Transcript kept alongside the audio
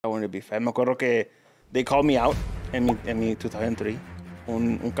I wanted to be fat. Me acuerdo que they called me out en mi 2003.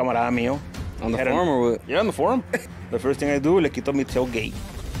 Un camarada mío. On the forum or what? Yeah, on the forum. The first thing I do, le quito mi tailgate.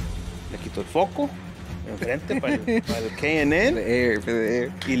 Le quito el foco enfrente para el K&N. The air, for the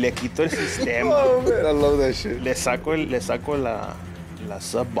air. Y le quito el sistema. Oh, man, I love that shit. Le saco la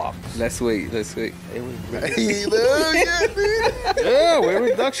sub box. Let's wait. Yeah, weight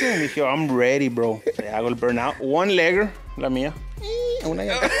reduction. Dije, I'm ready, bro. Le hago el burnout. One legger, la mía. Una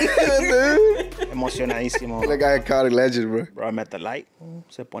ya. Emocionadísimo. That guy caught a legend, bro. Bro, I'm at the light.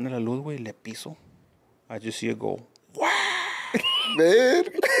 Se pone la luz, güey, le piso. I just see it go. Wow. Man.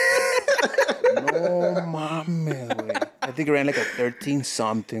 No mames, güey. I think I ran like a 13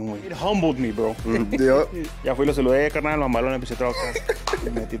 something, güey. It humbled me, bro. Yep. Ya fui, lo saludé, carnal, mamalón, empecé a trabajar.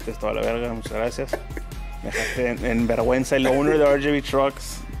 Me metiste toda la verga, muchas gracias. Me dejaste en vergüenza el owner de RGV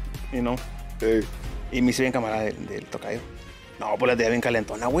Trucks, you know. Hey. Y me hice bien camarada del tocayo. No, pues la tenía bien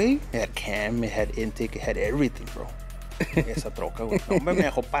calentona, güey. It had cam, it had intake, it had everything, bro. Esa troca, güey. No, me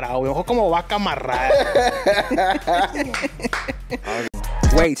dejó parado, güey. Me dejó como vaca amarrada.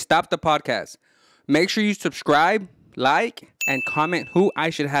 Wait, stop the podcast. Make sure you subscribe, like, and comment who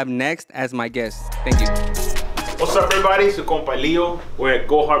I should have next as my guest. Thank you. What's up, everybody? Su compa Leo. We're at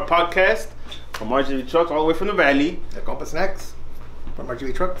Go Hard Podcast from RGV Trucks, all the way from the Valley. The Compass Next from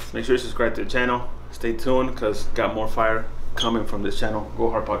RGV Trucks. Make sure you subscribe to the channel. Stay tuned, because got more fire coming from this channel, Go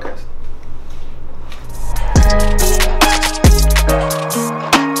Hard Podcast.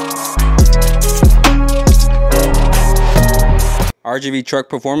 RGV Truck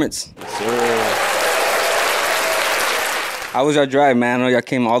Performance. Yes, sir. How was your drive, man? I know y'all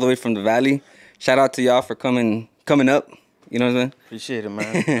came all the way from the Valley. Shout out to y'all for coming up. You know what I'm saying? Appreciate it,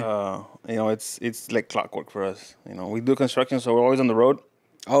 man. You know, it's like clockwork for us. You know, we do construction, so we're always on the road.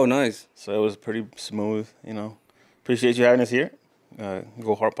 Oh, nice. So it was pretty smooth, you know. Appreciate you having us here.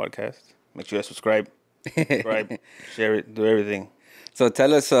 Go Hard Podcast. Make sure you subscribe, share it, do everything. So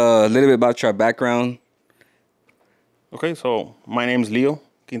tell us a little bit about your background. Okay, so my name is Leo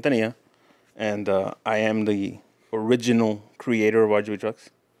Quintanilla, and I am the original creator of RGV Trucks.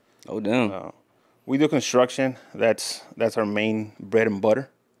 Oh, damn. We do construction. That's our main bread and butter,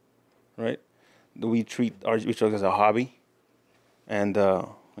 right? We treat RGV Trucks as a hobby. And,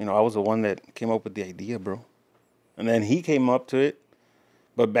 you know, I was the one that came up with the idea, bro. And then he came up to it.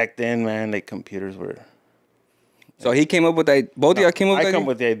 But back then, man, like, computers were... So he came up with that. Both of y'all came up with that? I came up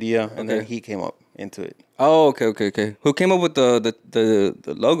with the idea, and then he came up into it. Oh, okay. Who came up with the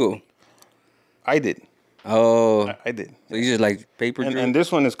logo? I did. Oh. I did. So you just, like, paper drew? And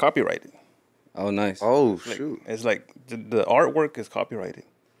this one is copyrighted. Oh, nice. Oh, Like, shoot. it's like the artwork is copyrighted.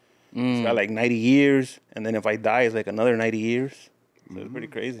 It's got like 90 years, and then if I die, it's like another 90 years. So it's pretty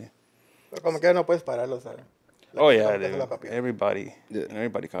crazy. Como que no puedes pararlo, o sea. Oh yeah, dude. Everybody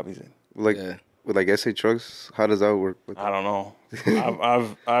copies it. Like, with like SA Trucks, how does that work? I don't know.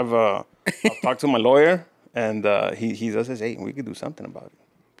 I've talked to my lawyer, and he just says, hey, we could do something about it.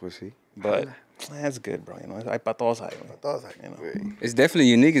 Pues sí. But that's good, bro. You know, hay pa todos hay. You know. It's definitely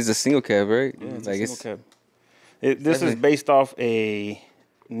unique. It's a single cab, right? Yeah, it's like a single cab. This is based off a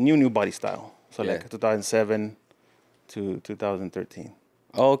new body style. So like 2007 to 2013.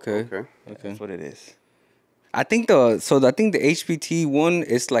 Oh, okay. That's what it is. I think the HPT one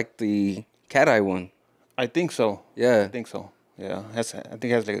is like the cat eye one. I think so. Yeah. I think so. Yeah. I think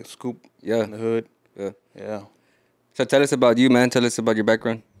it has like a scoop in the hood. Yeah. So tell us about you, man. Tell us about your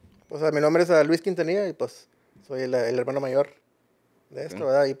background. Pues mi nombre es Luis Quintanilla y pues soy el hermano mayor de esto,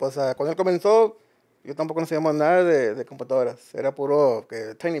 ¿verdad? Y pues cuando él comenzó, yo tampoco no sabíamos nada de computadoras. Era puro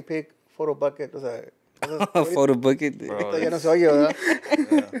Tiny Pig, Photo Bucket, o sea... Photo Bucket. Esto ya no se oye, ¿verdad?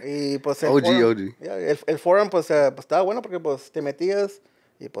 Y pues OG. El forum pues estaba bueno porque pues te metías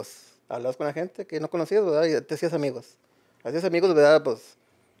y pues hablabas con la gente que no conocías, ¿verdad? Y te hacías amigos. Hacías amigos, ¿verdad? Pues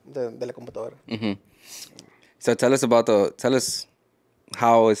de la computadora. Mm-hmm. So tell us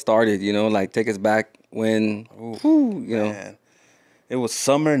how it started, you know, like take us back when, you know. It was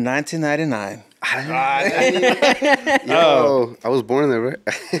summer 1999. Yo, I was born there, right?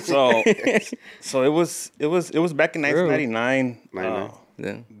 So it was back in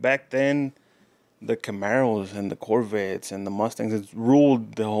 1999. Back then, the Camaros and the Corvettes and the Mustangs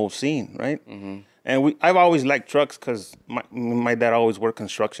ruled the whole scene, right? Mm-hmm. And I've always liked trucks because my dad always worked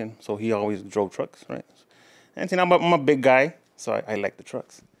construction, so he always drove trucks, right? And you know, I'm a big guy, so I like the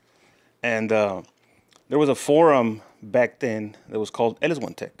trucks. And there was a forum back then that was called Ellis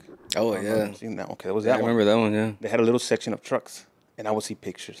One Tech. Oh, yeah. Seen that? Okay, that was that one. I remember that one, yeah. They had a little section of trucks, and I would see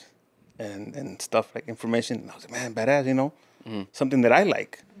pictures and stuff, like information. And I was like, man, badass, you know? Mm-hmm. Something that I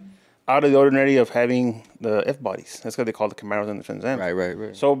like. out of the ordinary of having the F bodies. That's what they call the Camaros and the Trans Ams.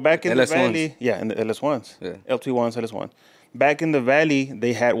 Right. So back in LS1s. the valley, in the LS1s, Yeah. LT1s, LS1s. Back in the valley,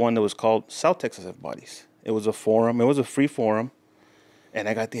 they had one that was called South Texas F bodies. It was a forum. It was a free forum, and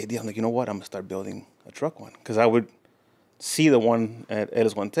I got the idea. I'm like, you know what? I'm gonna start building a truck one because I would see the one at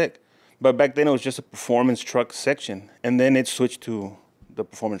LS1 Tech, but back then it was just a performance truck section, and then it switched to the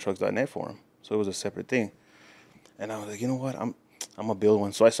performancetrucks.net forum. So it was a separate thing, and I was like, you know what? I'm gonna build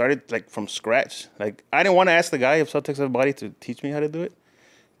one. So I started like from scratch. Like I didn't want to ask the guy of South Texas Body to teach me how to do it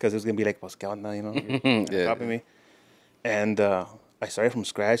because it was gonna be like, "Pues qué onda?" You know, Yeah. copy me. And I started from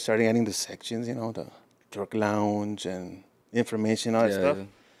scratch, started adding the sections, you know, the truck lounge and information, all that stuff. Yeah.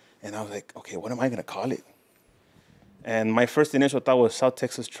 And I was like, okay, what am I gonna call it? And my first initial thought was South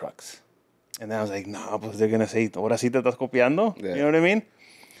Texas Trucks. And then I was like, nah, pues they're gonna say, ahora sí te estás copiando. Yeah. You know what I mean?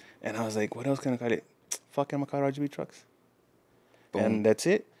 And I was like, what else can I call it? Fuck, I'm gonna call it RGV Trucks. Boom. And that's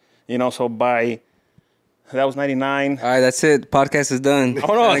it. You know, so that was 99. All right, that's it. Podcast is done.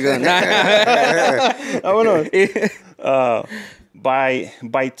 Oh, no.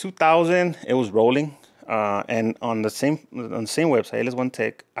 By 2000, it was rolling. And on the same website, LS1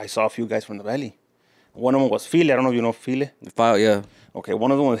 Tech, I saw a few guys from the valley. One of them was File. I don't know if you know File. File, yeah. Okay,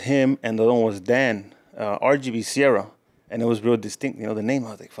 one of them was him, and the other one was Dan, RGV Sierra. And it was real distinct, you know, the name.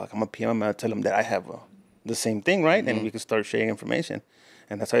 I was like, fuck, I'm going to PM him and I'll tell him that I have the same thing, right? And we could start sharing information.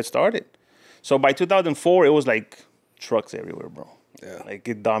 And that's how it started. So by 2004, it was like trucks everywhere, bro. Yeah. Like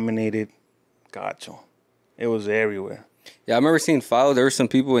it dominated Gacho. It was everywhere. Yeah, I remember seeing File. There were some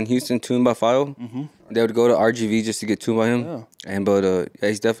people in Houston tuned by File. Mm-hmm. They would go to RGV just to get tuned by him. Yeah. But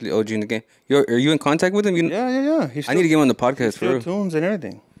he's definitely OG in the game. Are you in contact with him? Yeah. I need to get him on the podcast for real. real. Tunes and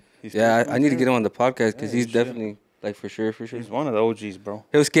everything. I need to get him on the podcast because he's definitely like for sure. He's one of the OGs, bro.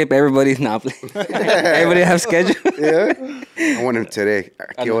 He'll skip everybody's everybody have schedule. Yeah. I want him today.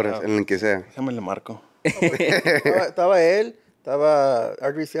 ¿A qué horas? En el que sea. Déjame le marco. Estaba él, estaba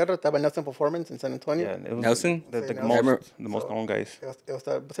RGV Sierra, estaba Nelson Performance en San Antonio. Yeah, it was Nelson? The most known guys.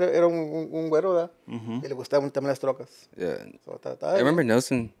 Era un güero, ¿verdad? Y le gustaban también las trocas. Yeah. So, I remember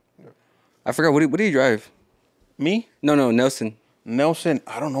Nelson. I forgot, what do you drive? Me? No, Nelson. Nelson,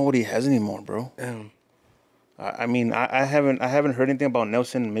 I don't know what he has anymore, bro. Damn. I mean, I haven't heard anything about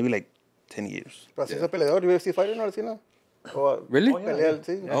Nelson in maybe like 10 years. Pero si es peleador, UFC fighter, ¿no? ¿Sí, no? Really? Pelea,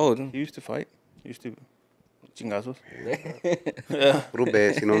 sí. Oh. He used to fight. He used to chingazos. Puro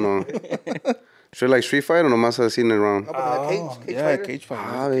B, si no. Should like Street Fight o nomás así in the round? No, pues cage fighter. Cage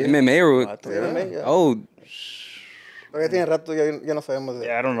fight. MMA or what? MMA, yeah. Oh. Pero ya tiene rato, ya no sabemos de...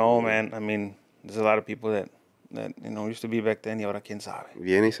 Yeah, I don't know, man. I mean, there's a lot of people that you know used to be back then y ahora quién sabe.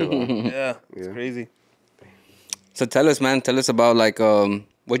 Viene y se va. Yeah, it's crazy. So tell us about like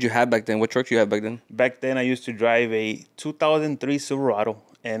what you had back then. What trucks you had back then? Back then, I used to drive a 2003 Silverado,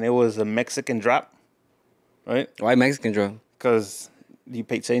 and it was a Mexican drop, right? Why Mexican drop? Because you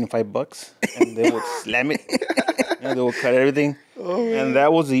paid $75, and they would slam it. And they would cut everything. And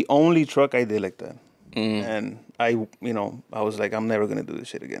that was the only truck I did like that. And I was like, I'm never going to do this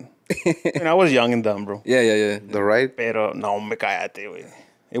shit again. And I was young and dumb, bro. Yeah. The right? Pero no, me cállate, güey.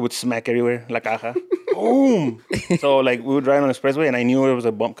 It would smack everywhere, la caja. Boom! So, like, we would drive on the expressway, and I knew there was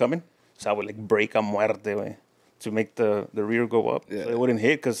a bump coming. So I would, like, brake a muerte, güey, to make the rear go up. Yeah. So it wouldn't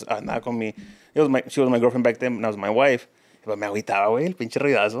hit, because andaba con mi... She was my girlfriend back then, and I was my wife. Pero me agüitaba, güey, el pinche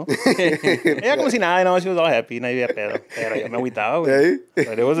ruidazo. Ella como si nada, no, she was all happy, nadie había pedo. Pero yo me agüitaba, güey.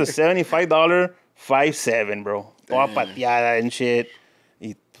 But it was a $75 5.7, bro. Toda pateada and shit.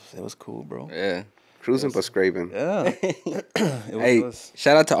 Y, pues, it was cool, bro. Yeah. Cruising but scraping. Yeah. Hey,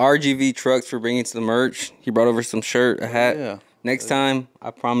 shout out to RGV Trucks for bringing us the merch. He brought over some shirt, a hat. Yeah. Next time, I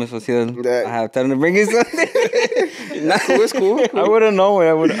promise was here. I have tell him to bring us something. It's cool. I wouldn't know,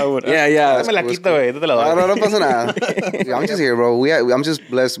 güey. I would. Yeah. Me la quito, güey. Te la doy. No pasa nada. I'm just here, bro. I'm just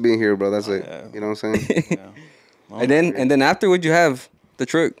blessed being here, bro. That's it. You know what I'm saying? And then after, what'd you have? The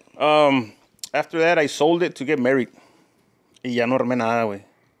truck. After that, I sold it to get married. Y ya no armé nada, güey.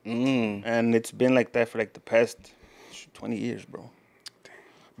 And it's been like that for like the past 20 years, bro.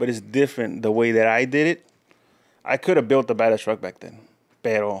 But it's different the way that I did it. I could have built a badass truck back then,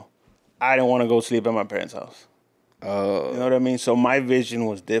 pero I didn't want to go sleep at my parents' house. You know what I mean? So my vision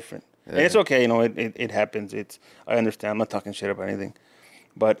was different. Yeah. And it's okay, you know, it happens. I understand. I'm not talking shit about anything.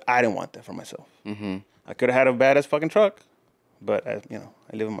 But I didn't want that for myself. Mm-hmm. I could have had a badass fucking truck, but I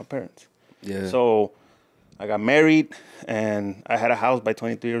live with my parents. Yeah. So I got married, and I had a house by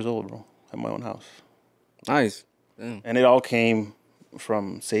 23 years old, bro. I had my own house. Nice. Damn. And it all came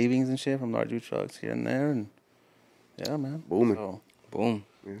from savings and shit from the RGV trucks here and there. And yeah, man. Booming. So, boom.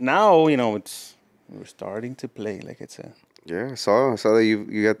 Now, we're starting to play, like I said. Yeah, I saw that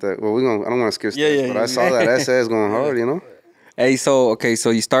you got that. Well, I don't want to skip steps, Yeah, but I saw that SS going hard, you know? Hey, so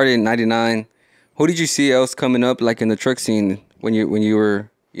you started in '99. Who did you see else coming up like in the truck scene when you were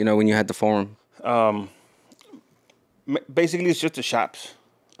when you had the forum? Basically, it's just the shops.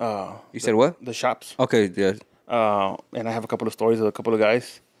 You said what? The shops. Okay, yeah. And I have a couple of stories of a couple of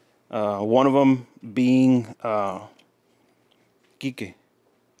guys. One of them being Kike.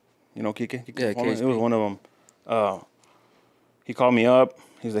 You know Kike? Yeah, It was one of them. He called me up.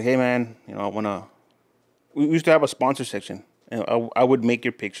 He's like, "Hey man, I wanna." We used to have a sponsor section, and I would make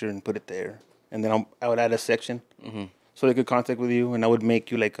your picture and put it there, and then I would add a section so they could contact with you, and I would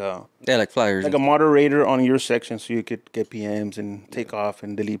make you like like flyers, like a moderator on your section, so you could get PMs and take off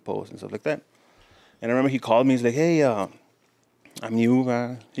and delete posts and stuff like that. And I remember he called me. He's like, "Hey, I'm you."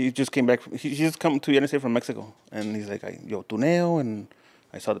 He just came back. He just come to NSA from Mexico, and he's like, "Yo, tuneo," and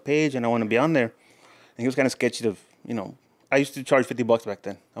I saw the page, and I want to be on there. And he was kind of sketchy of, I used to charge $50 back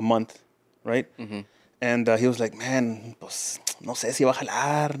then, a month, right? And he was like, "Man, pues, no sé si va a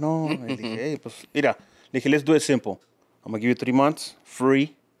jalar, no?" And I dije, "Hey, pues, mira," let's do it simple. I'm gonna give you 3 months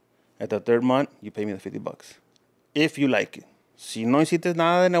free. At the 3rd month, you pay me the $50 if you like it. Si no hiciste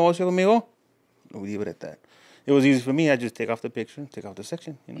nada de negocio conmigo, we leave it at that. It was easy for me. I just take off the picture, take off the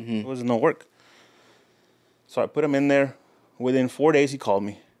section. It was no work. So I put him in there. Within 4 days, he called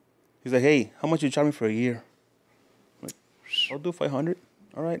me. He's like, "Hey, how much you charge me for a year?" I'm like, "I'll do 500.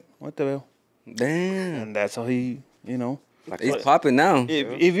 All right, what the hell?" Damn. And that's how he, Like he's popping now.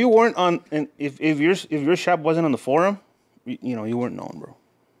 If you weren't on, and if your shop wasn't on the forum, you weren't known, bro.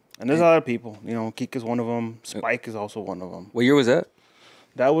 And there's other people. Kik is one of them. Spike is also one of them. What year was that?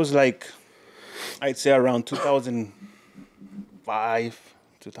 That was like, I'd say around 2005,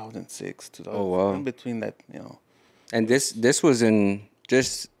 2006, 2000. Oh wow. In between that, And this was in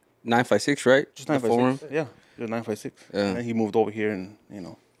just 956, right? Just 956. Yeah, just 956. Yeah. And then he moved over here, and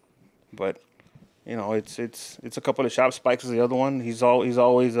but it's a couple of shops. Spike's is the other one. He's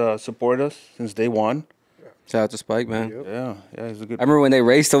always supported us since day one. Shout out to Spike, man. Yep. Yeah, he's a good. I remember when they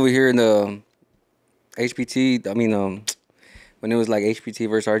raced over here in the HPT. I mean, when it was like HPT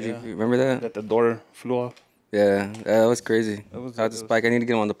versus RGV. Yeah. Remember that? That the door flew off. Yeah, that was crazy. Shout out to Spike. I need to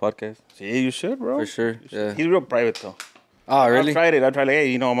get him on the podcast. Yeah, you should, bro. For sure. Yeah. He's real private though. Oh, really? I tried like,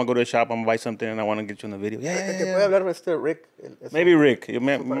 hey, I'm gonna go to a shop. I'm gonna buy something, and I want to get you on the video. Yeah. Puede hablar with Rick. Maybe Rick. You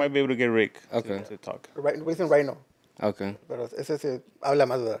might be able to get Rick. Okay. To talk. We dicen Rhino. Okay. Pero ese se habla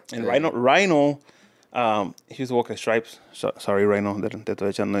más, ¿verdad? And Rhino, he used to work at Stripes. Sorry, Rhino, te estoy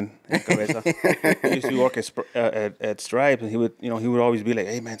echando en cabeza. He used to work at Stripes, and he would always be like,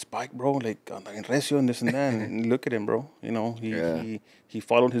 "Hey man, Spike, bro, like anda en recio and this and that." And look at him, bro. He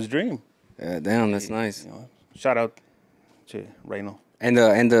followed his dream. Yeah, damn, that's nice. Shout out to Rhino. And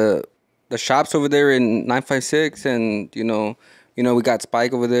the shops over there in 956, and we got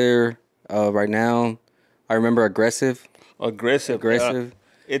Spike over there right now. I remember Aggressive. Yeah.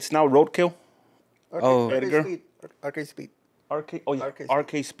 It's now Roadkill. Arcade Speed.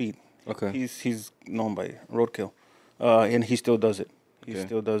 Arcade Speed. Okay. He's known by Roadkill, and he still does it. He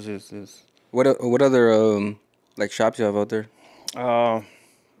still does his. What other like shops you have out there? Was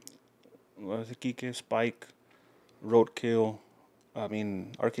it Kike, Spike, Roadkill? I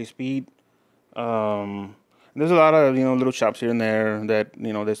mean Arcade Speed. There's a lot of little shops here and there that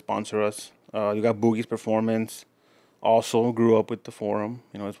they sponsor us. You got Boogie's Performance. Also grew up with the forum.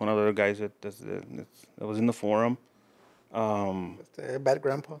 It's one of the guys that was in the forum. Bad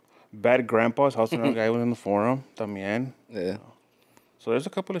Grandpa. Bad Grandpa's also another guy was in the forum. También. Yeah. So there's a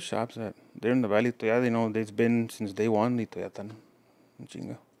couple of shops that they're in the valley. Todavía, they've been since day one. Y todavía están en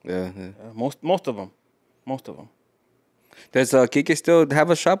chinga. Yeah. Most of them. Does Kike still have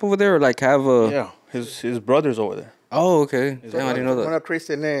a shop over there, or like have a? Yeah, his brother's over there. Oh, okay. Damn, I didn't know that. Una Chris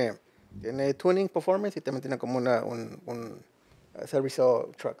tiene tuning performance y también tiene como un service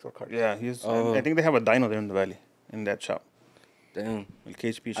of trucks or cars. Yeah, I think they have a dyno there in the valley, in that shop. Damn. El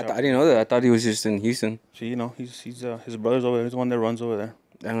KHP shop. I didn't know that. I thought he was just in Houston. So he's his brother's over there. He's the one that runs over there.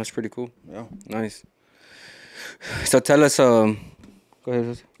 Damn, that's pretty cool. Yeah. Nice. So tell us, go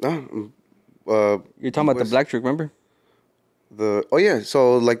ahead. You're talking about the black truck, remember?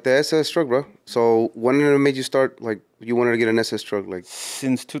 So like the SS truck, bro. So when it made you start, like, you wanted to get an SS truck, like?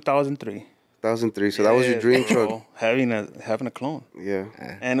 Since 2003. 2003. So that was your dream truck. Having a clone. Yeah.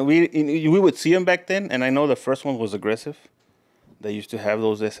 And we would see them back then, and I know the first one was Aggressive. They used to have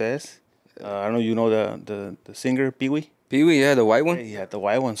those SS. I don't know, the singer Pee Wee. Pee Wee, yeah, the white one. Yeah, he had the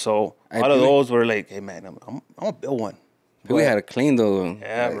white one. So all of those were like, hey man, I'm gonna build one. Pee Wee had a clean though.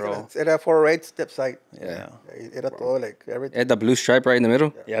 Yeah, bro. Era 408 step side. Yeah. Era todo like everything. Had the blue stripe right in the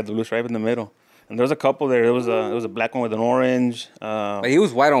middle. Yeah, the blue stripe in the middle. And there was a couple there. It was a black one with an orange. Like he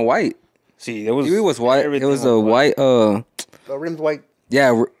was white on white. See, it was. He was white. It was a white. The rim's white. Yeah.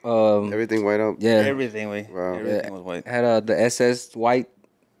 Everything white out. Yeah. Everything, Wow. Everything was white. Had the SS white,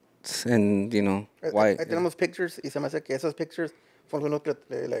 and white. Ahí tenemos pictures y se me hace que esos pictures son unos que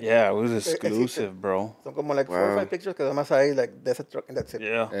like. Yeah, it was exclusive, bro. Son como like 4 or 5 pictures que además hay like de ese truck and that's it.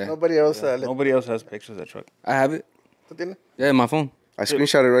 Yeah. Nobody else. Nobody else has pictures of that truck. I have it. ¿Tú tienes? Yeah, in my phone. I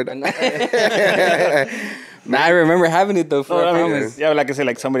screenshot it right now. I remember having it though. I promise. Yeah, like I said,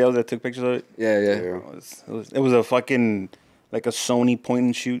 like somebody else that took pictures of it. Yeah. It was a fucking like a Sony point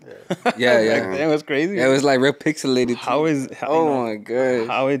and shoot. Yeah. It was crazy. Yeah, it was like real pixelated. Oh my god.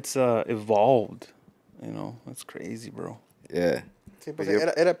 How it's evolved. It's crazy, bro. Yeah. Sí, pues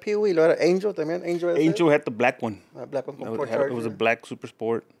era Pee-wee, lo era Angel también. Angel had the black one. Black one con It was a black Super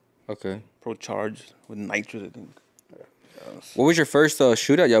Sport. Okay. Pro Charged with nitrous, I think. What was your first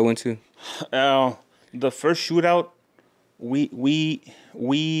shootout y'all went to? The first shootout we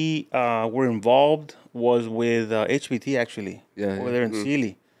were involved was with HBT actually. Yeah. Over there in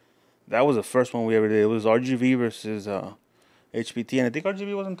Sealy. That was the first one we ever did. It was RGV versus HBT, and I think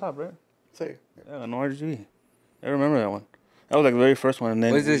RGV was on top, right? Sí. Yeah, no RGV. I remember that one. That was like the very first one, and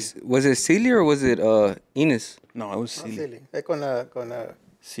then was it Sealy or was it Enos? No, it was Sealy. Sealy. Con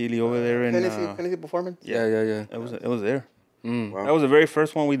Sealy over there in Hennessy Performance. Yeah. It was there. Wow. That was the very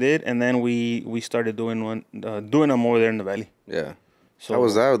first one we did, and then we started doing them over there in the valley. Yeah. So How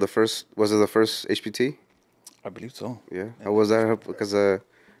was that? Was it the first HPT? I believe so. Yeah. How was that? Because I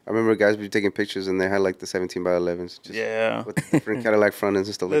remember guys be taking pictures and they had like the 17x11s. Just with different Cadillac front ends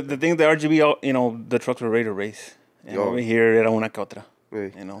and stuff like that. The thing, the RGB, the trucks were ready to race. And over here, era una que otra.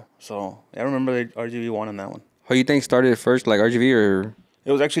 Hey. So I remember the RGV won on that one. Who you think started first, like RGV or?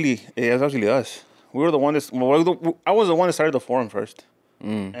 It was actually us. We were the one I was the one that started the forum first,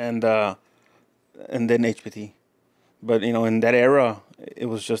 and then HPT. But in that era, it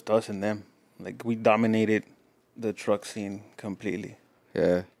was just us and them. Like we dominated the truck scene completely.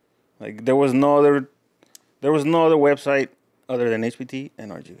 Yeah. Like there was no other website other than HPT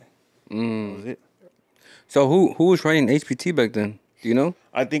and RGV. That was it. So who was running HPT back then? Do you know?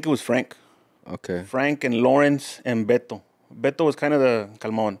 I think it was Frank. Okay. Frank and Lawrence and Beto. Beto was kind of the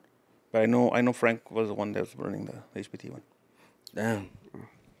calmon, but I know Frank was the one that was running the HPT one. Damn.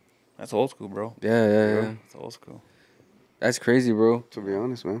 That's old school, bro. Yeah. It's old school. That's crazy, bro. To be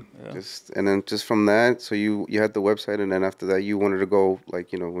honest, man. Yeah. Just from that, so you had the website, and then after that, you wanted to go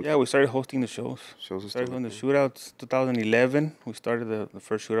Yeah, we started hosting the shows. Started doing the shootouts. 2011, we started the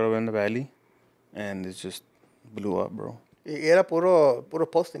first shootout in the valley, and it just blew up, bro. Y era puro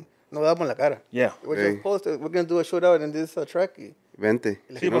posting. No dábamos la cara. Yeah. We just posted, we're going to do a shootout in this track. Vente.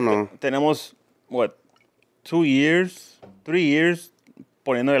 Sí, tenemos, 3 years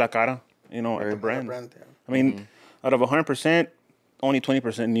poniendo de la cara, at the brand. Yeah. I mean, out of 100%, only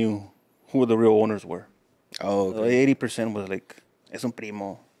 20% knew who the real owners were. Oh, okay. 80% was like, es un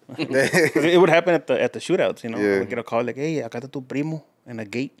primo. It would happen at the shootouts, Yeah. We get a call like, hey, acá está tu primo in a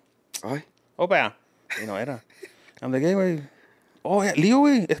gate. Ay. Opa. Era. I'm like, hey, güey. Oh, yeah, Lío,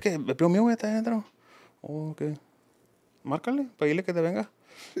 güey. Es que el primo mío, güey, está adentro. Oh, ok. Márcale, para dile que te venga.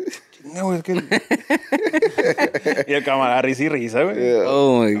 Chinga, güey, es que... Y el camarada risa y risa, güey. Yeah.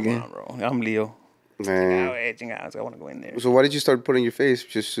 Oh my Come god. on, bro. I'm Leo. Man. Chinga, I want to go in there. So why did you start putting your face?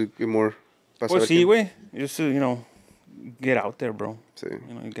 Just to get more... Pues sí, güey. Just to, get out there, bro. Sí.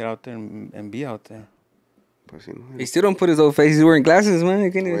 Get out there and be out there. Pues sí, no. He still don't put his old face. He's wearing glasses, man.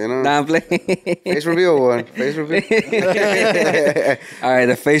 Bueno. Nah, I'm playing. Face reveal, one. Face reveal. All right,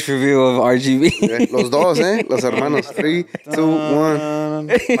 the face reveal of RGV. Los dos, Los hermanos. 3, 2, 1.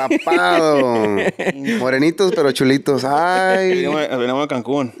 Papado. Morenitos, pero chulitos. Ay. Venimos a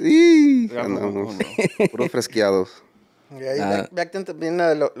Cancún. Andamos. Puros fresqueados. Yeah, back then también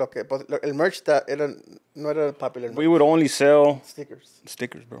el merch no era popular. We would only sell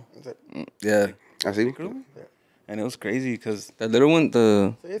Stickers, bro. Yeah. ¿Así? And it was crazy because The little one,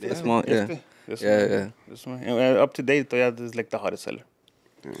 the small, This one. And up to date, this is like the hottest seller.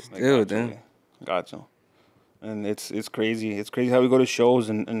 Still, damn. Gotcha. And it's crazy. It's crazy how we go to shows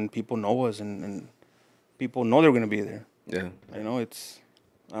and people know us and people know they're gonna be there. Yeah. I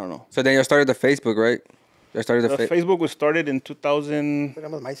don't know. So then you started the Facebook, right? You started the Facebook was started in 2011.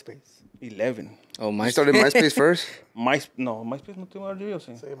 Tenemos MySpace. Oh, You started MySpace first? MySpace no tuvo RGV,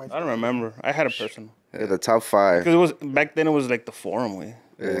 sí. I don't remember. I had a personal. Yeah, the top 5. Because it was back then. It was like the forum way.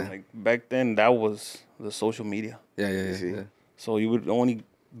 Yeah. Like back then, that was the social media. Yeah. So you would only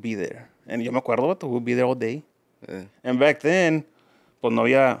be there. And yo me acuerdo, vato, we would be there all day. Yeah. And back then, pues no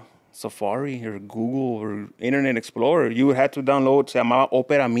había Safari or Google or Internet Explorer. You would have to download, se llamaba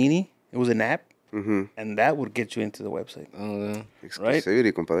Opera Mini. It was an app. and that would get you into the website. Right?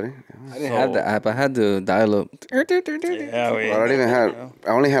 Exclusivity, compadre. I didn't have the app. I had the dial-up. Yeah, Well, I don't even have. I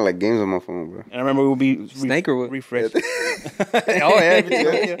only had like games on my phone, bro. And I remember we'll be refreshed. Oh yeah,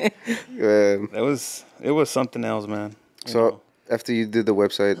 it was something else, man. So after you did the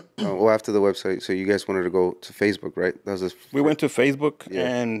website, after the website, so you guys wanted to go to Facebook, right? That was we went to Facebook,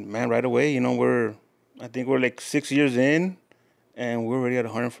 and man, right away, I think we're like 6 years in, and we're already at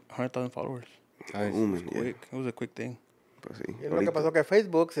 100,000 followers. Nice. Quick. It was a quick thing. Y lo que pasó que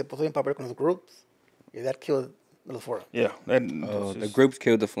Facebook se puso bien popular con los groups, y that killed los forums. Yeah, the groups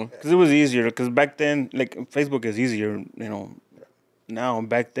killed the phone. Because it was easier. Because back then, like Facebook is easier, Now,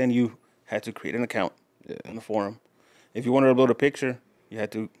 back then, you had to create an account on the forum. If you wanted to upload a picture, you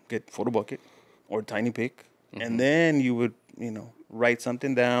had to get Photo Bucket or Tiny Pic, and then you would, write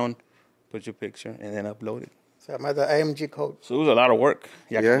something down, put your picture, and then upload it. Se llama the IMG code. So it was a lot of work.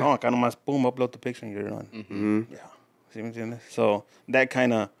 No, acá nomás, boom, upload the picture and you're done. Yeah. ¿Sí me entiendes? So that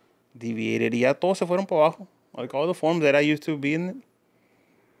kind of deviated. Y ya todos se fueron para abajo. Like all the forums that I used to be in,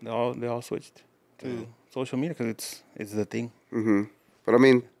 they all switched to social media because it's the thing. But I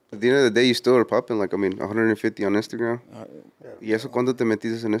mean, at the end of the day, you still are popping. Like, 150 on Instagram. ¿Y eso cuándo te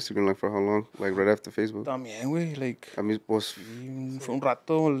metiste en Instagram? Like, for how long? Like, right after Facebook? También, güey. Like, pues... Fue un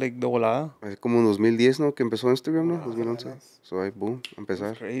rato, like, de volada. Como en 2010, ¿no? Que empezó Instagram, ¿no? 2011. So, boom,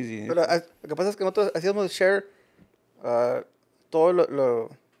 empezar. Crazy. Pero lo que pasa es que nosotros hacíamos share todo lo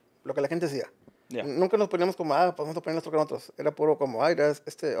que la gente hacía. Yeah. Nunca nos poníamos como, pues vamos a poner nuestro con otros. Era puro como,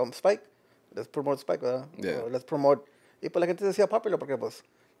 Spike. Let's promote Spike, ¿verdad? Yeah. Let's promote. Y pues la gente se decía popular porque pues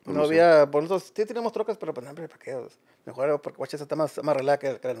no había, pues nosotros sí teníamos trocas, pero pues no, ¿para qué? Mejor porque Guaches está más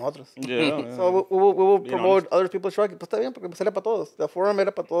relajada que nosotros. Yeah. So we will promote other people's truck. Y pues está bien porque pues era para todos. El forum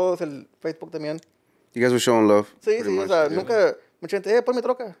era para todos, el Facebook también. You guys were showing love. Sí, o sea, nunca, mucha gente, pon mi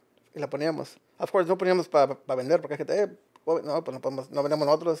troca. Y la poníamos. Of course, no poníamos para vender, porque hay gente, no, pues no vendemos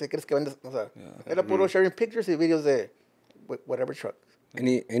nosotros, si quieres que vendas, o sea, era puro sharing pictures y videos de whatever truck.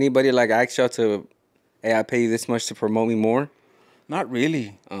 Anybody like asked y'all to, hey, I pay you this much to promote me more? Not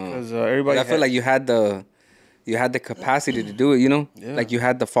really, because everybody. I feel like you had the capacity to do it, Yeah. Like you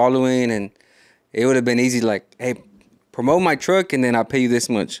had the following, and it would have been easy. Like, hey, promote my truck, and then I'll pay you this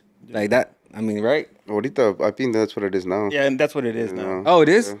much. Yeah. Like that. I mean, right? Ahorita, I think that's what it is now. Yeah, and that's what it is now. Oh, it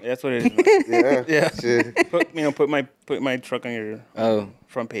is? Yeah, that's what it is now. Yeah. Put my truck on your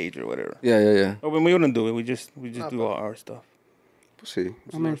front page or whatever. Yeah. But when we wouldn't do it, we just do our stuff. See,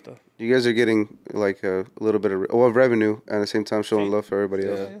 Our stuff. You guys are getting like a little bit of revenue and at the same time showing love for everybody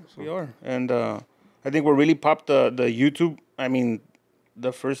else. Yeah, so. We are. And I think we're really popped the YouTube. I mean,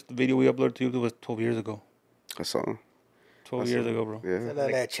 the first video we uploaded to YouTube was 12 years ago. I saw. 12 years ago, bro. Yeah.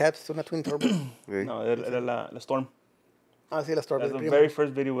 La Chaps, una Twin Turbo. No, era la Storm. Sí, la Storm. That's the very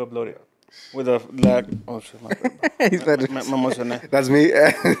first video we uploaded. With a oh shit, my bad. Me emocioné. That's me.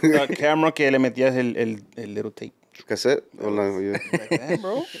 La camera que le metías el little tape. Cassette? Yeah. Like that,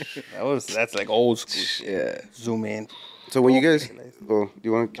 bro. That's like old school shit. Yeah. Zoom in. So when you guys,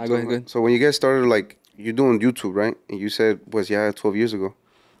 you want to? Go ahead. So when you guys started, like, you're doing YouTube, right? And you said 12 years ago.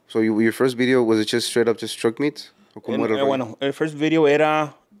 So your first video, was it just straight up just truck meets? Bueno, el first video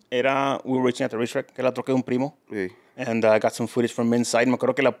era we were reaching at the racetrack, que la troca de un primo. Yeah. And I got some footage from inside. Me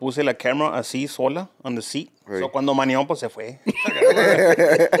acuerdo que la puse la camera así sola on the seat. Right. So cuando manió, pues se fue.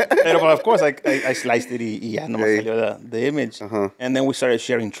 Pero of course I sliced it y ya nomás salió the image. And then we started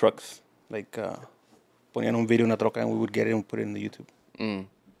sharing trucks. Like ponían un video en una troca and we would get it and put it in the YouTube. And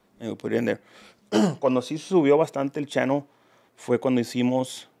we put it in there. Cuando sí subió bastante el channel fue cuando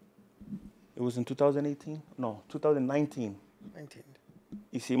hicimos, it was in 2018? No, 2019.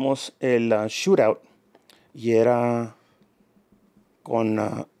 Hicimos el shootout. Y era con...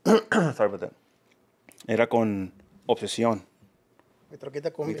 sorry about that. Era con Obsesión. Mi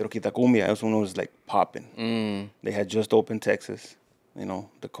troquita cumbia. Mi troquita cumbia. That one was like popping. They had just opened Texas.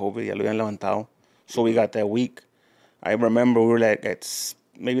 The COVID, ya lo habían levantado. So we got that week. I remember we were like at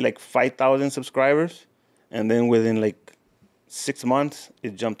maybe like 5,000 subscribers. And then within like 6 months,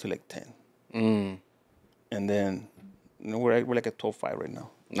 it jumped to like 10. And then we're like at 12.5 right now.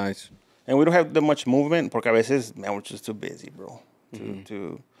 Nice. And we don't have that much movement porque a veces, man, we're just too busy, bro,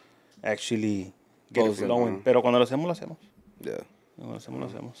 to actually get it flowing. Pero cuando lo hacemos. Yeah. Cuando lo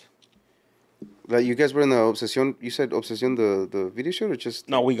hacemos. Like, you guys were in the Obsesión, you said Obsesión, the video shoot, or just?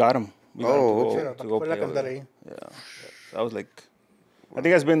 No, we got him. We got him to go play over there. Yeah. That was like, I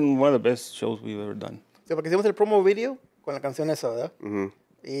think that's been one of the best shows we've ever done. Sí, porque hicimos el promo video con la canción esa, ¿verdad?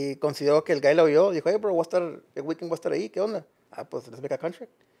 Y consideró que el guy lo oyó. Dijo, hey, bro, el weekend voy a estar ahí. ¿Qué onda? Pues les make a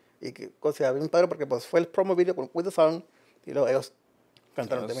contract. Y que, o sea, bien padre porque pues fue el promo video with the song. Y luego ellos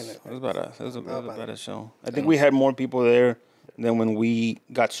Cantaron también. It was badass. It was a badass show. I think we had more people there than when we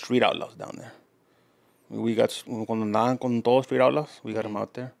got Street Outlaws down there. We got cuando andaban con todos Street Outlaws, we got them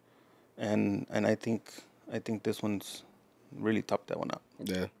out there, and I think this one's really topped that one out.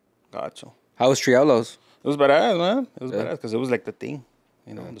 Yeah. Gotcha. How was Street Outlaws? It was badass, man. It was badass because it was like the thing,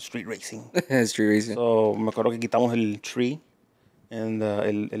 the street racing. Street racing. So me acuerdo que quitamos el tree, and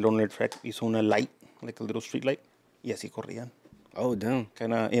el owner track hizo una light, like a little street light, y así corrían. Oh, damn.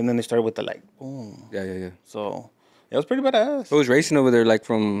 And then they started with the light. Boom. Yeah. So it was pretty badass. Who was racing over there, like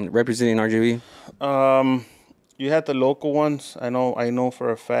from representing RGV? You had the local ones. I know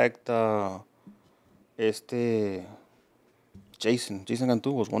for a fact. Jason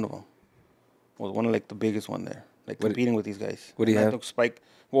Cantu was one of them. Was one of like the biggest one there, like competing with these guys. What do you have? Spike.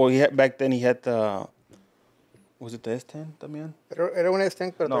 Well, back then he had the. Was it the S10 también? Era un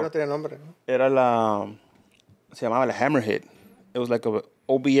S10, pero todavía no tenía nombre, ¿no? Era se llamaba la Hammerhead. It was like a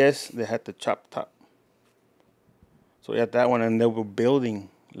OBS that had the chop top. So we had that one, and they were building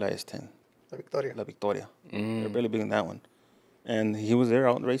la S10. La Victoria. They were really building that one. And he was there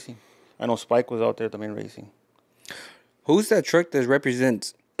out racing. I know Spike was out there también racing. Who's that truck that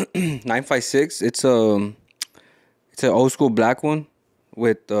represents 956? It's an old school black one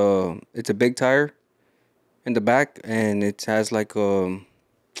with it's a big tire in the back, and it has like a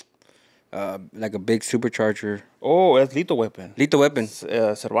big supercharger. Oh, that's Lethal Weapon. Lethal Weapon.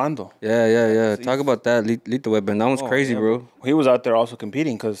 Servando. Yeah. Talk about that. Lethal Weapon. That one's crazy, bro. He was out there also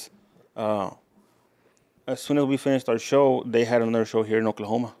competing because as soon as we finished our show, they had another show here in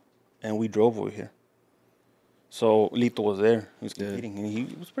Oklahoma, and we drove over here. So Lito was there. He was competing, and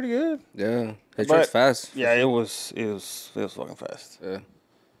he was pretty good. Yeah, that truck's fast. Yeah, it was fucking fast. Yeah.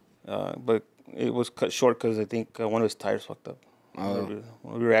 But it was cut short because I think one of his tires fucked up. One of the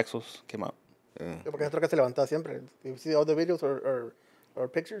rear axles came out. Yeah. Porque esa troca se levantaba siempre. You see all the videos or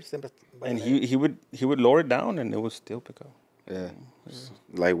pictures, siempre. And he would lower it down, and it would still pick up. Yeah.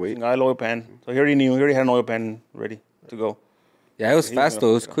 Lightweight. Got an oil pan. So he already had an oil pan ready to go. Yeah, it was fast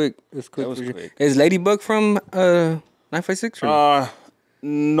though. It was quick. It was quick. Is Ladybug from 956?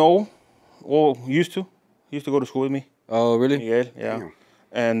 No. Well, used to. He used to go to school with me. Oh, really? Miguel,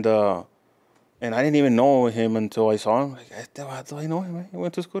 yeah. And I didn't even know him until I saw him. Like, do I know him? Man? We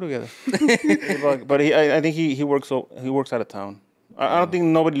went to school together. But I think he works out of town. I don't think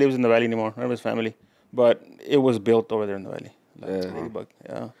nobody lives in the valley anymore. None of his family. But it was built over there in the valley. Ladybug,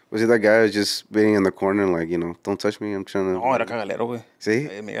 yeah. Was it that guy who was just being in the corner and like, don't touch me, I'm trying to... No, era cagalero, güey. ¿Sí?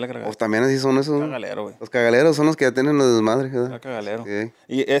 Miguel era cagalero. O también así son esos. Cagalero, güey. Los cagaleros son los que tienen los desmadres, ¿verdad? Era cagalero. Sí.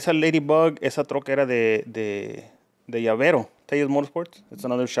 Y esa Ladybug, esa troca era de Llavero, Tellos Motorsports. It's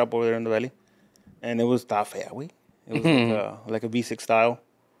another shop over there in the valley. And it was estaba fea, güey. It was like a V6 style,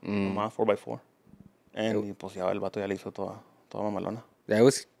 4x4. And pues ya el vato ya le hizo toda mamalona. Yeah,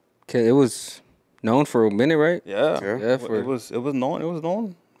 it was known for a minute, right? Yeah. It was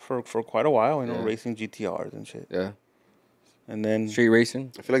known for quite a while, racing GTRs and shit. Yeah. And then street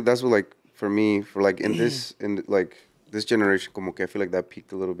racing. I feel like that's what, like, for me, for like in this generation, como que I feel like that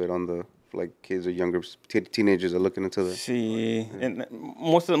peaked a little bit on the like kids or younger teenagers are looking into that. Sí, and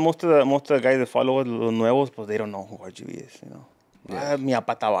most of the guys that follow us, los nuevos, pues they don't know who RGV is, Yeah. Mi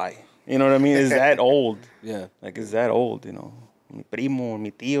papá estaba ahí. You know what I mean? It's that old. Yeah. Like it's that old, Mi primo,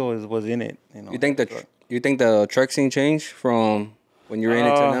 mi tío was in it, You think the truck scene changed from when you were in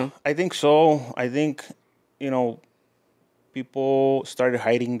it to now? I think so. I think, people started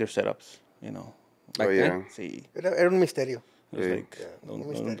hiding their setups, Back then? Sí. Era un misterio. It was like,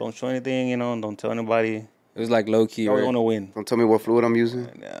 don't show anything, don't tell anybody. It was like low key, right? We want to win. Don't tell me what fluid I'm using.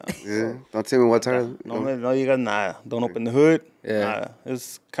 Yeah. Don't tell me what tire. No digas nada. Don't open the hood. Yeah. Nada.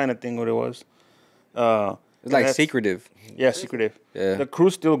 It's kind of thing what it was. It's like secretive. Yeah, secretive. Yeah. The crew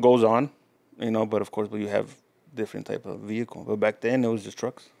still goes on, but of course, you have different type of vehicle. But back then, it was just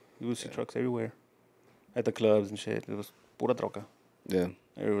trucks. You would see trucks everywhere. At the clubs and shit. It was pura troca. Yeah.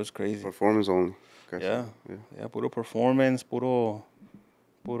 It was crazy. Performance only. Yeah, puro performance, puro,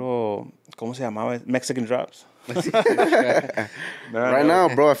 ¿cómo se llamaba? Mexican drops. Right now,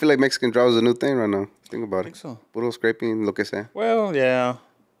 bro, I feel like Mexican drops is a new thing right now. Think about it. I think so. Puro scraping, lo que sea. Well, yeah.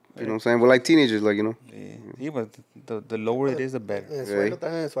 You know what I'm saying? We're like teenagers, like, Sí, but the lower it is, the better. En el suelo,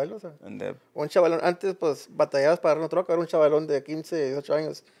 están en el suelo, o sea. And un chavalón, antes, pues, batallabas para agarrar una troca, era un chavalón de 15, 18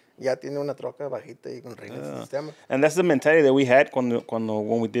 años. Ya tiene una troca bajita y con reglas de sistema. And that's the mentality that we had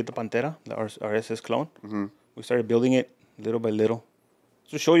when we did the Pantera, our SS clone. Mm-hmm. We started building it little by little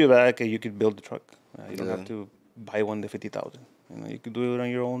to show you that you could build the truck. You don't have to buy one de 50,000. You could do it on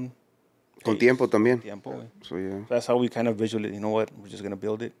your own. Con tiempo también. So yeah. That's how we kind of visualize. You know what? We're just gonna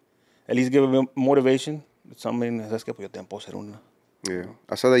build it. At least give a motivation. It's something. ¿Sabes qué? Pues yo también puedo hacer una. Yeah,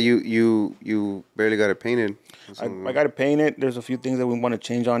 I saw that you barely got it painted. I got it painted. There's a few things that we want to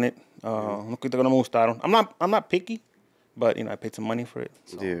change on it. No me gustaron. I'm not picky, but I paid some money for it,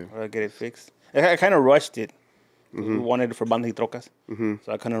 so I gotta get it fixed. I kind of rushed it. We wanted it for bandas y trocas,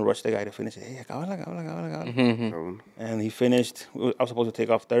 so I kind of rushed the guy to finish it. Hey, acábala. And he finished. I was supposed to take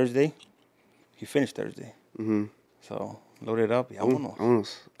off Thursday. He finished Thursday. So loaded up.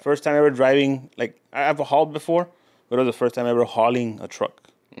 Vámonos. First time ever driving. Like I've hauled before, but it was the first time ever hauling a truck.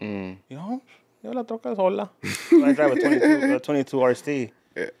 Yo la troca sola. I drive a 22 RST.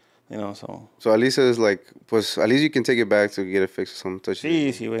 Yeah. So at least it's like, pues, at least you can take it back to get it fixed or something.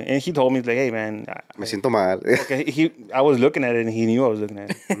 Sí, güey. And he told me, like, hey, man. Me siento mal. Okay, I was looking at it and he knew I was looking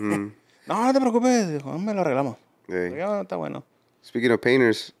at it. No te preocupes. Dijo, me lo arreglamos. Yeah. Está bueno. Speaking of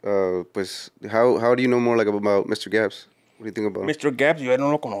painters, pues, how do you know more like about Mr. Gaps? What do you think about him? Mr. Gaps, yo no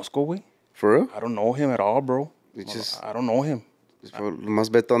lo conozco, güey. For real? I don't know him at all, bro. I don't know him.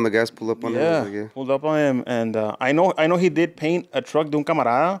 Must bet on the gas pulled up on him. Yeah, pulled up on him. And I know he did paint a truck de un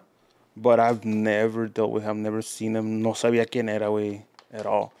camarada, but I've never dealt with him, never seen him. No sabía quién era, güey, at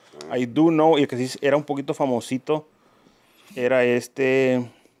all. I do know, because era un poquito famosito. Era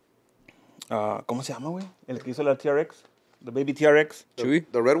 ¿cómo se llama, güey? El que hizo la TRX. The baby TRX. Chewy?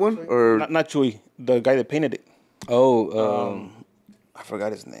 The red one? Or Not Chewy. The guy that painted it. Oh, I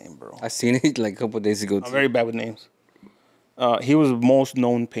forgot his name, bro. I seen it like a couple of days ago. I'm very bad with names. He was the most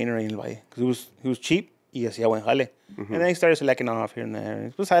known painter in El Valle. Because he was cheap y hacía buen jale. And then he started slacking off here and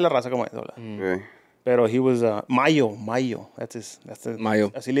there. Pues sabe la raza como es. Okay. Pero he was Mayo. That's his. Mayo.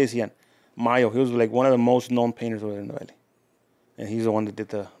 Así le decían. Mayo. He was like one of the most known painters over there in the Valley. And he's the one that did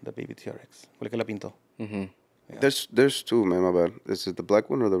the baby TRX. Fue el que la pintó. Yeah. There's two, man, my bad. Is it the black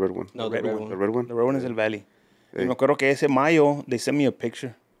one or the red one? No, the red one. The red one? The red one is El Valley. Y me acuerdo que ese Mayo, they sent me a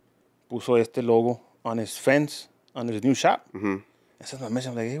picture. Puso este logo on his fence, on his new shop. Esa es my message.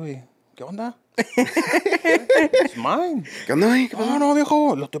 I'm like, hey, güey, ¿qué onda? It's mine. ¿Qué onda, güey? ¿Qué pasó? No,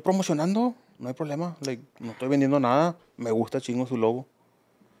 viejo, lo estoy promocionando. No hay problema. Like, no estoy vendiendo nada. Me gusta chingo su logo.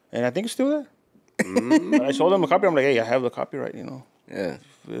 And I think it's still there. But I showed them the copy. I'm like, hey, I have the copyright, Yeah.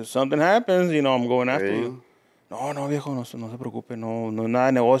 If something happens, I'm going after you. No, viejo, no se preocupe. No es nada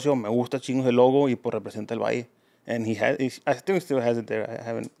de negocio. Me gusta chingo el logo y pues representa el Valle. And I think he still has it there. I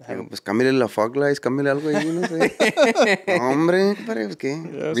haven't. Pues cámbiale la fog lights, cámbiale algo ahí, no sé. Hombre, ¿qué?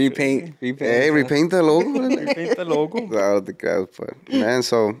 Yes, Repaint. Hey, repaint the logo. Repaint the logo. I don't think but man,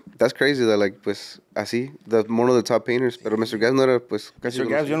 so that's crazy that like, pues, así, one of the top painters. Pero Mr. Gas no era, pues, casi Mr.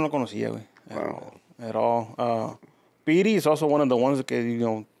 Gas yo no lo conocía, güey. At all. Piri is also one of the ones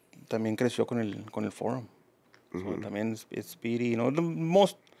que, también creció con el forum. So también it's Speedy. The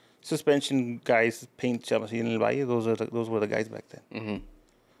most suspension guys paint shops in El Valle. Those were the guys back then.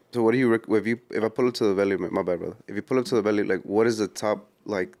 So what do you if I pull up to the Valley, my bad, brother. If you pull up to the Valley, like, what is the top,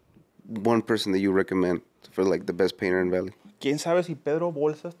 like, one person that you recommend for, like, the best painter in Valley? ¿Quién sabe si Pedro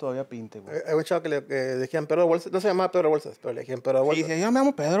Bolsas todavía pinte, güey? Hay un chavo que le decían Pedro Bolsas. No se llamaba Pedro Bolsas, pero le decían Pedro Bolsas. Sí, yo me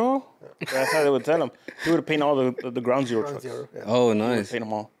llamo Pedro. That's how they would tell him. He would paint all the Ground Zero trucks. Yeah. Oh, He would nice. paint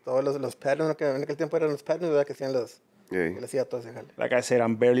them all. Todos los patterns, en aquel tiempo eran los patterns, ¿verdad? Que hacían Yeah. que le hacía todo ese jale. Like I said,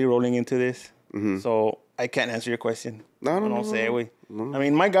 I'm barely rolling into this. So I can't answer your question. No. sé, güey. I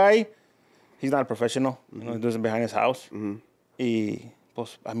mean, my guy, he's not a professional. He does it behind his house. Y,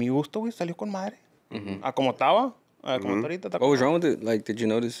 pues, a mi gusto, güey, salió con madre. A como estaba. Como está ahorita. What was wrong with it? Like, did you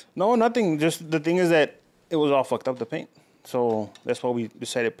notice? No, nothing. Just the thing is that it was all fucked up, the paint. So that's why we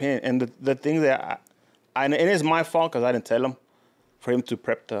decided to paint it. And the thing that and it is my fault because I didn't tell him for him to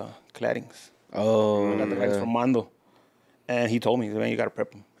prep the claddings. Oh, I got the claddings from Mando. And he told me, man, you got to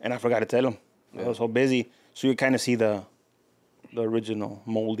prep them. And I forgot to tell him. I was so busy. So you kind of see the original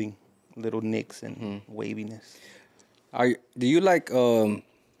molding, little nicks and waviness. Do you like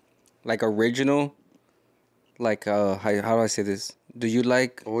original? Like how do I say this? Do you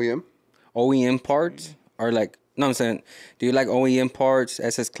like OEM parts or like no? I'm saying, do you like OEM parts,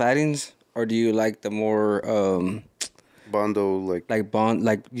 SS claddings, or do you like the more Bondo like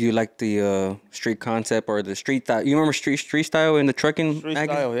you like the street concept or the street style? You remember street style in the trucking? Street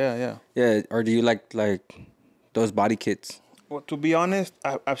style, yeah. Yeah, or do you like those body kits? Well, to be honest,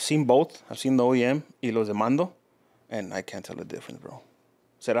 I've seen both. I've seen the OEM y los de Mando, and I can't tell the difference, bro.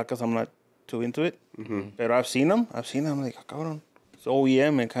 Será because I'm not too into it? But I've seen them. Like, cabrón. It's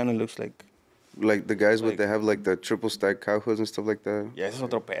OEM. It kind of looks like the guys they have like the triple stack cow hoods and stuff like that. Yeah, ese es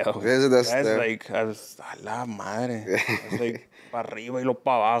otro pedo. That's like, a la madre. It's like para arriba y lo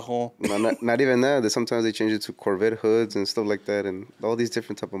para abajo. No, not even that. Sometimes they change it to Corvette hoods and stuff like that, and all these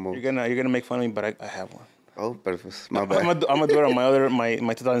different type of modes. You're gonna make fun of me, but I have one. Oh, perfect. My bad. I'm gonna do it on my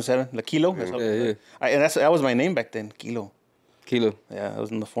 2007, the Kilo. Yeah. And that was my name back then, Kilo. Kilo. Yeah, it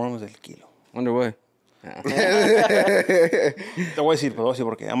was in the form of el kilo. Wonder why. Te voy a decir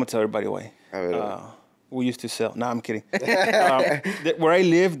porque I'm going to tell everybody why. We used to sell. No, I'm kidding. Where I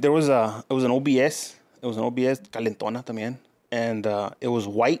lived, it was an OBS. It was an OBS calentona también. And it was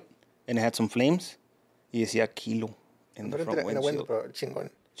white and it had some flames. Y decía kilo in the front windshield. Chingón.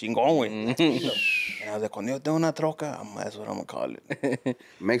 Chingón, güey. And I was like, cuando yo tengo una troca, that's what I'm going to call it.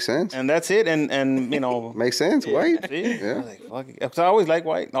 Makes sense. And that's it. And you know. Makes sense. White. See? Yeah. I was like, fuck it. Because I always like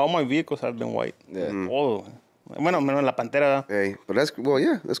white. All my vehicles have been white. Yeah. All. Bueno, menos la Pantera. Hey, but that's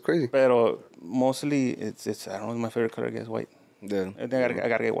crazy. Pero mostly, it's I don't know, my favorite color, I guess, white. Yeah. I think I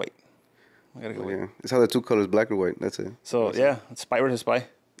gotta get white. Yeah. It's how the two colors, black and white. That's it. So, yeah, it's spy versus spy.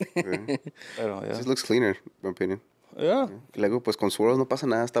 Yeah. Pero, yeah. It just looks cleaner, in my opinion. Yeah. Luego, pues con swirls no pasa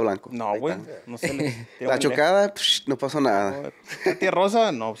nada, está blanco. No, güey. No se le... La chocada, no pasa nada. Tía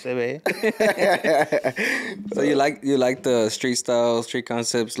Rosa, no se ve. So you like the street styles, street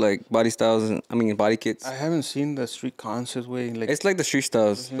concepts, like body styles, body kits? I haven't seen the street concepts, way. Like, It's like the street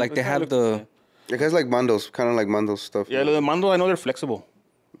styles. Like they have the... It has like mandos, kind of like mandos stuff. Yeah, lo de mando, I know they're flexible.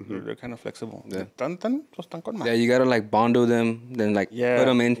 They're kind of flexible. Yeah. Tan con Yeah, you gotta like bondo them, then like put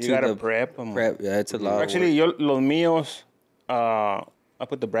them into you gotta the prep them. prep. Yeah, it's a lot. Actually, los míos, I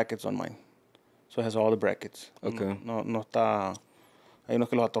put the brackets on mine. So it has all the brackets. Okay. No está... Hay unos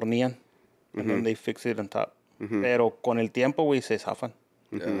que los atornillan. And then they fix it on top. Pero con el tiempo, güey, se zafan.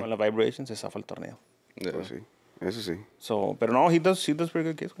 Con la vibration, se zafa el tornillo. Yeah. Oh, sí. Eso sí. So, pero no, he does pretty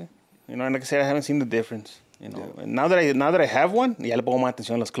good kits, güey. You know, and like I said, I haven't seen the difference. You know, and now that I have one, ya le pongo más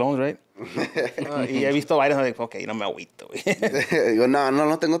atención a los clones, right? Y he visto varios, like, okay, no me agüito, güey. Digo,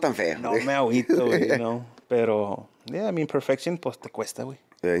 no tengo tan feo. No me agüito, güey, you know. Pero, yeah, I mean, perfection, pues, te cuesta, güey.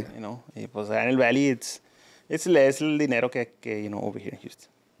 Sí. You know, y pues, en el Valley, it's less el dinero que, you know, over here in Houston.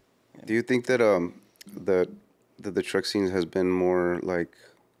 Do you think that that the truck scene has been more like,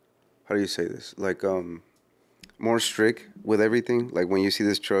 how do you say this? Like more strict with everything? Like when you see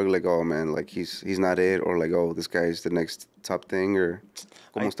this truck, like, oh man, like he's not it, or like, oh, this guy is the next top thing, or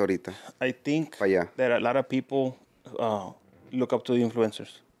como está ahorita? I think that a lot of people look up to the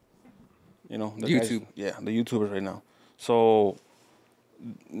influencers. You know, the YouTube. Guys, the YouTubers right now. So,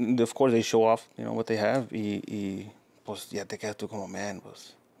 of course, they show off, you know, what they have. Y pues ya te quedas tú como, man,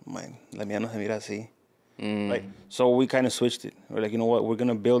 pues, la mía no se mira así. Like, so we kind of switched it. We're like, you know what, we're going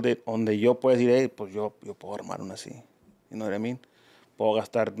to build it on the yo puedo decir, hey, pues yo puedo armar una así. You know what I mean? Puedo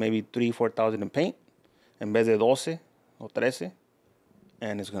gastar maybe $3,000-$4,000 in paint en vez de 12 or 13,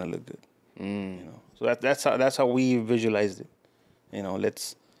 and it's going to look good. You know? So that's how we visualized it. You know,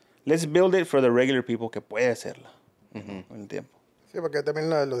 let's build it for the regular people que puede hacerla con el tiempo. Sí, porque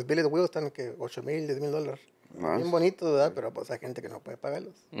también los billet wheels están que $8,000, $10,000. Bien bonitos, ¿verdad? Pero pues hay gente que no puede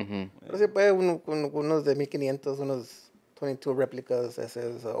pagarlos. Pero sí puede unos de 1,500, unos 22 réplicas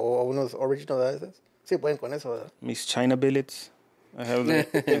esos, o unos original de esos. Sí pueden con eso, ¿verdad? Mis China billets. I have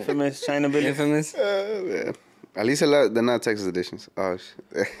the infamous China billets. Infamous. Yeah. At least they're not Texas editions. Oh,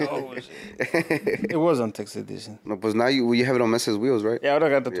 shit. Oh, shit. It was on Texas edition. No, pues now you have it on Mrs. Wheels, right? Yeah, I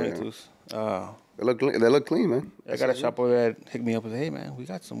would have got the 22s. They look clean, man. I got a shop over that hit me up and said, hey, man, we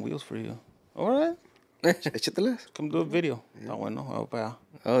got some wheels for you. All right. Échateles. Come do a video. Está bueno.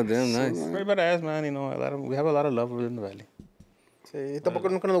 Oh, damn, nice. Very badass, man. You know, we have a lot of love over in the Valley. Sí, tampoco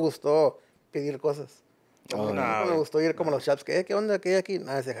nunca nos gustó pedir cosas. Nunca nos gustó ir como los shops, ¿qué onda? ¿Qué hay aquí?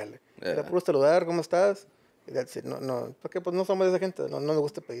 Nada, ese jale. Era puro saludar, ¿cómo estás? Y that's it. No, porque pues no somos de esa gente, no nos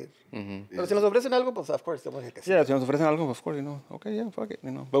gusta pedir. Pero si nos ofrecen algo, pues of course, tenemos que sí. Yeah, si nos ofrecen algo, of course, you know, okay, yeah, fuck it, you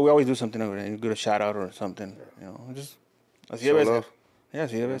know. But we always do something over there. You get a shout out or something, you know. Just, así debe ser. Yeah,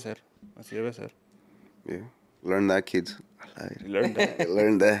 así debe ser. Así debe ser. Yeah. Learn that, kids. Learn that.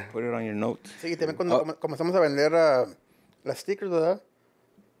 Learn that. Put it on your notes. Sí, y también cuando comenzamos a vender las stickers, ¿verdad?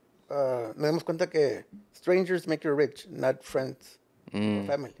 Nos dimos cuenta que strangers make you rich, not friends or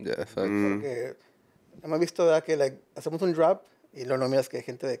family. Yeah, Porque hemos visto, ¿verdad? Que hacemos un drop y luego no miras que hay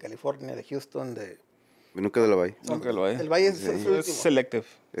gente de California, de Houston, de... Nunca de la Valle. Nunca del Valle. El Valle es el último. Selective.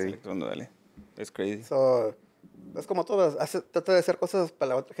 Selective on the Valley. It's crazy. So, es como todo, trata de hacer cosas para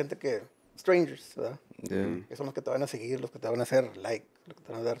la otra gente que... Strangers, ¿verdad? Yeah. Que son los que te van a seguir, los que te van a hacer like, los que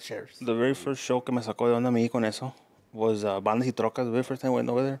te van a dar shares. The very first show que me sacó de onda a mí con eso was Bandas y Trocas. The very first time I went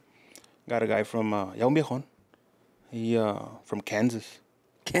over there. Got a guy from, ya un viejón. He, from Kansas.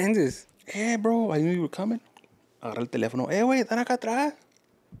 Kansas? Hey, bro, I knew you were coming. Agarré el teléfono. Güey, están acá atrás.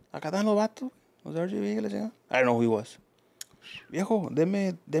 Acá están los vatos. Los de RGV, que le decía. I don't know who he was. Viejo,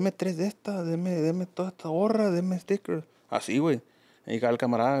 deme 3 de estas. Deme toda esta gorra. Deme stickers. Así, güey. Y llega el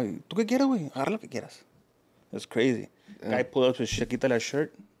camarada. ¿Tú qué quieres, güey? Agarra lo que quieras. It's crazy. Guy pulled up su chaquita la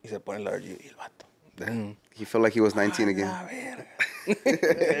shirt y se pone la RGV el vato. Damn. He felt like he was 19 again.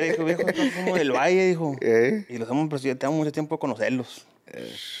 Dijo, viejo, nosotros somos del Valle, dijo. Y los hemos presumido, tenemos mucho tiempo de conocerlos.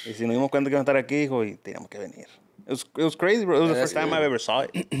 Y si nos dimos cuenta que iban a estar aquí, dijo, y teníamos que venir. It was crazy, bro. It was the first time I ever saw it.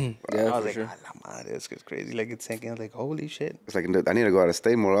 Yeah, I was for like, sure. la madre, it's crazy. Like, it's sinking. I was like, holy shit. It's like, I need to go out of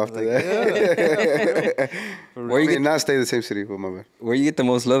state more often. Like, Where you not stay in the same city? Oh, my bad. Where you get the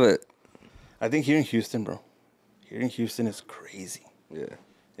most love at? I think here in Houston, bro. Here in Houston is crazy. Yeah.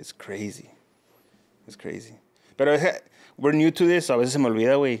 It's crazy. It's crazy. Pero we're new to this, so a veces se me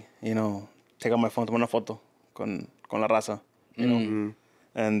olvida, güey. You know, take out my phone, tomar una foto con la raza. You know?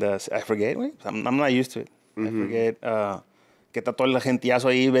 And I forget, güey. I'm not used to it. I forget que está toda la gentiazo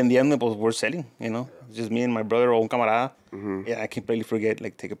ahí vendiendo, pues we're selling, you know. It's just me and my brother o un camarada. Yeah, I completely forget,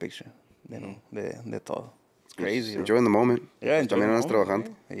 like, take a picture, you know, de todo. It's crazy. Enjoying the moment. Yeah, enjoying También the andas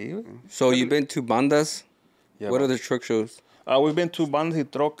moment, trabajando. yeah. So you've been to bandas? Yeah, What bro. other truck shows? We've been to Bandas y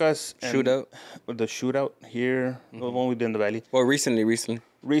Trocas. Shootout? With the shootout here, the one we did in the Valley. Well, recently.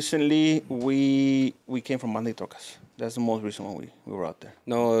 Recently, we came from Bandas y Trocas. That's the most recent one we were out there.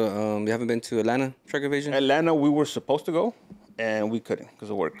 No, you haven't been to Atlanta Truck Invasion? Atlanta, we were supposed to go, and we couldn't because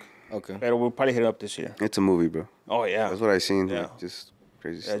of work. Okay. But we'll probably hit it up this year. It's a movie, bro. Oh, yeah. That's what I seen. Yeah. Like, just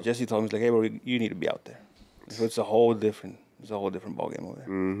crazy Yeah, stuff. Jesse told me, he's like, hey, bro, you need to be out there. So it's a whole different ballgame over there.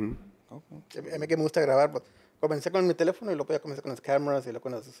 Mm-hmm. Okay. A mí que me gusta grabar, pues, comencé con mi teléfono y luego ya comencé con las cameras y luego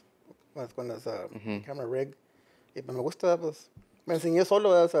con las camera rig. Y pues me gusta, pues, me enseñé solo,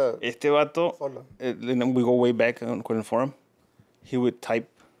 o sea, Este vato, solo. We go way back con el forum. He would type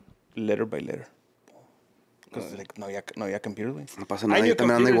letter by letter. Because like, no había computers, güey. No pasa nada. Yo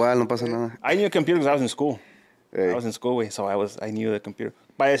también ando igual, no pasa nada. I knew a computer because I was in school. Hey. I was in school, güey, so I knew the computer.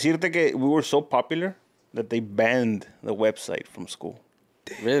 Para decirte que we were so popular that they banned the website from school.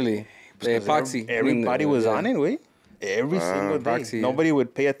 Really? The epoxy. Everybody was on it, güey. Every single day. Epoxy, yeah. Nobody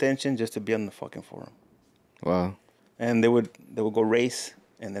would pay attention just to be on the fucking forum. Wow. And they would go race,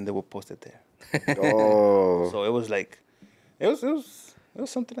 and then they would post it there. Oh. So it was like, it was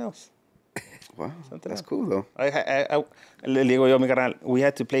something else. Wow. Something That's else. cool, though. Le digo yo a mi carnal, we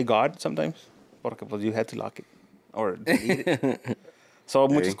had to play God sometimes, porque pues you had to lock it or delete it. So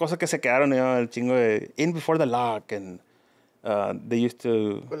muchas cosas que se quedaron, el chingo de in before the lock, and they used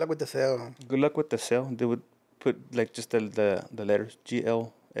to. Good luck with the sale. Good luck with the sale. They would put like just the letters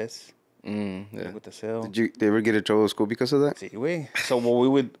GLS. Yeah. With the sale. Did you ever get in trouble at school because of that? Sí, güey. So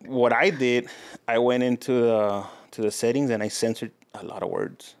what I did, I went into the settings and I censored a lot of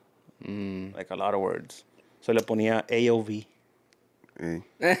words. Like a lot of words. So le ponía AOV. Hey.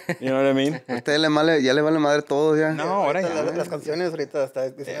 You know what I mean? A usted ya le vale madre todo ya. No, ahora ya. Las canciones ahorita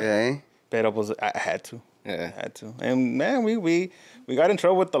está Hey. Pero pues I had to. Yeah. I had to. And man, we got in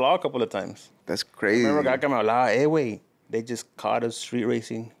trouble with the law a couple of times. That's crazy. Remember, acá que me hablaba, hey, güey, they just caught us street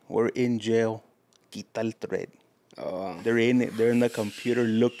racing. We're in jail. Quita el thread. Oh. They're in it. They're in the computer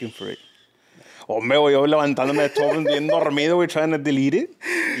looking for it. Hombre, güey, yo levantándome de todo bien dormido, güey, trying to delete it.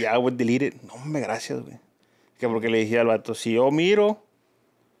 Y I would delete it. No, hombre, gracias, güey. Que porque le dije al vato, si yo miro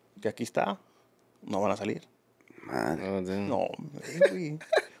que aquí está, no van a salir. Madre. Oh, damn. No, hombre, güey.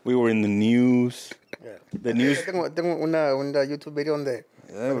 We were in the news. Yeah. The news. Tengo una YouTube video donde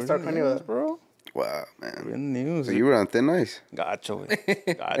Yeah, Star we're in Honey, the news, ¿verdad? bro. Wow, We're man. in the news. So you were on thin ice. Gacho, güey.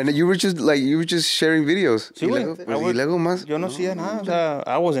 Gacho. And you were just sharing videos. Sí, y güey. luego más. Yo no hacía nada. O sea,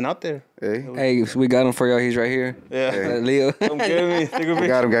 I wasn't out there. Hey. Hey, we got him for y'all. He's right here. Yeah. Leo. Come get me. Take a We picture.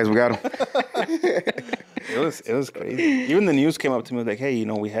 got him, guys. We got him. It was crazy. Even the news came up to me like, hey, you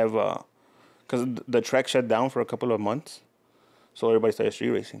know, we have, because the track shut down for a couple of months, so everybody started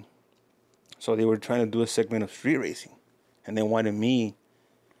street racing. So they were trying to do a segment of street racing, and they wanted me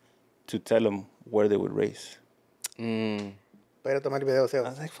to tell them where they would race. para tomar videos. I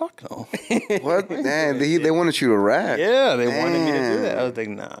was like, fuck no. What? Man, they wanted you to rap. Yeah, they wanted me to do Damn. that. I was like,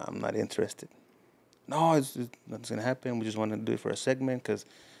 nah, I'm not interested. No, it's nothing's gonna happen. We just want to do it for a segment because,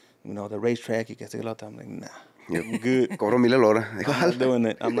 you know, the racetrack. You can take a lot of time. I'm like, nah, I'm good. Cobro 1,000 la hora. I'm not doing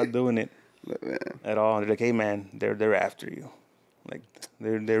it. I'm not doing it at all. They're like, hey man, they're after you. Like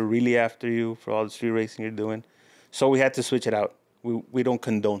they're really after you for all the street racing you're doing. So we had to switch it out. We don't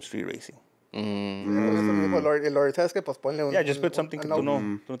condone street racing. Lord, ¿sabes qué? Pues ponle un... Yeah, just put something que tú note.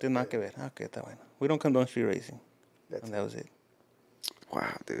 no tienes nada que ver. Okay, está bueno. We don't condone street racing. And that was it.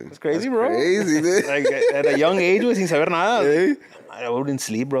 Wow, dude. It's crazy, That's bro. Crazy, dude. Like at a young age, sin saber nada. Hey. I wouldn't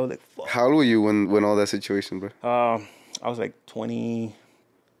sleep, bro. Like, fuck. How old were you when all that situation, bro? I was like 23,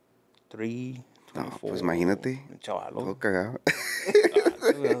 24. No, pues imagínate. Chavalo. Todo cagado.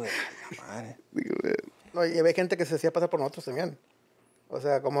 Dude, I was like, "La madre." Digo, man. No, y había gente que se hacía pasar por nosotros también. O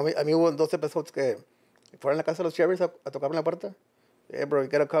sea, como a mí hubo 12 episodios que fueron a la casa de los Cherries a tocarme la puerta. Hey, bro, you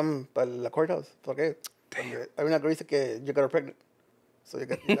gotta come para la courthouse. Okay. Hay una girl dice que you got her pregnant. So you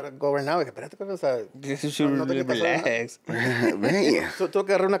gotta go right now. Y que, espérate, o sea, This is relax. Man. Tuve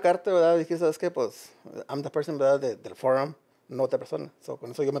que agarrar una carta, ¿verdad? Y dije, ¿sabes qué? Pues, I'm the person, ¿verdad? Del forum, no otra persona. So,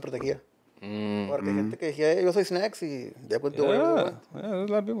 con eso yo me protegía. Porque hay gente que decía, hey, yo soy Snacks y they would do whatever they want. Yeah, there's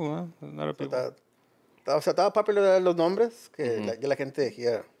a lot of people, man. There's a lot of people. O sea, estaba popular los nombres que ya la gente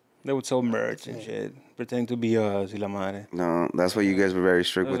decía. They would sell merch and shit, pretending to be us y la madre. No, that's why you guys were very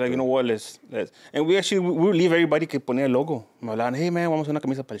strict I was with like, you know what, let's. And we would leave everybody que ponía el logo. Me hablaban, hey, man, vamos a una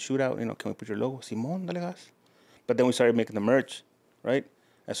camisa para el shootout. You know, can we put your logo? Simón, dale gas. But then we started making the merch, right?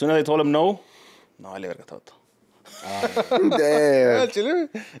 As soon as I told them no vale verga todo. Damn. Chile,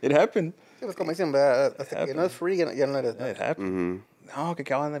 it happened. Sí, pues como dicen, ¿verdad? Hasta que no es free, ya no eres. It happened. No, que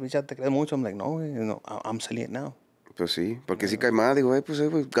onda, bicha, te crees mucho. I'm like, no, I'm selling it now. Pues sí, porque sí cae mal. Digo, pues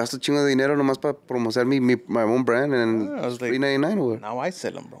gasto chingo de dinero nomás para promocionar my own brand and I was like, $3.99 or what? Now I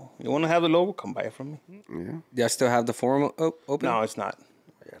sell them, bro. You want to have the logo? Come buy it from me. Yeah. Y'all still have the forum open? No, it's not.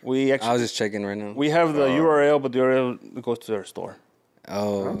 We actually. I was just checking right now. We have the URL, but the URL goes to their store.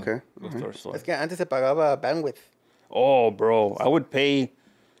 Oh. Okay. Goes to their store. Es que antes se pagaba bandwidth. Oh, bro, I would pay.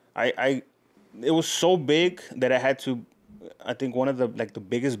 It was so big that I had to. I think one of the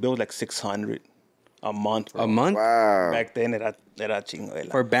biggest bills like $600 a month. Bro. A month? Wow. Back then, era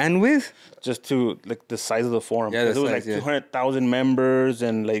chingo. For bandwidth? Just to like the size of the forum. Yeah, the it was size, like 200,000 members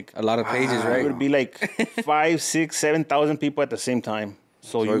and like A lot of pages, it right? would be like 5, 6, 7,000 people at the same time.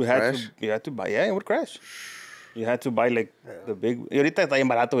 So you it had crash? to buy. Yeah, it would crash. You had to buy like the big. Y ahorita está bien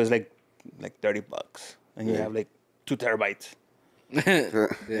barato. It's like $30, and you have like 2 terabytes.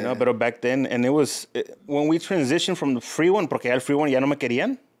 You know, but back then, and when we transitioned from the free one, porque el free one ya no me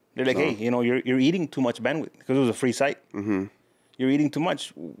querían. They're like, hey, you're eating too much bandwidth because it was a free site. Mm-hmm. You're eating too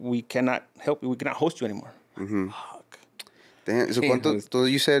much. We cannot help you. We cannot host you anymore. Mm-hmm. Fuck. Damn. So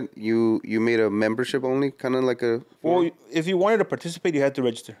you said you made a membership only, kind of like a. Well, if you wanted to participate, you had to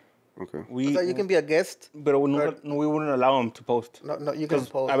register. Okay. So you can be a guest. But we wouldn't allow them to post. No, you can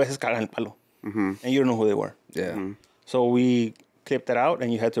post. A veces cagan el palo. Mm-hmm. And you don't know who they were. Yeah. Mm-hmm. So we clipped that out,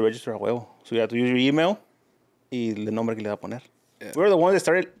 and you had to register a huevo. So you had to use your email y el nombre que le va a poner. Yeah. We were the ones that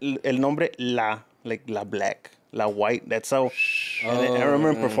started el nombre La Black, La White. That's how. And I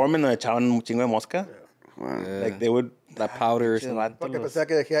remember performing, echaban un chingo de mosca. Wow. Yeah. Like they would. La powder or something. Porque pensaba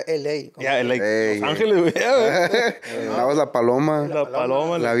que decía LA. Yeah, like Hey. Los Ángeles. Yeah. That was La Paloma. La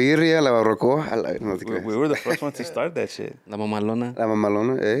Paloma. La birria, la barrocoa. No te creas. We were the first ones to start that shit. La mamalona. La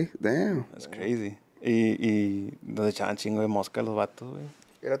mamalona. Hey, damn. That's crazy. Y nos echaban chingo de mosca los vatos, güey.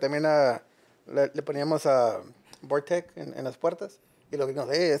 Pero también le poníamos a Vortec en las puertas. Y los gringos,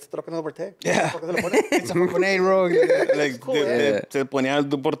 este troca no es Vortec. Yeah. ¿Por qué se lo ponen? It's a fucking bro. Like, cool, se ponían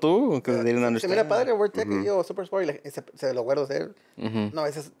tú por tú, because they didn't Se understand. mira padre Vortec y yo, Super Sport, y se lo guardo de él. No,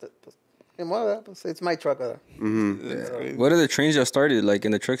 ese es, pues, ni modo, ¿verdad? Pues, it's my truck, ¿verdad? What are the trends y'all started, like,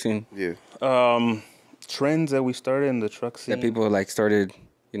 in the truck scene? Yeah. Trends that we started in the truck scene. That people, like, started,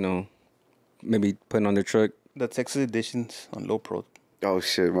 maybe putting on their truck? The Texas editions on low pro. Oh,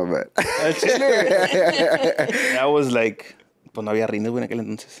 shit, my bad. That was like, pues no había rines, güey, en aquel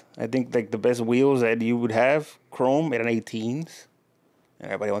entonces. I think like the best wheels that you would have, chrome, eran 18s.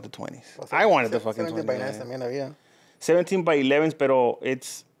 And everybody wanted 20s. I wanted the fucking 20s. 17 by 9 también había. 17 by 11s, pero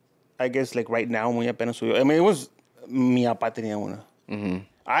it's, I guess, like right now, muy apenas subió. I mean, it was, mi papá tenía una. Mm-hmm.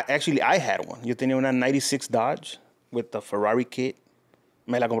 I had one. Yo tenía una 96 Dodge with the Ferrari kit.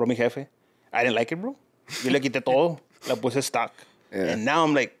 Me la compró mi jefe. I didn't like it, bro. Yo le quité todo. La puse stock. Yeah. And now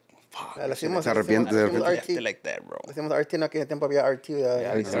I'm like, fuck. Se arrepiente like that, bro. Decimos RT, no, que en el tiempo había RT.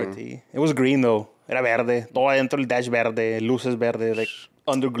 Yeah, RT. It was green, though. Era verde. Todo adentro, el dash verde, luces verde, like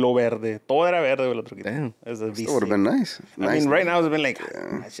underglow verde. Todo era verde, el otro. Damn. It was a V6. That would have been nice. I mean, right now, it's been like,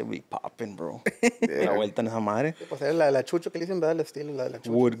 that should be popping, bro. La vuelta en esa madre. Pues era la chucho que le dicen, ¿verdad? El estilo, la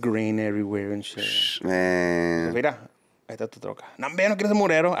chucho. Wood grain everywhere and shit. Man. Mira, ahí está tu troca. No, hombre, no quiero ser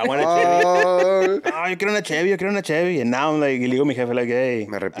murero. I want a Chevy. No, yo quiero una Chevy. And now I'm like, y le digo a mi jefe, like, hey.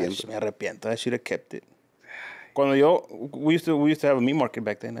 Me arrepiento. Me arrepiento. I should have kept it. Cuando we used to have a meat market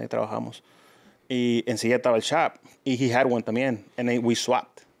back then. Ahí trabajamos. Y enseguida estaba el shop. Y he had one también. And then we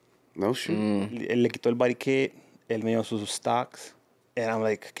swapped. No shit. Él le quitó el body kit. Él me dio sus stocks. And I'm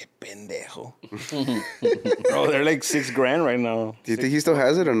like, qué pendejo. Bro, they're like $6,000 right now. Do you think he still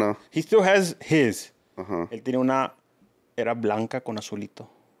has it or no? He still has his. Uh-huh. Él tiene una, era blanca con azulito.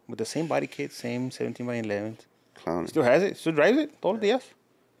 With the same body kit, same 17 by 11. Clown. Still has it. Still drives it todos los días.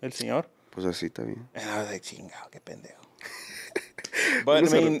 El señor. Pues así está bien. And I was like, chingado, qué pendejo.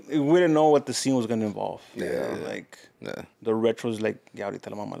 But, I mean, we didn't know what the scene was going to involve. Yeah. Like, the retros, like, ya ahorita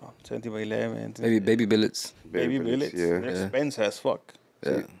la mamalón. 70x11. Maybe baby billets. Baby billets. Yeah. They're expensive as fuck.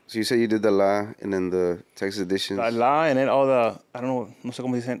 Yeah. So you say you did the La and then the Texas editions. La, and then all the, I don't know, no sé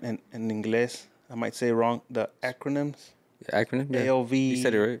cómo dicen en inglés. I might say wrong. The acronyms. Acronym? Yeah. ALV. You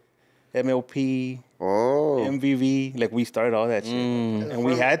said it right. MLP. Oh. MVV. Like, we started all that shit. And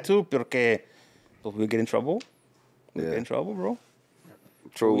we had to porque we would get in trouble. We get in trouble, bro.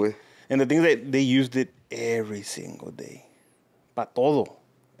 True with. And the thing that they used it every single day. Pa todo.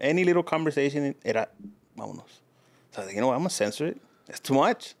 Any little conversation, era, vámonos. So I was like, you know what, I'm going to censor it. It's too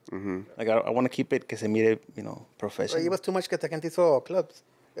much. Like, I want to keep it que se mire, professional. It was too much que esta gente hizo clubs.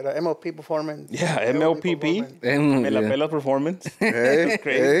 Era MLP performance. Yeah, MLPP. Me la pela performance. Hey,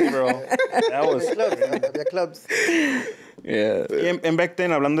 Crazy, bro. That was... Había clubs. Yeah. And back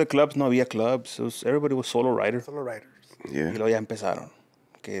then, hablando de clubs, no había clubs. Everybody was solo riders. Solo riders. Yeah. Y luego ya empezaron.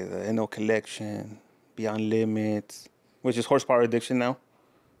 Que the NO Collection, Beyond Limits, which is Horsepower Addiction now.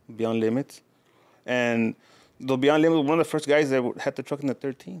 Beyond Limits. And the Beyond Limits was one of the first guys that had the truck in the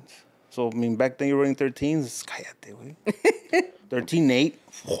 13s. So, I mean, back then you were running 13s. Cállate, güey. 13.8.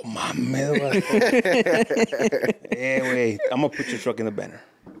 Oh, mames, güey. Güey. I'm going to put your truck in the banner.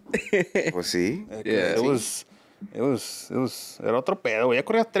 Pues sí. Yeah. It was... Era otro pedo, güey. Ya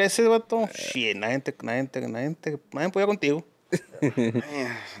corrías 13, vato. Shit, nadie podía contigo.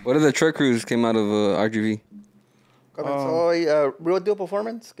 What other truck crews came out of RGV? Comenzó ahí, Real Deal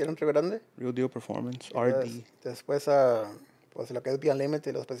Performance, que era un truco grande. Real Deal Performance, RD. Después, pues lo que es Beyond Limit,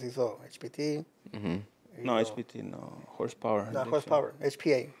 y después hizo HPT. No, HPT, no. Horsepower. No, Horsepower.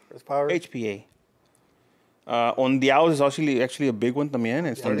 HPA. Horsepower. HPA. Ondeados is actually a big one también.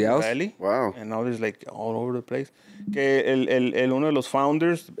 It started in the Ondeados? Valley. Wow. And now there's like all over the place. Que uno de los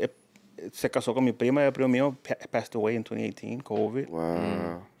founders se casó con mi prima, el primo mío passed away in 2018, COVID.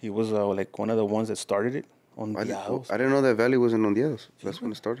 Wow. He was like one of the ones that started it. Ondeados. I didn't know that Valley was in Ondeados. That's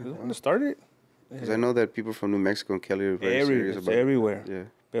when it started. When it started? Because I know that people from New Mexico and Kelly are very serious It's about it. everywhere. Yeah.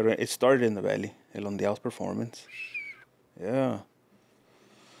 Pero it started in the Valley, el Ondeados Performance. Yeah.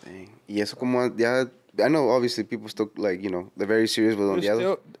 Dang. Y eso como ya... I know obviously people still like, they're very serious with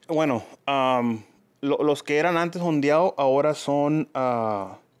Ondeados. Bueno, los que eran antes Ondeado ahora son...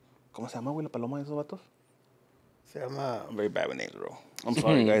 ¿Cómo se llama, güey, la paloma de esos vatos? Se llama... I'm very bad with names, bro. I'm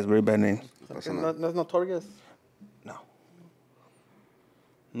sorry, guys. Very bad names. No es Notorious. No.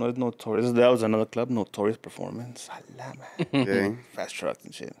 No, it's Notorious. That was another club, Notorious Performance. Okay. Fast trucks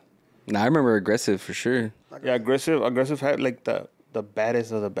and shit. Nah, I remember Aggressive for sure. Yeah, Aggressive had like the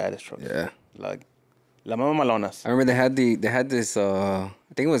baddest of the baddest trucks. Yeah. Like, la mama malonas. I remember they had this, I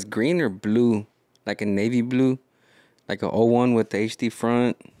think it was green or blue, like a navy blue, like a 01 with the HD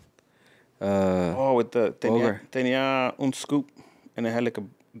front. With the... Tenía un scoop, and it had like a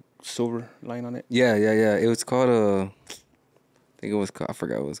silver line on it. Yeah. It was called I think it was called, I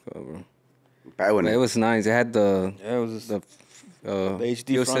forgot what it was called, bro. Bad one. But it was nice. It had the... Yeah, it was... The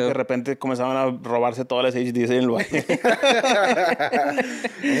HD front, de repente comenzaban a robarse todas las HDs en el valle.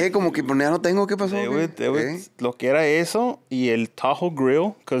 Como que ya no tengo, ¿qué pasó? Lo que era eso y el Tahoe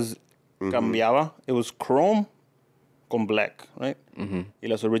grill, because cambiaba. It was chrome con black, right? Y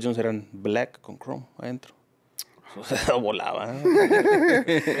las originals eran black con chrome adentro. O sea, volaba.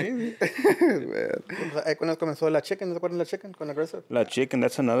 Cuando comenzó la Chicken, ¿no te acuerdas de la Chicken con Aggressive? La Chicken,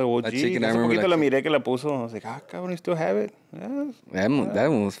 that's another OG. La Chicken, I Hace remember poquito la la miré que la puso. I was like, cabrón, you still have it? Yeah. That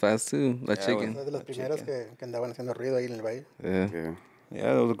one was fast too. La Chicken. Una de las primeras que andaban haciendo ruido ahí en el valle. Yeah.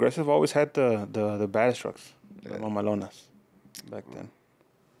 Yeah, those Aggressive always had the baddest trucks. The mamalonas back then.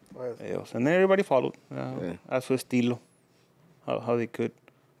 Pues, And then everybody followed. A su estilo. How they could.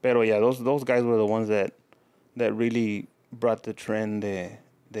 Pero yeah, those guys were the ones that really brought the trend de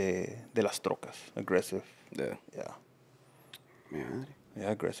las trocas. Aggressive. Yeah. Yeah,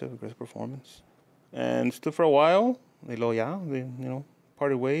 aggressive performance. And stood for a while. Y luego they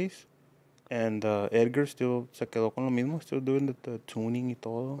parted ways. And Edgar still se quedó con lo mismo, still doing the tuning y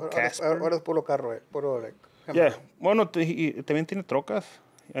todo. Ahora es puro carro, puro like. Yeah, bueno, también tiene trocas.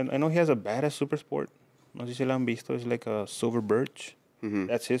 I know he has a badass Super Sport. No sé si la han visto. It's like a silver birch.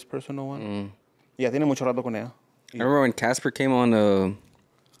 That's his personal one. Ya tiene mucho rato con ella. I remember when Casper came on,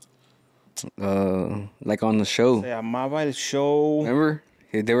 like on the show. Se llamaba el show. Remember?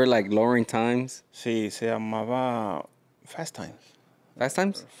 They were like lowering times. Sí, se llamaba Fast Times. Fast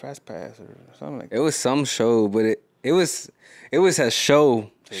Times? Or Fast Pass or something like that. It was some show, but it was a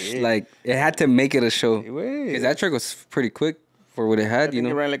show. Sí. Like it had to make it a show. Sí, güey. Because that truck was pretty quick for what it had, I think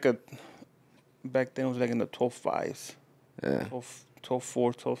it ran like back then it was like in the 12.5s. Yeah.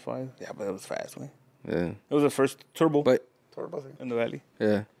 12.4, 12.5. Yeah, but it was fast, man. Yeah. It was the first turbo. But Turbo, sí. in the valley.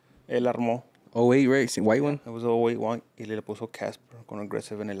 Yeah. Él armó. 08 racing, white one. It was 08 one y le puso Casper con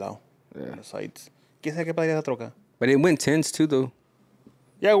aggressive en el lado. Yeah. On the sides. ¿Quién sabe qué padre esa troca? But it went 10s too, though.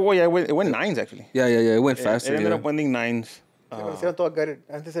 Yeah, well, yeah, it went nines actually. Yeah. It went faster. It ended Yeah. up winning nines. Sí, lo hicieron todo gutted.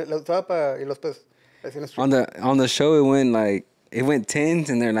 Antes lo usaba para... Y los pues... hacían street. On the show, it went 10s,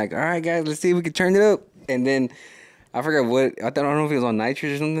 and they're like, all right, guys, let's see if we can turn it up. And then I forgot what, I don't know if it was on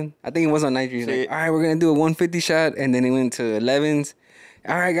nitrous or something. I think it was on nitrous. Sí. Like, all right, we're going to do a 150 shot. And then it went to 11s.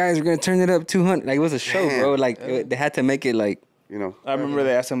 All right, guys, we're going to turn it up 200. Like, it was a show, bro. Like, they had to make it like... You know. I remember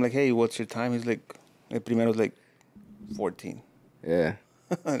they asked him, like, hey, what's your time? He's like, el primero was like 14. Yeah.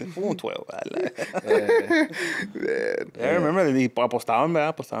 12. Man. I remember that apostaban,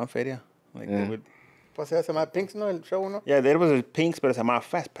 ¿verdad? Apostaban feria. Like, they would... Pues se llamaba Pinks, ¿no? El show, ¿no? Yeah, there was a Pinks, pero se llamaba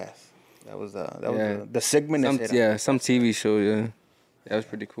Fast Pass. That was the segment. Some TV show, yeah. That was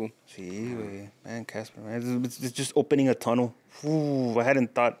pretty cool. Sí, güey. Man, Casper, man. It's just opening a tunnel. Ooh, I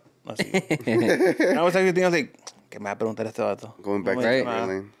hadn't thought. And I was actually thinking, I was like, ¿qué me va a preguntar este vato? Going back to Right. the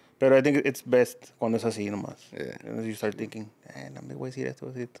lane. Pero I think it's best cuando es así nomás. Yeah. And you start thinking, no me voy a decir esto,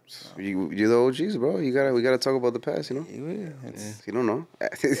 voy a decir esto. You're the OGs, bro. We gotta talk about the past, you know? Sí, güey. It's- You don't know.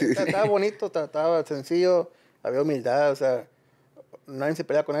 Estaba bonito, estaba sencillo, había humildad, o sea, nadie se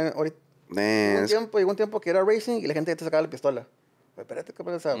pelea con nadie. Ahorita, Man, llegó un tiempo que era racing y la gente ya te sacaba la pistola. Pero espérate, ¿qué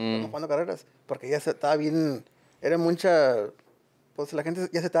pasa? Estamos jugando carreras. Porque ya estaba bien, era mucha, pues la gente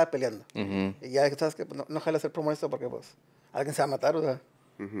ya se estaba peleando. Y ya, ¿sabes qué? Pues, no jala hacer promo esto porque, pues, alguien se va a matar, o sea.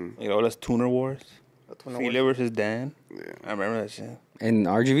 You know, las Tuner Wars. Tuner File versus Dan. I remember that shit. And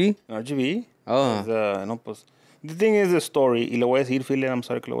RGV? RGV. Oh. No, pues. The thing is the story, y lo voy a decir, File, I'm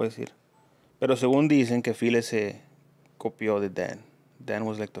sorry que lo voy a decir. Pero según dicen que File se copió de Dan. Dan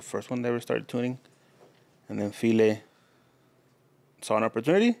was like the first one that ever started tuning. And then File saw an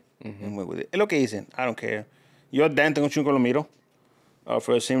opportunity and went with it. Es lo que dicen. I don't care. Yo a Dan tengo un chingo lo miro.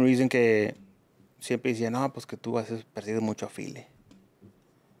 For the same reason que siempre decía, no, pues que tú persigues mucho a File.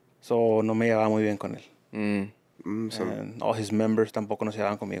 So no me llevaba muy bien con él. And all his members tampoco no se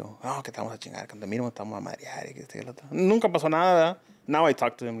llevaban conmigo. No, que te vamos a chingar, que te miro, te vamos a madrear y que este y el otro. Nunca pasó nada, ¿verdad? Now I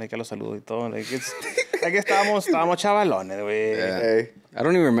talk to him, like, a los saludo y todo. Like, it's, like estábamos chavalones, güey. Yeah. hey, I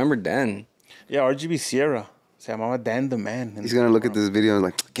don't even remember Dan. Yeah, RGB Sierra. Se llamaba Dan the Man. he's gonna look at this video and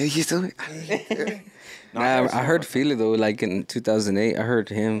like, ¿qué dijiste? Nah, I heard Fili though, like in 2008. I heard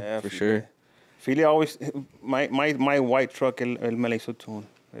him for sure. File always, my white truck, él me la hizo tune,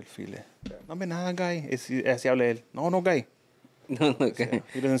 el File. No me nada, guy. Así habla él. No, guy. No, okay.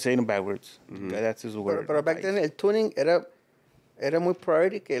 He doesn't say it in bad words. That's his word. Pero back then el tuning era muy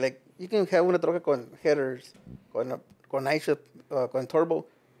priority que like you can have una troca con headers, con nice con turbo,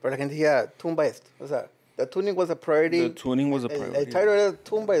 pero la gente decía tune by esto. O sea, the tuning was a priority. The tuning was a priority. El title era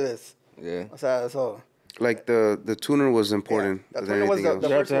tune by this. Yeah. O sea, so Like the tuner was important Yeah, the than tuner was anything the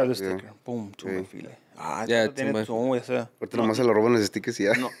You else. have to have the Yeah. sticker. Boom, tune File. Ah, Yeah, esto tiene tune by- tune, güey, o sea. Ahorita nomás se lo roban los stickers y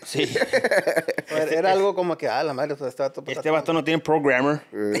ya. No, sí. era algo como que, la madre, o sea, estaba todo. Este vato no tiene programmer.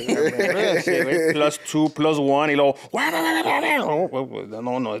 Sí, güey, +2, +1 y luego.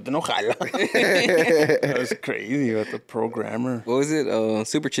 No, este no jala. That's crazy, vato, programmer. What was it?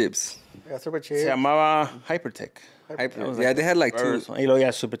 Super Chips. Yeah, super Se chill. llamaba Hypertech. Hyper. Yeah, they had like two. Y luego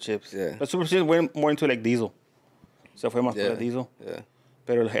ya Super Chips. Yeah. But Super Chips went more into like diesel. Se fue más por Yeah. la diesel. Yeah.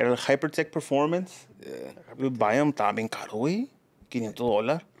 Pero el Hypertech Performance, Yeah. you buy them, estaba bien caro, güey.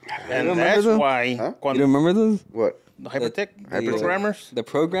 $500. And remember that's those? why, You cuando remember those? What? the Hypertech, The, programmers, The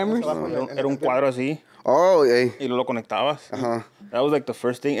programmers? era un cuadro así. Oh, hey. Y luego lo conectabas. Ajá. That was like the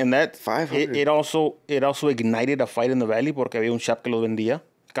first thing. And that, 500. it also ignited a fight in the valley porque había un shop que los vendía.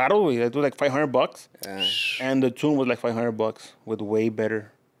 Caro, güey. It was like $500. Yeah. And the tune was like $500 with way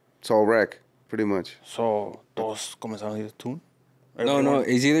better. It's all rack, pretty much. So, todos comenzaron a ir tune. No.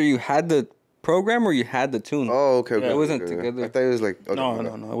 It's either you had the program or you had the tune. Oh, okay. Yeah. okay, It wasn't okay, okay. together. I thought it was like... Okay, No, okay.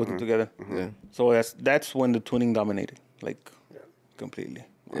 it wasn't together. Yeah. So that's when the tuning dominated, like, completely.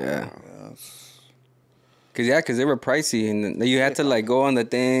 Yeah. Yes. Cause they were pricey, and you had to like go on the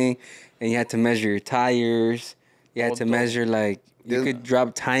thing, and you had to measure your tires. You had to measure like you Yeah. could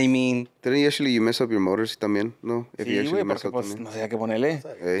drop timing. Didn't you mess up your motors también? No? If you Sí, actually güey, mess porque up pues también. no sabía qué ponerle.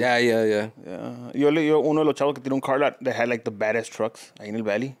 Hey. Yeah. Yeah. Yo uno de los chavos que tiene un car lot that had like the badass trucks ahí en el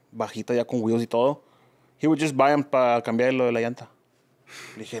valley, bajita ya con wheels y todo. He would just buy them para cambiar lo de la llanta.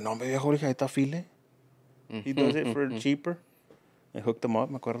 Le dije, no, viejo, le dije, ahí está File. He does it for cheaper. I hooked him up,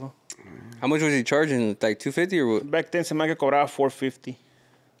 me acuerdo. How much was he charging? Like $250 or what? Back then, se me que cobraba $450,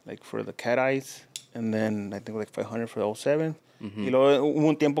 like for the cat eyes, and then I think like $500 for the 07. Y luego hubo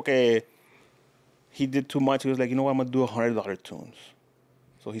un tiempo que he did too much. He was like, you know what, I'm gonna do $100 tunes.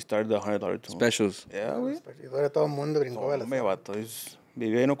 So he started the $100 tune. Specials. Yeah, güey. Todo el mundo brincó. Me vato.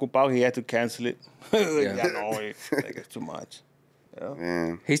 Vivía bien ocupado. He had to cancel it. Yeah. Ya no, güey. Like, it's too much. Yeah.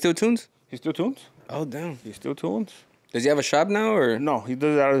 Yeah. He still tunes? He still tunes. Oh, damn. He still tunes. Does he have a shop now, or? No, he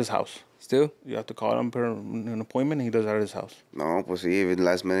does it out of his house. Still? You have to call him for an appointment. He does it out of his house. No, pues sí, even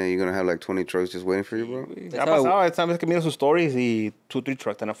last minute you're gonna have like 20 trucks just waiting for you, bro. Ha pasado, esta vez que miro sus stories y 2-3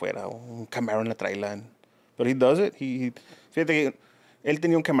 trucks están afuera, un Camaro en la traila. But he does it. Fíjate que él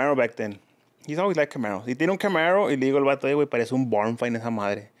tenía un Camaro back then. He's always like Camaros. Y tiene un Camaro y le digo al vato, güey, parece un barn find esa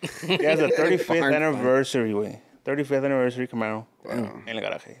madre. He has a 35th anniversary, güey. 35th anniversary Camaro. En el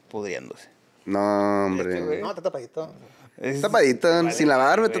garaje, pudriéndose. No, hombre. No, está tapadito. Tapadito, sin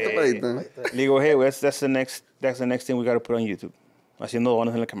lavar, está tapadito. Le digo, hey, that's the next thing we got to put on YouTube. Haciendo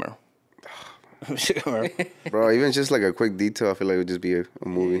donas en el Camaro. Bro, even just like a quick detail, I feel like it would just be a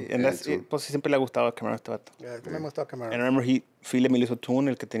movie. And that's it. Pues siempre le ha gustado el Camaro a este vato. Yeah, me gustó Camaro. And I remember Philip me hizo tune,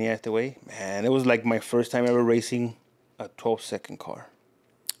 el que tenía este güey. Man, it was like my first time ever racing a 12-second car.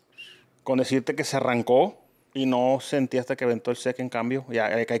 Con decirte que se arrancó y no sentí hasta que aventó el second cambio.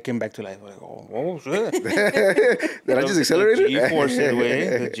 Yeah, like I came back to life. Like, oh shit. Did I just accelerate The it? G-forces,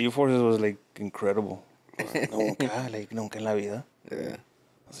 güey. The G-forces was like incredible. Nunca en la vida. Yeah.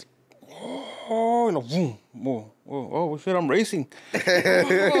 Oh, no, boom, boom, oh, shit, I'm racing.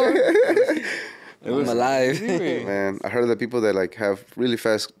 I'm alive. Man, I heard that people that like have really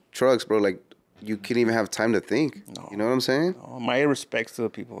fast trucks, bro, like you can't even have time to think. No. You know what I'm saying? No, my respects to the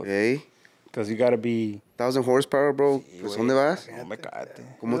people. Hey, Because you gotta be... 1,000 horsepower, bro. Pues, ¿dónde vas? No me cállate.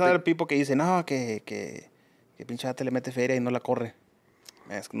 ¿Cómo Hay te- people que dicen, no, que pinche vato le mete feria y no la corre.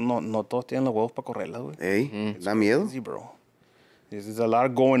 Es que no todos tienen los huevos para correrla, güey. Hey, da miedo. Crazy, bro. There's a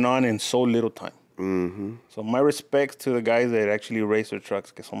lot going on in so little time. Mm-hmm. So my respects to the guys that actually race their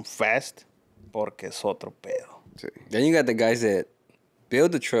trucks, que son fast, porque es otro pedo. Sí. Then you got the guys that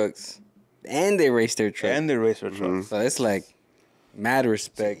build the trucks and they race their trucks. And they race their trucks. So it's like mad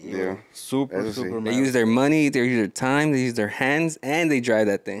respect. Yeah. Super Eso sí. They use their money, they use their time, they use their hands, and they drive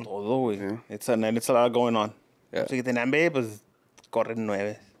that thing. Todo, güey. Yeah. It's a lot going on. Yeah. Si que tenían B, pues corren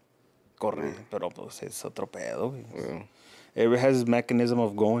 9. Corre, pero pues es otro pedo, güey. Yeah. Every has his mechanism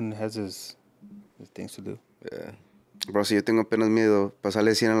of going, has his things to do. Yeah. Bro, si yo tengo apenas miedo,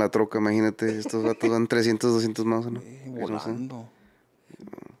 pasarle 100 a la troca, imagínate, estos vatos van 300, 200 más, ¿no? Volando.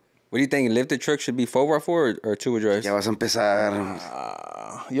 What do you think? Lifted truck should be 4x4 or 2-wheel drives? Ya vas a empezar.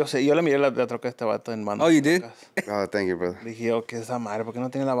 Yo sé, yo le miré la troca de este vato en mano. Oh, you did? Oh, thank you, brother. Dije, oh, ¿qué es esa madre? ¿Por qué no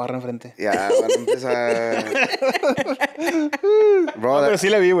tiene la barra enfrente? Ya van a empezar. Bro, No, pero sí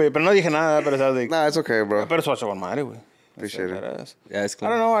la vi, güey. Pero no dije nada, pero sabes, Nah, it's okay, bro. pero eso con madre, güey. Appreciate it. Badass. Yeah, it's I cool.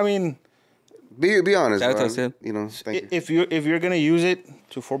 don't know, I mean, Be honest, Shout out bro. to Sid. You know, thank you. if you're going to use it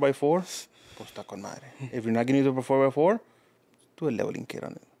to 4x4, pues está con madre. If you're not going to use it for 4x4, do a leveling kit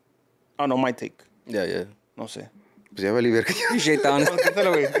on it. Oh, no, my take. Yeah, yeah. No sé. Pues ya valí ver. Appreciate the honesty.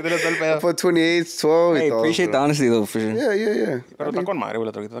 Quítalo, güey. Quítalo todo el pedo. Put 28, 12 Hey, y todo. appreciate the bro. honesty though, for sure. Yeah. Pero está con madre, güey,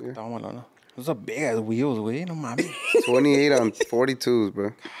 la troquita que estaba malona. Those are big ass wheels, güey. No mames. 28 on 42s,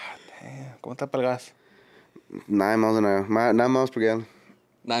 bro. Damn, ¿cómo está para el gas? 9 miles an hour. 9 miles per gallon.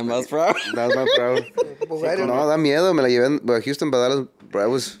 9 miles per hour. That was my proud. No, da miedo. Me la llevé en Houston, but Dallas, bro, I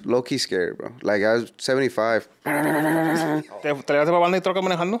was low-key scared, bro. Like, I was 75. ¿Te llevaste para banda y troca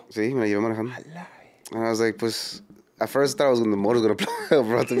manejando? Sí, me la llevé manejando. And I was like, pues... At first, I thought the motor was going to blow,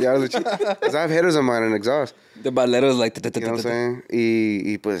 bro, to be honest with you. Because I have headers on mine and exhaust. The baleros like... You know what I'm saying?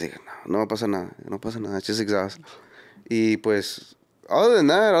 Y pues dije, no pasa nada. It's just exhaust. Y pues, other than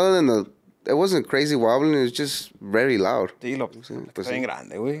that, it wasn't crazy wobbling, it was just very loud. Sí, Sí, está pues sí. bien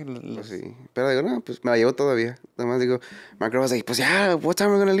grande, güey. Pues sí. Pero digo, no, pues me la llevo todavía. Además digo, my girl was like, pues ya, what time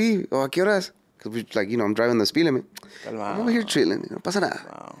are we going to leave? O, ¿a qué horas? Because we, like, you know, I'm driving the speed limit. Calmado. I'm over here chilling, no pasa nada.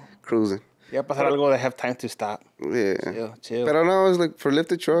 Wow. Cruising. Ya pasar algo de have time to stop. Yeah. Chill. Pero no, it's like, for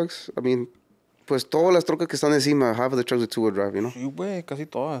lifted trucks, I mean, pues todas las trocas que están encima, half of the trucks are two-wheel drive, you know? Sí, güey, casi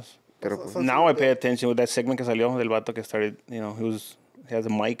todas. Pero pues, Now I pay attention with that segment que salió del vato que started, you know, he has a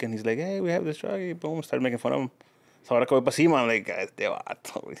mic and he's like, hey, we have this truck, y boom, started making fun of him. So ahora que voy para encima, I'm like, este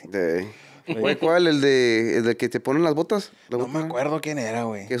vato, güey. Güey, ¿cuál? ¿El de que te ponen las botas? No me acuerdo quién era,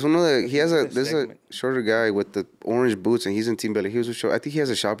 güey. Que es uno de... There's a segment. shorter guy with the orange boots and he's in Team Belly. He was a show, I think he has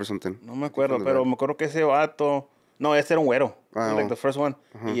a shop or something. No me acuerdo, pero me acuerdo que ese vato... No, este era un güero. Ah, Like oh. the first one.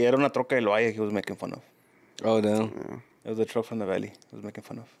 Y era una troca de Loaya he was making fun of. Oh, damn. It was a truck from the valley he was making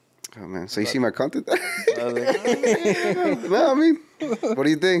fun of. Oh, man. So you see my content? I was like, No, I mean, what do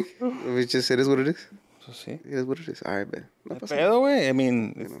you think? It is what it is. pues sí. It is what it is. All right, man. No pasa Pedo, güey. I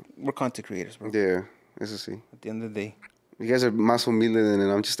mean, we're content creators, bro. Yeah, eso sí. At the end of the day. You guys are más humilde than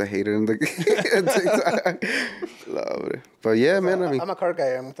I'm just a hater in the TikTok. No, bro. But yeah, man, I mean. I'm a car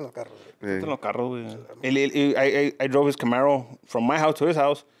guy. Me gustan los carros. Me gustan los carros, güey. I drove his Camaro from my house to his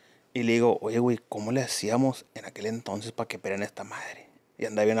house. Y le digo, oye, güey, ¿cómo le hacíamos en aquel entonces para que pelean esta madre? Y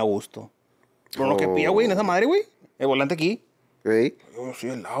anda bien a gusto. Pero lo que pilla, güey, en esa madre, güey. El volante aquí. Hey. Yo soy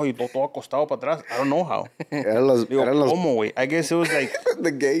al lado y todo acostado para atrás. I don't know how. Digo, ¿cómo, güey? I guess it was like...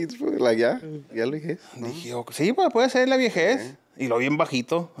 The gates, bro. Like, ya lo dije. Dije, sí, pues puede ser la viejez. Y lo bien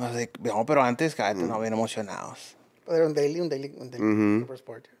bajito. Así, no, pero antes, cállate, no, bien emocionados. Era un daily. Super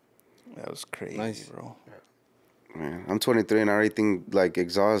Sport. That was crazy, bro. Man, I'm 23 and I already think, like,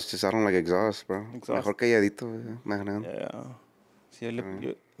 exhaust. Just, I don't like exhaust, bro. Mejor calladito, más grande. Yeah. Sí,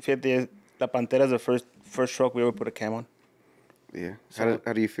 fíjate, la Pantera is the first truck we ever put a cam on. Yeah. How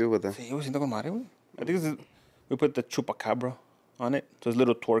do you feel with that? Sí, güey, siento con madre, güey. I think we put the Chupacabra on it. So it's a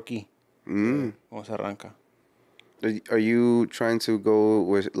little torquey. Como se arranca. Are you trying to go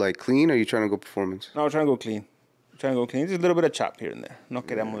with, like, clean or are you trying to go performance? No, we're trying to go clean. Just a little bit of chop here and there. No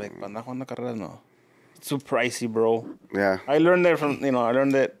queremos, like, para andar jugando carreras, no. It's too pricey, bro. Yeah. I learned that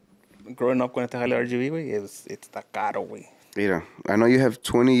growing up con este jale RGV, güey, está caro, güey. Mira, I know you have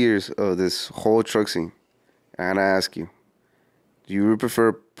 20 years of this whole truck scene. I gotta ask you, do you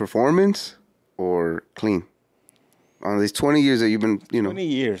prefer performance or clean? On these 20 years that you've been, 20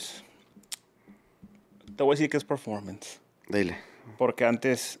 years. Te voy a decir que es performance. Dile. Porque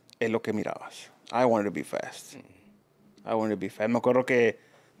antes es lo que mirabas. I wanted to be fast. Me acuerdo que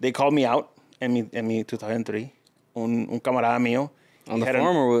they called me out en mi 2003. Un camarada mío. On the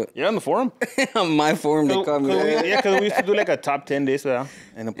forum or what? Yeah, on the forum. On my forum, they called me out. Yeah, because we used to do like a top 10 list, ¿verdad?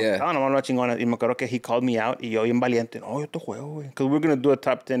 And pues, estaban nomás chingonas. Y me acuerdo que he called me out. Y yo bien valiente. No, yo te juego, güey. Because we're going to do a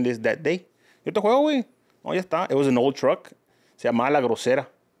top 10 list that day. Yo te juego, güey. No, ya está. It was an old truck. Se llamaba La Grosera.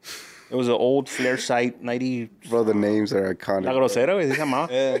 It was an old flare sight 90. Bro, the names are iconic. La Grosera, güey, se llamaba.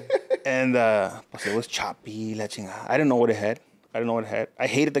 Yeah. And pues it was choppy, la chingada. I didn't know what it had. I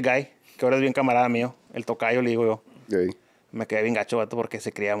hated the guy, que ahora es bien camarada mío. El tocayo, le digo yo. Yeah. Me quedé bien gacho, vato, porque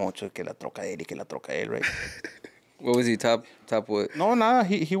se creía mucho que la troca de él y que la troca de él, right? What was he, top what? No, nada.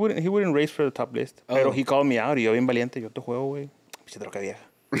 He wouldn't race for the top list. Oh. Pero he called me out y yo bien valiente. Yo te juego, güey. Pinche troca vieja.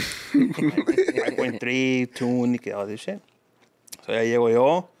 5.3, tune y que all this shit. So ya llego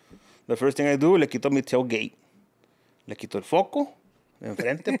yo. The first thing I do, le quito mi tailgate. Le quito el foco de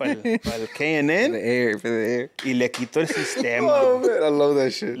enfrente para el K&N. For the air. Y le quito el sistema. Oh, man, I love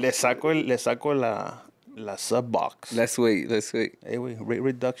that shit. Le saco la sub box. Let's wait. Hey, wait, rate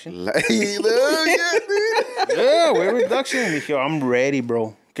reduction. Yeah, weight reduction. Y dije, I'm ready,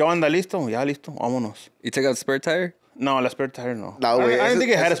 bro. ¿Qué onda? ¿Listo? Ya, listo. Vámonos. You took out the spare tire? No, la spare tire no. No, güey. I don't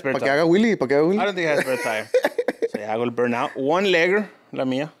think it had a spare tire. ¿Para que haga Willy? I don't think it had a spare tire. So ya hago el burnout. One legger, la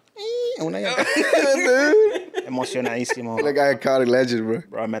mía. Una ya. Emocionadísimo. Like iconic legend, bro.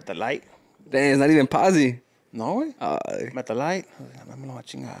 Bro, I met the light. Dang, it's not even posy. No, güey. Met the light. No me lo va a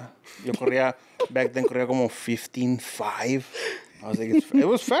chingar. Yo corría, back then corría como 15.5. I was like, it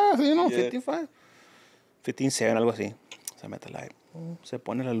was fast, 15.5. 15.7, algo así. So I met the light. Se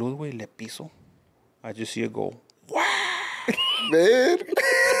pone la luz, güey, le piso. I just see it go. ¡Wow! Man.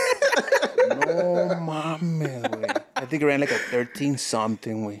 No mames, güey. I think it ran like a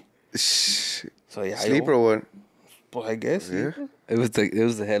 13-something, güey. So, yeah, Sleeper or what? Pues I guess, yeah. It was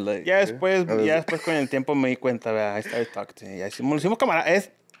the headlight. Ya después con el tiempo me di cuenta, ¿verdad? I started talking to him. Ya hicimos cámara.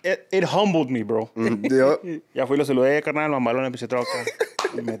 It humbled me, bro. Ya fui, lo saludé, carnal, mamalón, empecé a trocar.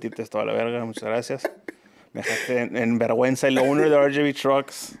 Me metiste toda la verga, muchas gracias. Me dejaste en vergüenza el owner de RGV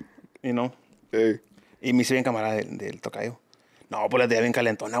Trucks, Hey. Y me hice bien camarada del tocayo. No, pues la tenía bien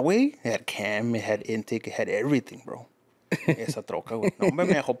calentona, güey. It had cam, it had intake, it had everything, bro. Esa troca, güey. No, me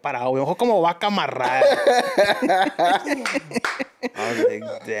dejó parado, güey. Me dejó como vaca amarrada. I was like,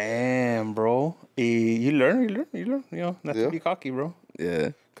 damn, bro. Y you learn. Not to be cocky, bro.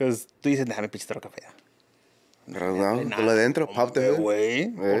 Yeah. Because tú dices, déjame pinche troca fea. Por lo adentro, pop the hood. Güey,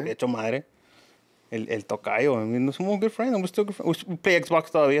 porque hecho madre. El tocayo. I mean, somos good friends. We're still good friends. We play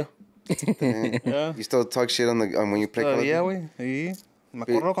Xbox todavía. Yeah. You still talk shit on when you play Call of Duty? Todavía, güey. Sí. Me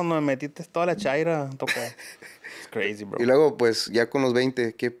acuerdo cuando me metiste toda la chaira a tocar. It's crazy, bro. Y luego, pues, ya con los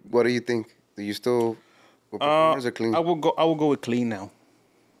 20, what do you think? Do you still go performance or clean? I will go with clean now.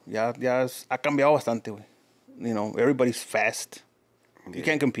 Ya ha cambiado bastante, güey. Everybody's fast. Yeah. You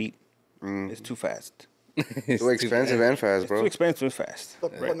can't compete. It's too fast. Too expensive and fast, bro. Too expensive and fast.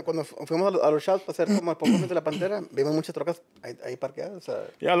 Cuando fuimos a los shops para hacer como el performance de la Pantera, vimos muchas trocas ahí parqueadas.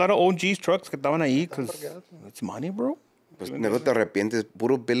 Yeah, a lot of OG's trucks que estaban ahí because it's money, bro. Pues luego te arrepientes,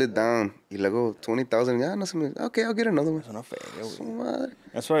 puro bill it down. Y luego 20,000, ya no se me... Okay, I'll get another one. Es una feria, güey.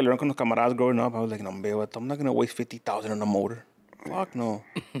 That's what I learned con los camaradas growing up. I was like, no, I'm not gonna waste 50,000 on a motor. Fuck no.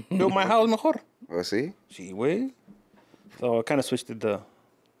 Build my house mejor. ¿Oh, sí? Sí, güey. So I kind of switched it to...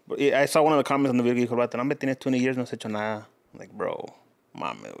 But I saw one of the comments on the video, dijo, vato, no me tienes 20 years, no has hecho nada. I'm like, bro,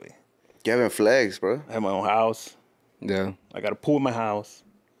 mames, güey. You having flags, bro. I have my own house. Yeah. I got a pool in my house.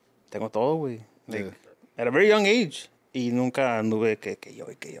 Tengo todo, güey. Like, at a very young age. Y nunca anduve que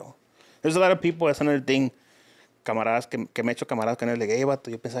yo. There's a lot of people, that's another thing. Camaradas, que me he hecho camaradas que no le digo, vato,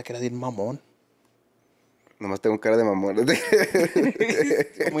 yo pensaba que era bien mamón. Nomás tengo cara de mamón.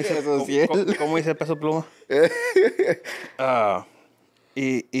 ¿Cómo dice Peso Pluma?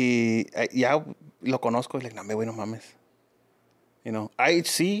 Y ya lo conozco. Like, no, güey, no mames. You know,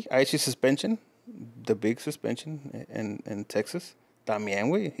 IHC suspension, the big suspension in Texas. También,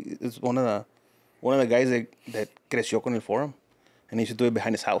 güey. It's one of the guys that creció con el forum. And he used to do it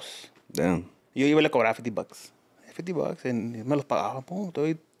behind his house. Damn. Yo iba a le cobraba $50. $50, and me los pagaba. Boom,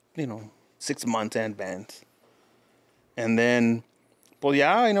 6 months in advance. And then, pues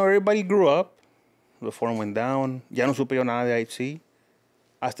ya, everybody grew up. The forum went down. Ya no supe yo nada de IHC.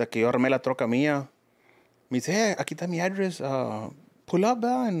 Hasta que yo armé la troca mía. Me dice, hey, aquí está mi address. Pull up,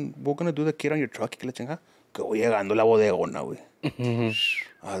 and we're going to do the kit on your truck. Y que la chingada. Que voy llegando a la bodegona, güey. I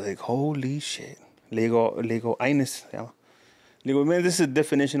was like, holy shit. Le digo, Ines, se llama. Le digo, man, this is the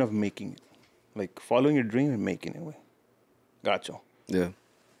definition of making it. Like, following your dream and making it, güey. Gacho. Yeah.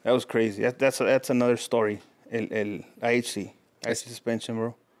 That was crazy. That's another story. El IHC. IHC suspension,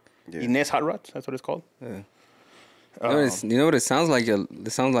 bro. Yeah. Inez Hot Rods, that's what it's called. Yeah. You know what it sounds like?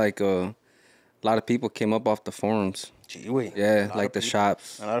 It sounds like a lot of people came up off the forums. Gee, güey. Yeah, like the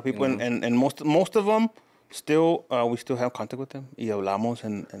shops. A lot of people, and most of them, still, we still have contact with them. Y hablamos,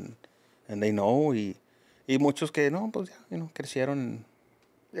 and they know. Y muchos que, no, pues ya, crecieron.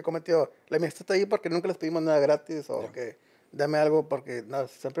 Yo cometió, la amistad está ahí porque nunca les pedimos nada gratis o que dame algo porque no,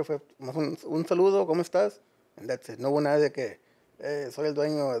 siempre fue más un saludo, ¿cómo estás? And that's it. No hubo nada de que soy el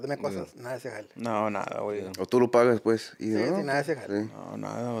dueño, dame cosas, nada de ese jale. No, nada, güey. O tú lo pagas, pues. Sí, nada de ese jale. Sí. No,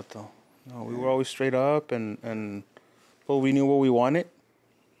 nada, vato. No, we were always straight up, and well, we knew what we wanted.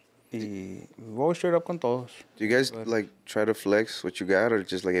 Y we were always straight up con todos. Do you guys, like, try to flex what you got, or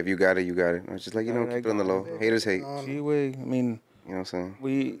just, like, if you got it, you got it? Or just, like, keep it on the low. Haters hate. Sí, güey. I mean... You know what I'm saying?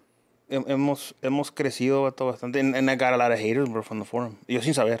 We hemos crecido, vato, bastante. And I got a lot of haters, bro, from the forum. Y yo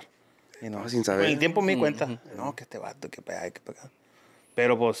sin saber. Sin saber. Con el tiempo me di cuenta. No, que este vato, que para allá, que para acá.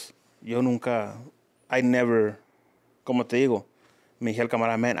 Pero, pues, yo nunca... I never... Como te digo, me dije al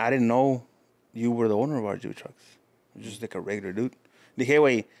camarada, man, I didn't know you were the owner of RGV trucks. You're just like a regular dude. Dije,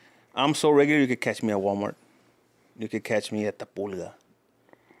 güey, I'm so regular, you could catch me at Walmart. You could catch me at the Pulga.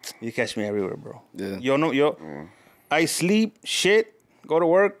 You catch me everywhere, bro. Yeah. I sleep, shit, go to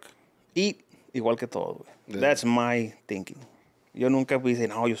work, eat, igual que todo, güey. Yeah. That's my thinking. Yo nunca fui decir,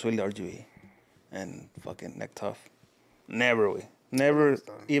 no, yo soy el de RGV. And fucking neck tough. Never, güey. Never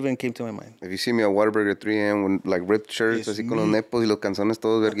even came to my mind. If you see me at Whataburger 3 a.m. with, like, ripped shirts, así con los nepos y los canzones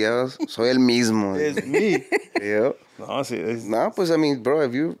todos vergueados, soy el mismo. It's me. Yeah. No, sí. No, pues, I mean, bro,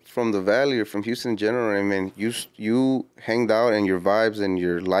 if you're from the Valley or from Houston in general, I mean, you hanged out and your vibes and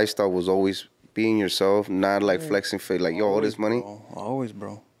your lifestyle was always being yourself, not like flexing fake, like, yo, all this money. Bro. Always,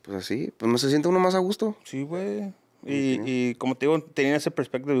 bro. Pues así, pues no se siente uno más a gusto. Sí, güey. Y como te digo, tenía ese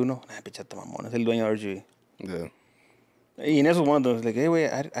perspective de uno, pichata mamón, es el dueño de RGV. Yeah. Y en esos momentos, like, hey, güey,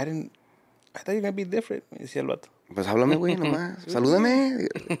 I thought you were going to be different, me decía el vato. Pues háblame, güey, nomás, salúdame.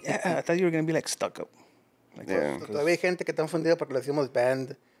 Yeah, I thought you were going to be, like, stuck up. Like, yeah. Todavía hay gente que está fundida porque le decimos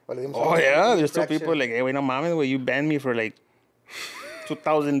banned. O le oh, yeah, there's still people like, hey, güey, no mames, güey, you banned me for, like,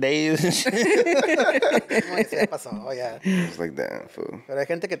 2,000 days. No, se pasó, ya. It's like that, fool. Pero hay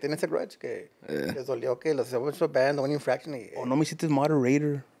gente que tiene ese grudge que les dolió que los hemos hecho banned o una infraction. Oh, no me hiciste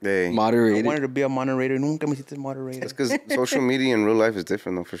moderator. Hey. Moderator. I wanted to be a moderator. Nunca me hiciste moderator. It's because social media in real life is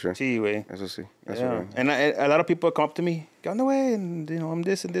different, though, for sure. Sí, güey. Eso sí. Yeah. And a lot of people come up to me, ¿qué onda, güey? And, I'm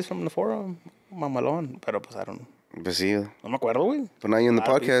this and this from the forum. Mamalón. Pero, pues, I don't know. Pues sí. No me acuerdo, güey. But now you're in the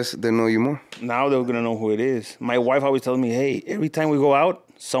podcast, they know you more. Now they're going to know who it is. My wife always tells me, hey, every time we go out,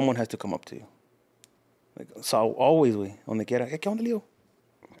 someone has to come up to you. Like, so always, güey. Donde quiera. ¿Qué onda, Leo?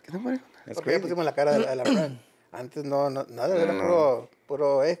 ¿Qué te parece? Porque ya pusimos la cara a la brand. Antes no, nada, era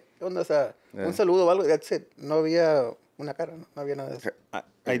puro, ¿qué onda? O sea, un saludo o algo, that's it. No había una cara, no había nada de eso.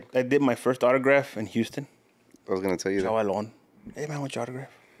 I did my first autograph in Houston. I was going to tell you that. Chavalón. Hey, man, what's your autograph?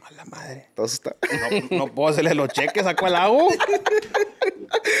 A la madre. Todo está. No puedo hacerle los cheques, ¿a cuál hago?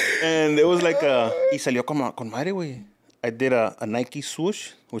 And it was like y salió con madre, güey. I did a Nike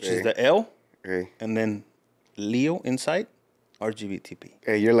swoosh, which is the L. Okay. And then Leo inside, RGV TP.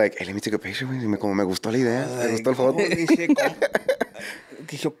 Hey, you're like, hey, let me take a picture, güey. Como me gustó la idea. Me gustó el foto.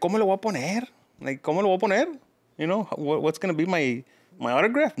 Dije, ¿cómo lo voy a poner? Like, ¿cómo lo voy a poner? You know, what's going to be my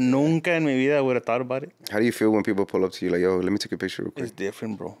autograph? Nunca en mi vida would have thought about it. How do you feel when people pull up to you like, yo, let me take a picture real quick? It's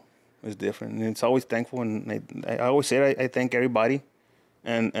different, bro. It's different. And it's always thankful. And I always say I thank everybody.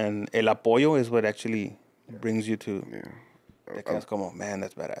 And el apoyo is what actually brings you to... Yeah. Te quedas como, man,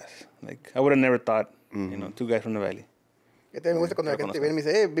 that's badass. Like, I would have never thought, you know, 2 guys from the valley. Y también me gusta cuando la gente viene y me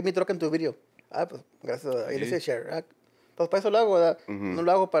dice, vi mi troca en tu video. Ah, pues, gracias. Ahí le dice share. Ah, pues para eso lo hago, ¿verdad? No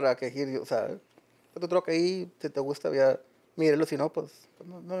lo hago para que gire, o sea, tu troca ahí, si te gusta, ya, mírelo, si no, pues,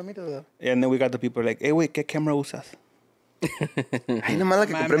 no lo mires, ¿verdad? And then we got the people like, hey, güey, ¿qué cámara usas? Ay, nomás la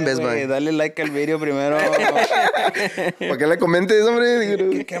que compré en Best Buy. Dale like al video primero. ¿Para que le comentes, hombre?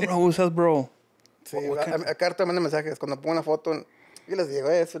 ¿Qué cámara usas, bro? Sí, acá te mandan mensajes. Cuando pongo una foto, yo les digo,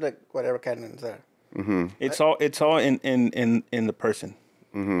 es una whatever Canon, o sea. It's all in the person.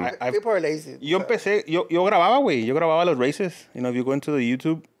 People are lazy. Yo empecé, yo grababa, güey. Yo grababa los races. You know, if you go into the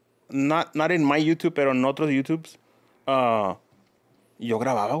YouTube, not in my YouTube, pero en otros YouTubes, yo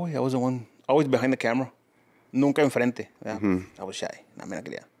grababa, güey. I was the one, always behind the camera. Nunca enfrente. Yeah. I was shy. No me la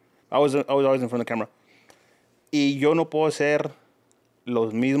quería. I was always in front of the camera. Y yo no puedo hacer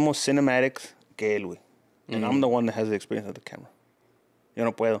los mismos cinematics que él, güey. And I'm the one that has the experience of the camera. Yo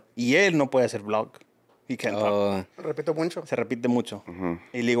no puedo. Y él no puede hacer vlog. He can't talk. Repito mucho. Se repite mucho.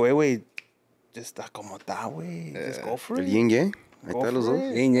 Y le digo, güey, just está como está, güey. Just go for it. El yin yang. Ahí están los dos.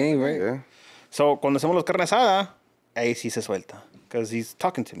 Yin yang, right? Yeah. So, cuando hacemos los carne asada, ahí sí se suelta. Because he's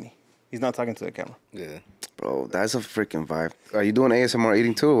talking to me. He's not talking to the camera. Yeah. Bro, that's a freaking vibe. Are you doing ASMR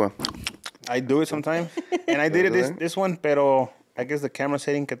eating too? Or? I do it sometimes. And I did it this one, pero I guess the camera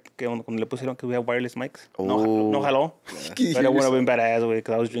setting que cuando le pusieron que we have wireless mics. No jaló. Yeah. But it would have been badass, güey,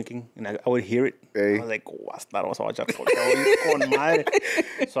 because I was drinking and I would hear it. Hey. I was like, vamos a watchar con madre.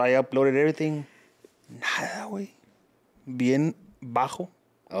 So I uploaded everything. Nada, güey. Bien bajo.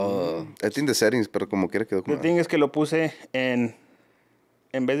 I think the settings, pero como quiera quedó como... The thing es que lo puse en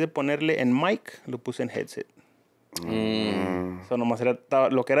vez de ponerle en mic, lo puse en headset. So nomás era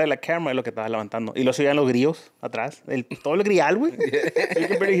lo que era de la cámara es lo que estaba levantando. Y lo subían los grillos atrás. Todo el grial, güey. So you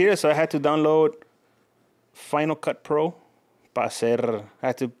can barely hear it. So I had to download Final Cut Pro para hacer... I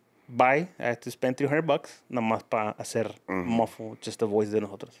had to spend $300 nomás para hacer muffle, just the voice de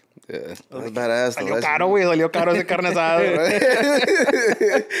nosotros. Yeah. That's badass. Salió caro, güey. Salió caro ese carne asada.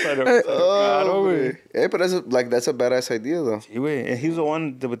 Salió caro, güey. Hey, but that's a badass idea, though. Sí, güey. And he's the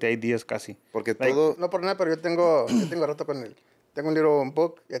one with the ideas casi. Porque todo... No por nada, pero yo tengo rato con él. Tengo un libro, un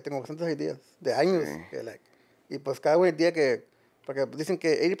book, ya tengo bastantes ideas. De años. Que, like, y pues cada buen día que... Porque dicen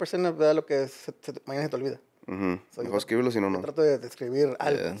que 80% de lo que mañana se te olvida. So Mejor escríbelo si no, no. Trato de escribir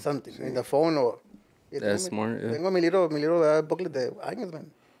algo, something, in the phone o... That's smart, yeah. Tengo mi libro booklet de años, man.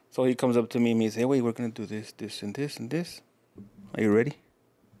 So he comes up to me and he says, hey, wait, we're going to do this, this, and this, and this. Are you ready?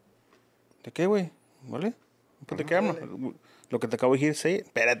 ¿De qué, güey? ¿Vale? Put the camera. Lo que te acabo de decir, say it.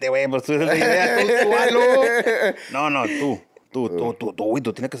 Espérate, güey, pues tú eres la idea, tú hazlo. No, tú, güey,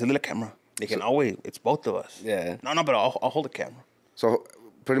 tú tienes que hacerle la cámara. Dije, no, güey, it's both of us. Yeah. No, pero I'll hold the camera. So,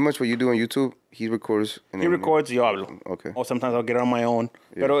 pretty much what you do on YouTube, he records. He records, yo hablo. Okay. Or sometimes I'll get it on my own.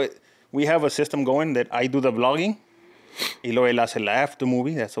 Yeah. Pero we have a system going that I do the vlogging. Y luego él hace la after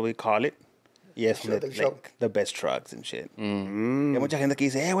movie, that's what we call it. Y es like the best trucks and shit. Y hay mucha gente que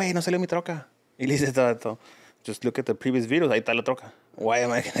dice, güey, no salió mi troca. Y le dice todo. Just look at the previous videos, ahí está la troca. Why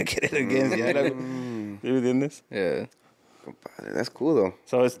am I going to get it again? ¿Sí me entiendes? Yeah. That's cool, though.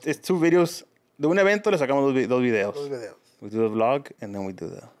 So it's 2 videos. De un evento le sacamos 2 videos. 2 videos. We do the vlog, and then we do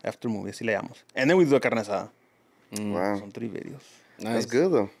the after movie, así le llamamos. And then we do the carne asada. Wow. Son 3 videos. Nice. That's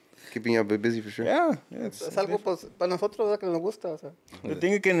good, though. Keeping you a bit busy for sure. Yeah. Es algo, pues, para nosotros, ¿verdad? Que nos gusta, o sea. The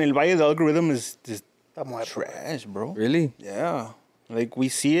thing is que en el Valle the algorithm is just Está muerto. trash, bro. Really? Yeah. Like, we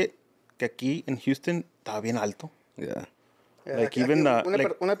see it, que aquí en Houston está bien alto. Yeah. Like, even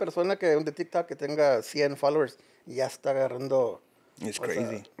una persona de TikTok que tenga 100 followers ya está agarrando... It's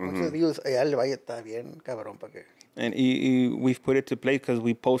crazy. Muchos views. Allá el Valle está bien cabrón, ¿para qué? And we've put it to play because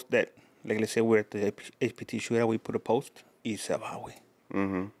we post that. Like, let's say we're at the HPT shootout, we put a post. Y se va,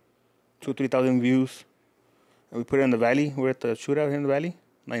 güey. 2,000-3,000 views. And we put it in the Valley. We're at the shootout here in the Valley.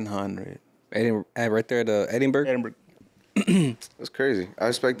 900. Right there at Edinburgh? That's crazy. I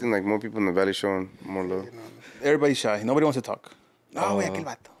was expecting like more people in the Valley showing more love. Everybody's shy. Nobody wants to talk. No, güey, aquel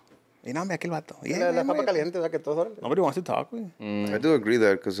vato. Y no, aquel vato. Yeah, la papa caliente, ¿verdad? Que todos... Nobody wants to talk, güey. I do agree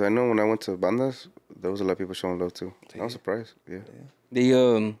that because I know when I went to bandas, there was a lot of people showing love too. I was surprised. Yeah.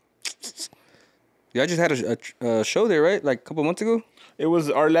 Y'all just had a show there, right? Like a couple months ago?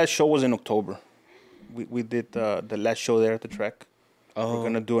 Our last show was in October. we did the last show there at the track. Oh. We're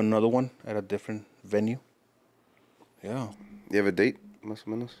gonna do another one at a different venue. Yeah. You have a date, más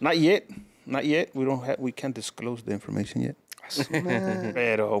o menos? Not yet. We can't disclose the information yet.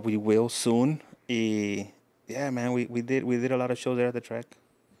 Pero we will soon. Yeah, man, we did a lot of shows there at the track.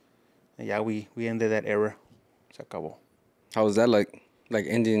 And yeah, we ended that era. Se acabó. How was that like? Like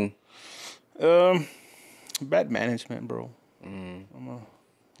ending? Bad management, bro.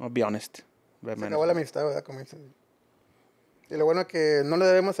 I'll be honest. Bad Se acabó la amistad, ¿verdad? Como dicen. Y lo bueno es que no le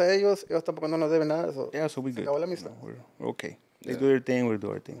debemos a ellos tampoco no nos deben nada. So yeah, so we good. Se acabó la amistad. No, we're okay. They do their thing, we'll do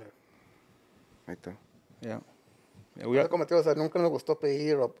our thing. Ahí está. Yeah. Como te digo, o sea, nunca nos gustó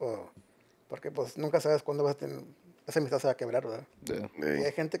pedir porque pues nunca sabes cuándo vas a tener esa amistad se va a quebrar, ¿verdad? Yeah. Y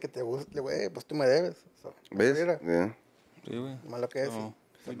hay gente que te gusta, güey, pues tú me debes. So, ¿Ves? Yeah. Sí, güey. Malo que es.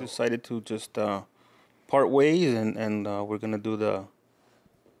 We decided to just part ways and we're gonna do the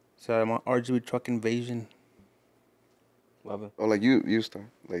RGV truck invasion. Love it. Oh, like you start.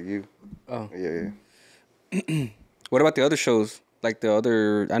 Like you. Oh. Yeah. What about the other shows? Like the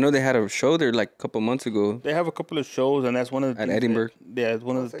other, I know they had a show there like a couple months ago. They have a couple of shows, and that's one of the at things Edinburgh. It's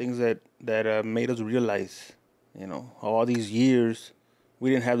one of the things that made us realize, all these years,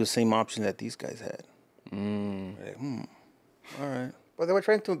 we didn't have the same option that these guys had. Like, all right. But they were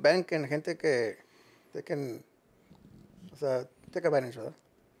trying to bank en gente que they can, o sea, take advantage, ¿verdad?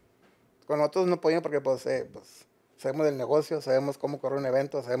 Con nosotros no podían porque pues sabemos del negocio, sabemos cómo corre un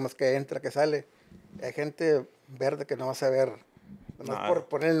evento, sabemos qué entra, qué sale. Hay gente verde que no va a saber, nomás por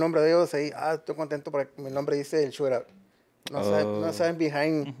poner el nombre de ellos ahí, estoy contento porque mi nombre dice el shootout. No saben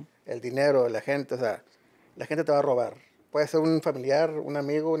behind el dinero, la gente, o sea, la gente te va a robar. Puede ser un familiar, un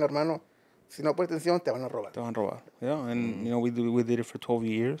amigo, un hermano. Si no pones atención, te van a robar. Yeah, and we did it for 12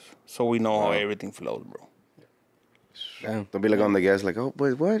 years, so we know how everything flows, bro. Damn. Don't be like on the gas, like, oh,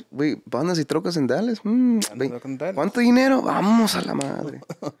 pues, what? Wait, bandas y trocas en Dallas? ¿Cuánto dinero? Vamos a la madre.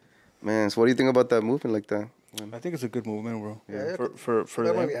 Man, so what do you think about that movement like that? I think it's a good movement, bro. Yeah. For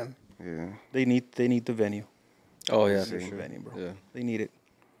them. Bien. Yeah. They need the venue. Oh, yeah. For sure. Venue, bro. Yeah. They need it.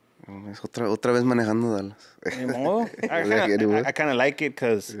 Otra vez manejando Dallas. Ni modo. I kind of like it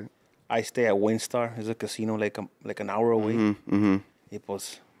because I stay at Windstar. It's a casino like an hour away. It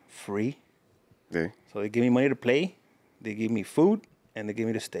was free. Yeah. So they give me money to play, they give me food, and they give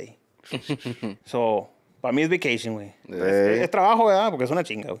me to stay. So, para mí es vacation, güey. Es trabajo, ¿verdad? Porque es una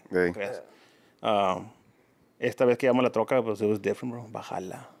chinga, güey. Esta vez que llevamos la troca, pues it was different, bro.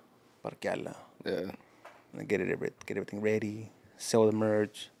 Bajarla, parquearla. Yeah. Get everything ready, sell the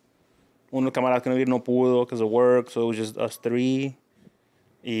merch. Uno camaradas que no vieron no pudo because of work, so it was just us three.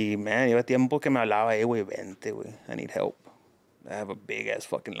 Y, man, lleva tiempo que me hablaba, güey, vente, güey. I need help. I have a big-ass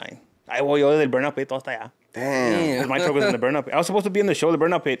fucking line. Ahí voy yo desde el burnout pit hasta allá. Damn. My truck was in the burnout pit. I was supposed to be in the show, the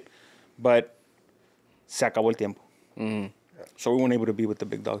burnout pit, but se acabó el tiempo. So we weren't able to be with the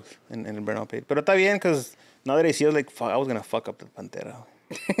big dogs in the burnout pit. Pero está bien, because now that I see it, like, fuck, I was going to fuck up the Pantera.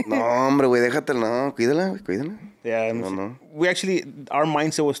 No, hombre, güey, déjatela, no, cuídala. Yeah, No. We actually, our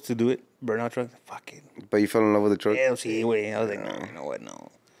mindset was to do it, burnout truck, fuck it. But you fell in love with the truck? Yeah, sí, güey. I was like, no, you know what,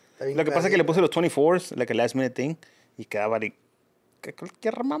 no. Lo que pasa es que le puse los 24s, like a last minute thing, y quedaba like,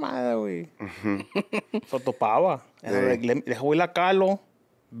 cualquier mamada, güey. So topaba. And I was like, le voy la calo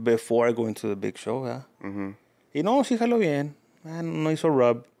before I go into the big show, ¿verdad? Y no, sí jaló bien. No hizo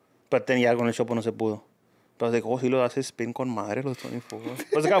rub. But then ya con el show pues no se pudo. But I was like, sí lo hace spin con madre los 24.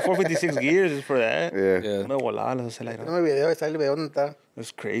 Pues got 456 gears just for that. Yeah. No volaba, las hace la No me video, sale el video donde está.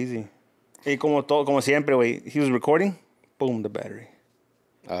 It's crazy. Y como siempre, güey, he was recording, boom, the battery.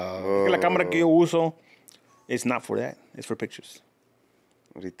 La cámara que yo uso, it's not for that. It's for pictures.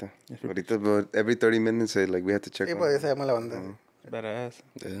 Ahorita, but every 30 minutes, like, we have to check. Sí, pues esa llama la banda. Badass.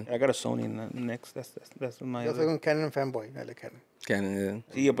 Yeah. I got a Sony next. That's my. Yo soy un Canon fanboy, dale Canon. Canon, yeah.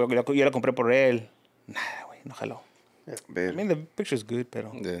 Sí, pero yo la compré por él. Nada, güey, no jaló. Yeah. I mean, the picture's good,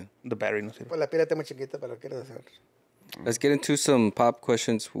 pero the battery no sirve. Pues la pila está muy chiquita, pero lo quieres hacer. Let's get into some pop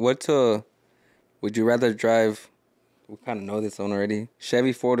questions. Would you rather drive, we kind of know this one already,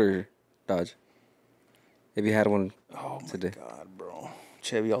 Chevy, Ford, or Dodge? If you had one today. Oh, my God, bro.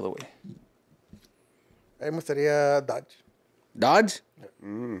 Chevy all the way. A mí me gustaría Dodge. Dodge?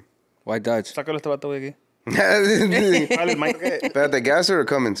 Why Dodge? Sácalo este vato, güey, aquí. Espérate, Dale, Mike. Gasser or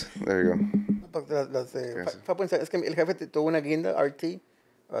Cummins? There you go. Es que el jefe tuvo una guinda RT,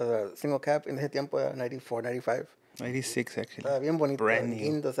 single cap, en ese tiempo era 94, 95. 96, actually. Estaba bien bonito. Brand new.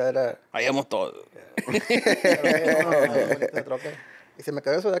 Guinda, o sea, era... Ahí vamos todos. Y se me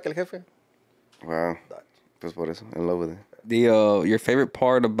cayó eso de aquel jefe. Wow. Pues por eso, in love with it. Your favorite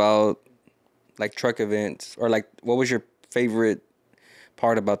part about, like, truck events, or, like, what was your favorite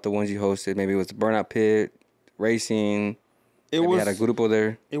part about the ones you hosted? Maybe it was the Burnout Pit, racing. Maybe had a grupo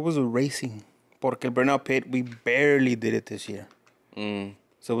there. It was a racing. Porque el Burnout Pit, we barely did it this year.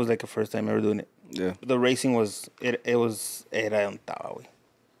 So it was like the first time ever doing it. Yeah. The racing was, era un taba, güey.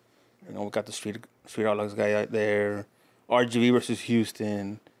 You know, we got the Street Outlaws guy out there. RGV versus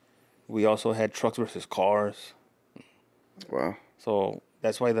Houston. We also had trucks versus cars. Wow. So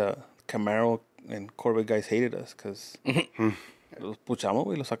that's why the Camaro and Corvette guys hated us, because los puchamos,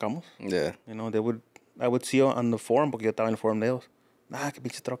 güey, los sacamos. Yeah. You know, I would see on the forum, porque yo estaba en el forum de ellos. Nah, que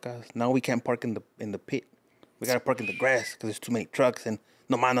pinches trocas. Now we can't park in the pit. We gotta park in the grass because there's too many trucks and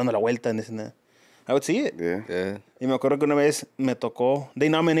nomás dando la vuelta and this and that. I would see it. Yeah. Y me acuerdo que una vez me tocó, they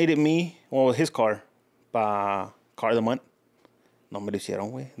nominated me, well, his car, pa Car of the Month. No me lo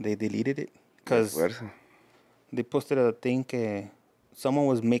hicieron, güey. They deleted it. Because they posted a thing que someone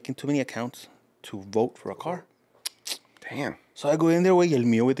was making too many accounts to vote for a car. Damn. So I go in there, güey, y el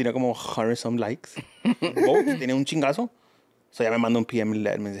mío, güey, tenía como 100 some likes. Votes, tenía un chingazo. So ya me mandó un PM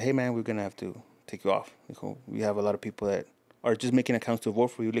y me dice, hey, man, we're going to have to take you off. Dijo, we have a lot of people that are just making accounts to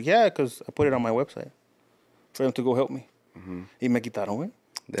vote for you. Like, yeah, because I put it on my website for them to go help me. Y me quitaron, güey.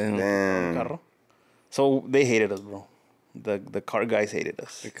 Damn. Carro. So they hated us, bro. The car guys hated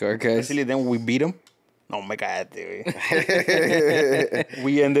us. The car guys. Especially then when we beat them. No, me cállate, güey.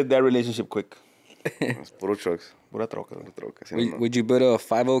 We ended that relationship quick. It's puro trucks. Pura troca, güey. Puro trucks. Would you build a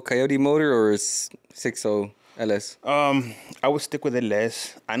 5.0 Coyote motor or a 6.0 LS? I would stick with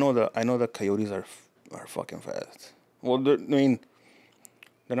LS. I know the Coyotes are fucking fast. Well, they're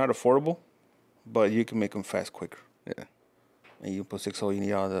not affordable, but you can make them fast quicker. Yeah. And you put 6.0, you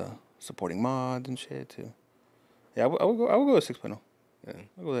need all the supporting mods and shit too. Yeah, I would go with 6.0. Yeah,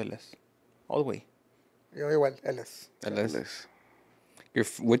 I'll go with LS. All the way. Yo igual, LS. LS.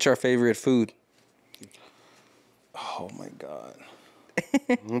 What's your favorite food? Oh my God.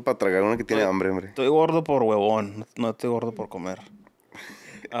 Para tragar una que tiene hambre, hombre. Estoy gordo por huevón, no estoy gordo por comer.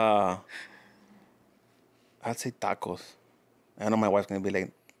 I'd say tacos. I know my wife's gonna be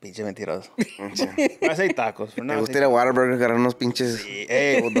like, pinche mentiroso. I say tacos. Me gusta ir a Whataburger, agarrar unos pinches.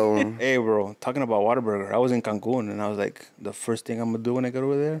 Hey, bro, talking about Whataburger, I was in Cancun and I was like, the first thing I'm gonna do when I get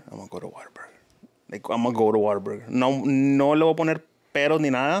over there, I'm gonna go to Whataburger. Like, I'm gonna go to Whataburger. No le voy a poner peros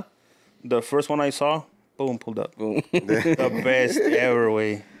ni nada. The first one I saw, boom, pulled up. Boom. The best ever,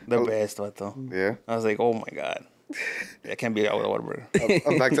 way. The best, vato. Yeah. I was like, oh my God. I can't be out with a Whataburger.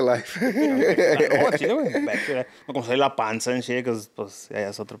 I'm back to life. No, chile, güey. Back to life. Me comencé la panza and shit, because, pues, ya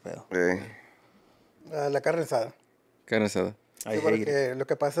es otro pedo. La carne asada. Carne asada. Sí, porque lo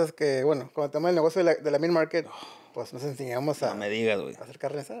que pasa es que, bueno, cuando tenemos el negocio de la meat market, pues nos enseñamos a, no me digas, güey. A hacer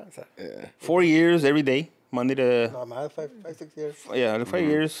carne asada. O sea, 4 years every day, Monday to... No, más, 5, 6 years. Yeah, 5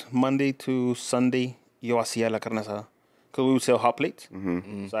 years, Monday to Sunday, yo hacía la carne asada. Because we would sell hot plates.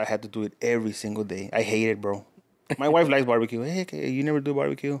 So I had to do it every single day. I hate it, bro. My wife likes barbecue. Hey, you never do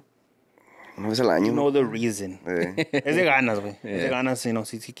barbecue? Una vez al año. You know the reason. Es de ganas, güey. Es de ganas, you know.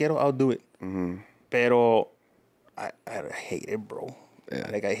 Si quiero, I'll do it. Pero I hate it, bro.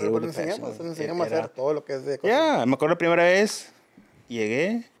 Like, I hate it with the passion. Nos enseñamos a hacer todo lo que es de cocina. Yeah, me acuerdo la primera vez,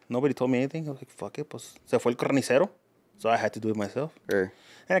 llegué, nobody told me anything. I was like, fuck it, pues se fue el carnicero. So I had to do it myself. And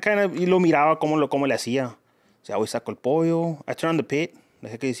I kind of, y lo miraba cómo le hacía. O sea, hoy saco el pollo. I turned on the pit,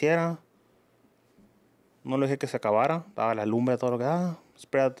 dejé que hiciera. No lo dejé que se acabara. Daba la lumbre, todo lo que da.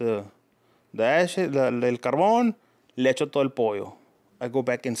 Spread the ashes, el carbón. Le echo todo el pollo. I go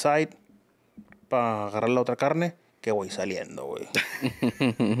back inside para agarrar la otra carne. Que voy saliendo, güey.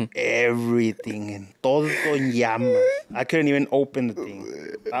 Everything. Todo en llamas. I couldn't even open the thing.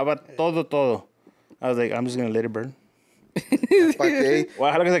 Estaba todo. I was like, I'm just going to let it burn. ¿Para qué? Voy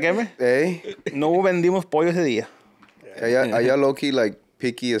a dejarlo que se queme. No vendimos pollo ese día. Allá low-key, like,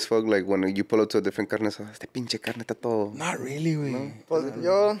 picky as fuck, like, when you pull up to a different carne asada, este pinche carne está todo. Not really, güey. No? Pues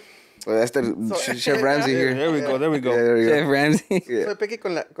yo... Well, that's the Chef Ramsay here. There we go. Chef Ramsay. Soy picky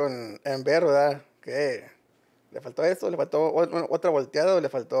con Enver, ¿verdad? Que le faltó esto, le faltó otra volteada, o le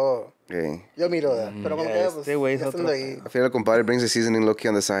faltó... Yo miro, ¿verdad? Pero como que, pues, ya estando ahí. I feel like compadre brings the seasoning low-key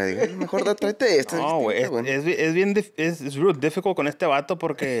on the side. Mejor tráete esto. No, güey, es real difficult con este vato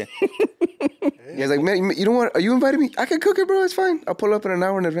porque... He's like, man, you don't want... Are you inviting me? I can cook it, bro. It's fine. I'll pull up in an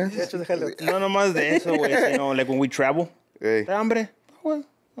hour in advance. De hecho, déjalo. No, nomás de eso, güey. Sino, like, when we travel. ¿Te hambre? Well,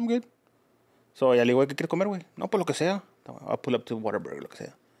 I'm good. So, ya le digo, ¿qué quieres comer, güey? No, pues lo que sea. I'll pull up to Whataburger, lo que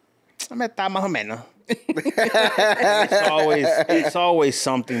sea. Me está más o menos. It's always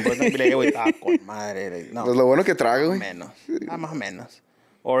something, but don't be like, güey, está con madre. No. Pues lo bueno que traga, güey. Más o menos.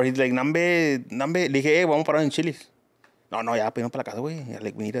 Or he's like, nambe. Le dije, vamos a parar en Chili's. No, ya, pues para la casa, güey.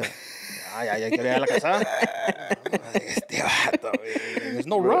 Like, we need a... Ya quiero ir a la casa. Este vato, güey. There's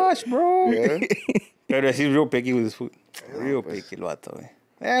no rush, bro. Yeah. Pero he's real picky with his food. Real picky el vato, güey.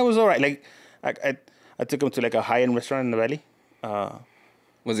 Yeah, it was alright. Like, I took him to like a high-end restaurant in the valley.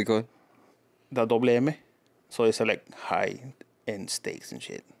 What's it called? The Double M. So it's like high-end steaks and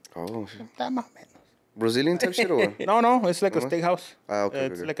shit. Oh, shit. Está más o menos. Brazilian type shit or? No, it's like a steakhouse. Ah, okay.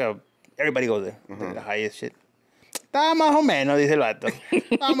 It's like everybody goes there. Like the highest shit. Está más o menos, dice el vato.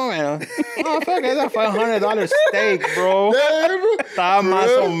 Está más o menos. No, fuck, it's a $500 steak, bro. Está más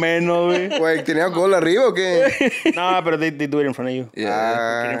o menos, güey. Güey, ¿tenía gol arriba o qué? No, pero they do it in front of you.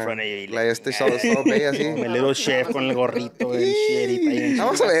 Ah, They put it in front of you. like este South Bay así. El little chef con el gorrito, el shit.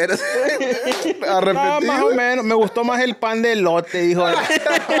 Vamos a ver. A Ah, repetir. más o menos. Me gustó más el pan de elote, dijo. Vato.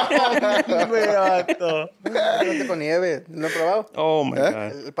 Elote con nieve. ¿No lo he probado? Oh, my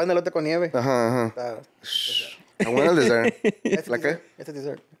God. El pan de elote con nieve. Ajá. Está Bueno el dessert. ¿La qué? Este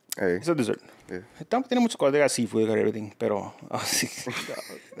dessert. Ey. It's a dessert. Yeah. Tiene muchas cosas, they got seafood, they got everything, pero así.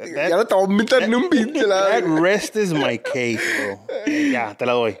 Ya no te voy a meter ni un pinche That lado. rest is my case, bro. Ya, te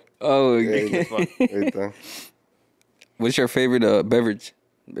la doy. Oh, okay. Ahí está. What's your favorite beverage?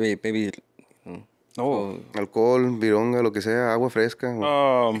 Maybe. Oh. Alcohol, vironga, lo que sea, agua fresca.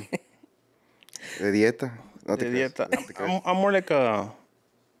 De dieta. No te De creas. dieta. I'm more like a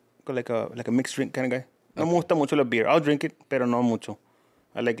mixed drink kind of guy. No me gusta mucho la beer. I'll drink it, pero no mucho.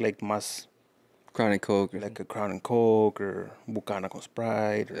 I like más Crown and Coke. like a Crown and Coke or Bucana con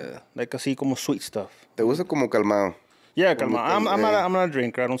Sprite. Or like así como sweet stuff. Te gusta como calmado. Yeah, calma. I'm not a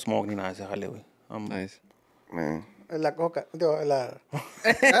drinker. I don't smoke ni nada de ese jale, güey. Nice. Man. La coca. Digo, la...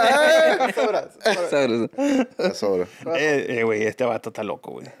 Sobras. Sodas. La sobra. Güey, este vato está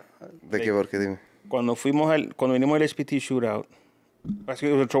loco, güey. ¿De qué? ¿Por qué? Dime. Cuando vinimos al HPT shootout, así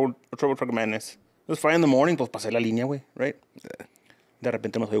it was a trouble truck madness. It was 5 in the morning, pues pasé la línea, güey, right? De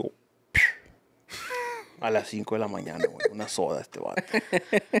repente me oigo a las 5 de la mañana, güey, una soda este vato.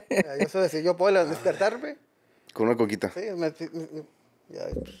 Yo sé decir, yo puedo despertarme. Con una coquita. Sí, ya,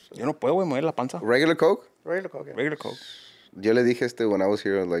 Yo no puedo, güey, mover la panza. Regular Coke? regular coke. Yeah. Regular Coke. Yo le dije when I was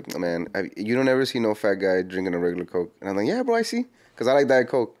here, like, man, you don't ever see no fat guy drinking a regular Coke. And I'm like, yeah, bro, I see. Because I like Diet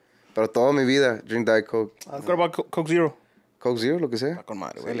Coke. Pero toda mi vida, drink Diet Coke. What about Coke Zero? Coke Zero, lo que sea. Está con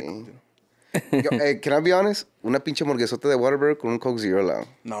madre, güey. Sí. la Coke Zero. Yo, can I be honest? Una pinche hamburguesota de Whataburger con un Coke Zero al lado.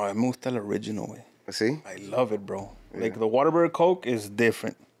 No, a mí me gusta el original, güey. ¿Sí? I love it, bro. Like, the Whataburger Coke is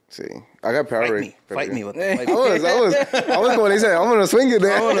different. Sí. I got Powerade. Fight me. Vamos, como le dice, vámonos, swing it.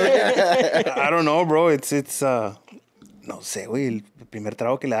 I don't know, bro. It's no sé, güey. El primer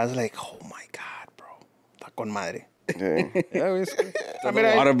trago que le das, like, oh my God, bro. Está con madre. Sí. Yeah, güey.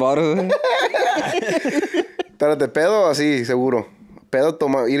 Water bottle. Pero de pedo, así, seguro. ¿Pedo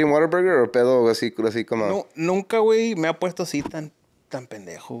eating Whataburger o pedo así como? No, nunca, güey, me ha puesto así tan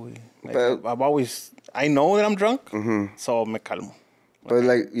pendejo, güey. Like, I know that I'm drunk, so me calmo. But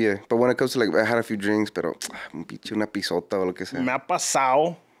like, yeah. But when it comes to like, I had a few drinks, pero una pisota o lo que sea. Me ha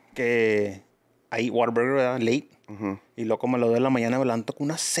pasado que I eat Whataburger, ¿verdad? Late. Y luego me lo doy en la mañana, me levanto con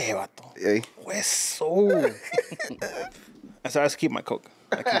una cebato. Ey. Hueso. I have to keep my Coke.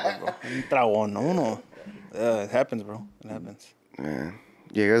 I keep it, bro. Un tragón, no. It happens, bro. It happens. Man.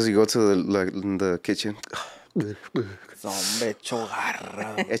 Llegas y go to the kitchen. Hombre, hecho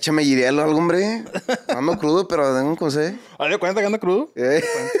garra. Échame hielo algo, hombre. Ando crudo, pero tengo un consejo. ¿Haz de cuenta que anda crudo? Eh.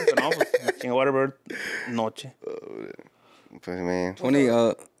 No, pues, me chingo Whataburger noche. Pues, man. Tony,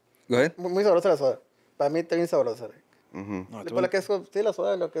 go ahead. Muy sabrosa la soda. Para mí está bien sabrosa. No, Después lo que es, sí, la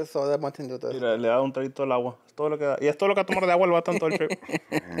soda, lo que es soda, Mountain Dew, todo eso. le da un traguito al agua. Es todo lo que da. Y es todo lo que va a tomar de agua el vato en todo el trip.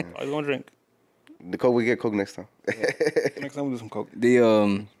 I don't drink. The Coke, we get Coke next time. Next time we'll do some Coke.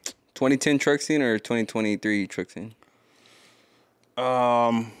 The 2010 truck scene or 2023 truck scene?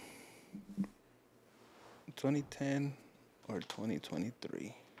 2010 or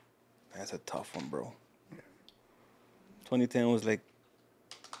 2023? That's a tough one, bro. 2010 was like,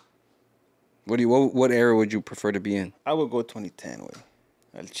 What era would you prefer to be in? I would go 2010, güey.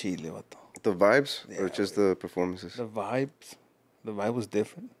 Al Chile, vato. The vibes or Yeah, just the performances? The vibe was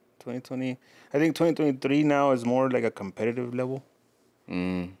different. 2020, I think 2023 now is more like a competitive level.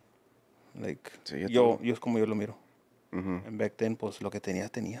 Like, Sí, yo es como yo lo miro. And back then, pues, lo que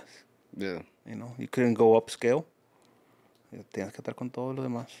tenías. Yeah. You know, you couldn't go upscale. Tenías que estar con todo lo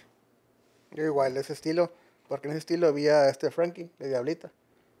demás. Yo igual, ese estilo, porque en ese estilo había Frankie, de Diablita.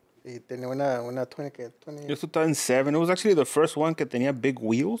 Y tenía una 20. Yo estaba en 7. It was actually the first one que tenía big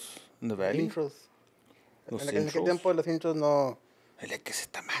wheels in the valley. Intros. Los En aquel intros. tiempo los intros no Like, ¿qué es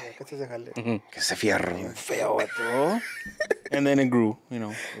esta madre? ¿Qué se jale? Que ese fierro. Feo, vato. And then it grew, you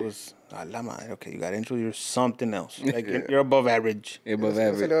know. It was, a la madre, okay, you got intro, you're something else. Like, you're above average. Above Eso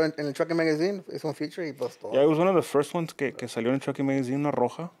average. salió en el Trucking Magazine, es un feature y pues todo. Yeah, it was one of the first ones que salió en Trucking Magazine, una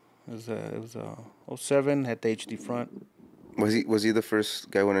roja. It was 07, had the HD front. Was he the first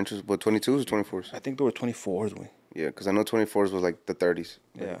guy with intros? What, 22s or 24s? I think there were 24s, güey. Yeah, because I know 24s was like the 30s.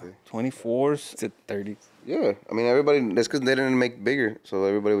 Yeah, 24s. It's a 30s. Yeah, I mean, everybody, that's because they didn't make bigger, so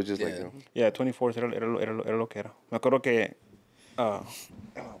everybody was just like, you know. Yeah, 24s era lo que era. Me acuerdo que...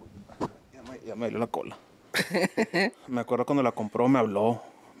 ya me dio la cola. Me acuerdo cuando la compró, me habló.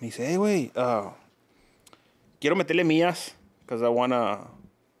 Me dice, hey, güey, quiero meterle mías, because I wanna...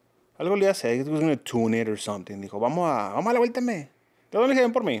 Algo le iba a hacer, he was gonna tune it or something. Dijo, vamos a la vuelta, ¿de dónde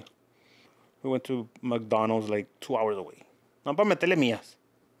quedan por mí? We went to McDonald's like 2 hours away. No, para meterle mías,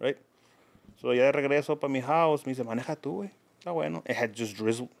 right? So ya de regreso para mi house, me dice, maneja tú, güey. Está bueno. It had just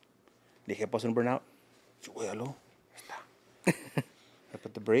drizzled. Le dije, ¿puedo hacer un burnout? Yo, güey, aló. Está. I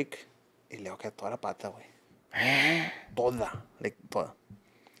put the brake y le quedé toda la pata, güey. Toda. Like, toda.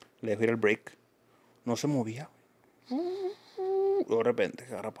 Le dejé ir el brake. No se movía, güey. De repente,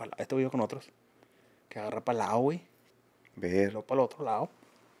 que agarra para el lado. Este video con otros. Que agarra para el lado, güey. Y Ver. luego para el otro lado.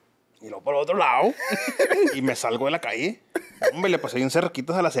 Y luego para el otro lado. Y me salgo de la calle. Hombre, le pasé bien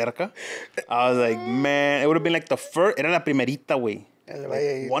cerquitos a la cerca. I was like, man, it would have been like the first. Era la primerita, güey.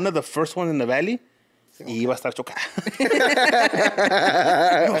 Like, one of the first ones in the valley. Y iba a estar chocada.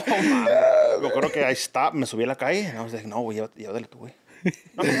 No, mames. Me acuerdo que I stopped, me subí a la calle. And I was like, no, güey, llévatela tú, güey.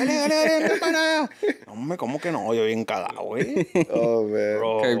 No, dale, para. Hombre, ¿cómo que no? Yo bien cagado, güey. Oh, man.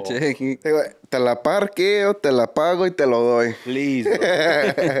 Bro, Digo, te la parqueo, te la pago y te lo doy. please,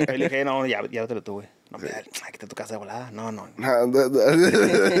 bro. Y le dije, no, llévatela tú, güey. No, me dale, quita tu casa de volada. No.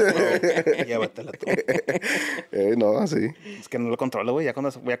 Llévatela tú. No, así. Es que no lo controlo, güey. Ya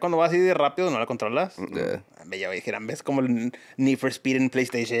cuando va así de rápido, no la controlas. Me lleva y dijeran, ves como el Need for Speed en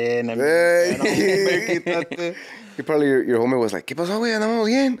PlayStation. No, hombre, quítate. Y probably your homie was like, ¿qué pasó, güey? Andamos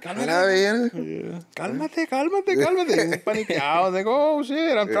bien. Cálmate. Paniqueado. Like, oh,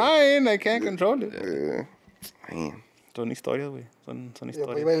 shit, I'm trying. I can't control it. Man. Son historias, güey. Son Yo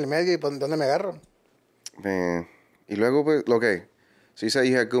historias. iba en el medio y pues, ¿dónde me agarro? Man. Y luego, pues, okay. So you said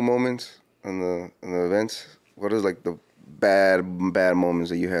you had good moments on the events. What is like the bad moments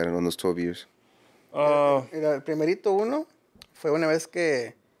that you had on those 12 years? Mira, el primerito uno fue una vez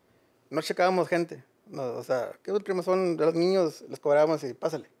que no checábamos gente. No, o sea, ¿qué primos son de los niños? Les cobrábamos y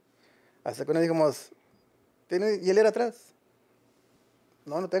pásale. Hasta que nos dijimos, ¿tiene hielera atrás?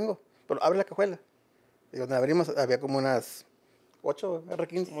 No tengo. Pero abre la cajuela. Y cuando abrimos había como unas 8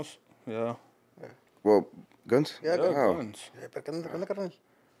 R15. Yeah. Well, guns? Yeah, Wow. Guns. ¿Pero qué onda, carnal?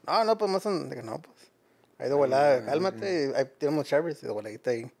 No, pues más son... Dije, no, pues. Ahí de volada, cálmate. Ahí tenemos Chevys y de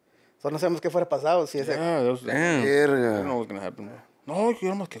voladita ahí. Solo no sabemos qué fuera pasado. Si ese... Yeah, that was, Damn. I don't know Verga. what's gonna happen, bro. No,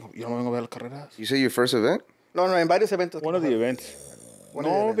 yo no vengo a ver las carreras. You say your first event? No, en varios eventos. One of the events. One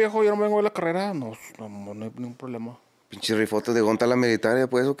of the No, events. viejo, yo no vengo a ver las carreras. No hay ningún problema. Pinche rifotos de gonta la militaria,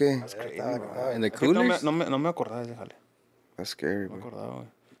 pues, ¿o qué? And the Es que no coolers? no me acordaba, déjale. That's scary, No me bro. acordaba, güey.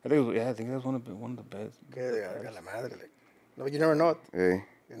 I think that was one of the best. Que a la madre. Like, no, you never know. Hey.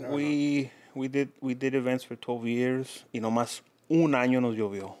 You never know. We did events for 12 years y nomás un año nos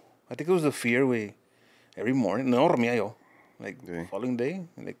llovió. I think it was the fear, güey. Every morning, no dormía yo. Like, Yeah. following day,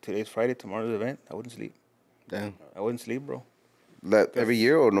 like today's Friday, tomorrow's the event, I wouldn't sleep. Damn. I wouldn't sleep, bro. That every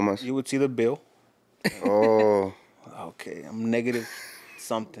year or no más? You would see the bill. Oh, Okay, I'm negative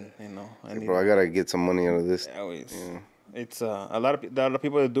something, you know. bro, I gotta get some money out of this. Always. It's a lot of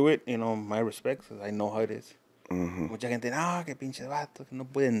people that do it, you know, my respects, I know how it is. Mucha gente, no, que pinche vato, que no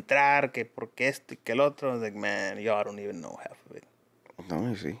puede entrar, que porque esto y que el otro. I was like, man, y'all don't even know half of it. No,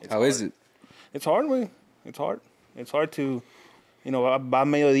 you see. How is it? It's hard, güey. It's hard. It's hard to, you know, va a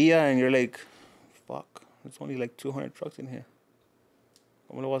mediodía and you're like, fuck, there's only like 200 trucks in here.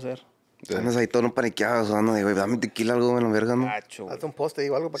 ¿Cómo lo voy a hacer? Andas ahí todo paniqueado, ando de, güey, dame tequila, algo, en la verga, ¿no? Gacho, güey. Hazte un poste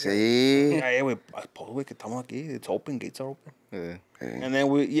o algo para que... Sí. Yeah, güey, pues, güey, que estamos aquí. It's open, gates are open. Yeah. And then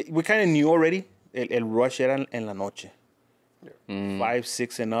we kind of knew already. El rush era en la noche. 5,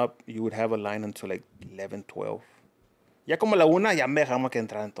 6 and up, you would have a line until like 11, 12. Ya como la 1, ya me dejamos que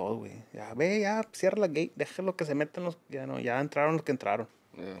entraran todos, güey. Ya, ve, ya, cierra la gate, déjalo que se metan los... Ya, no, ya entraron los que entraron.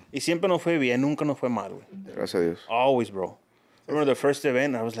 Yeah. Y siempre nos fue bien, nunca nos fue mal, güey. Gracias a Dios. Always, bro. I remember the first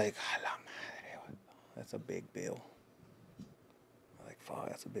event, I was like, a la madre, what the- that's a big bill. I was like, fuck,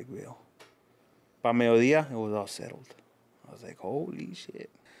 that's a big bill. Para mediodía, it was all settled. I was like, holy shit.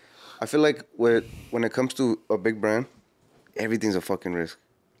 I feel like when it comes to a big brand, everything's a fucking risk.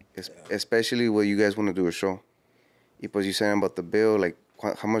 Especially when you guys want to do a show. Y pues you saying about the bill, like,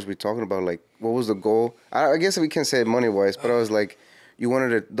 how much we talking about? Like, what was the goal? I guess we can say money-wise, but I was like, you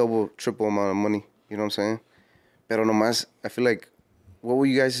wanted a double, triple amount of money. You know what I'm saying? Pero nomás, I feel like, what were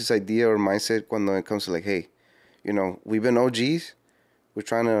you guys' idea or mindset when it comes to, like, hey, you know, we've been OGs. We're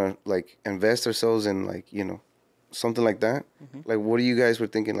trying to, like, invest ourselves in, like, you know, something like that. Like, what are you guys were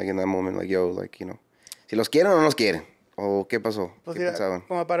thinking, like, in that moment? Like, yo, like, you know, si los quieren o no los quieren. ¿O qué pasó? Pues ¿Qué mira, pensaban?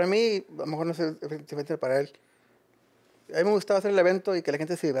 como para mí, a lo mejor no sé efectivamente para él. A mí me gustaba hacer el evento y que la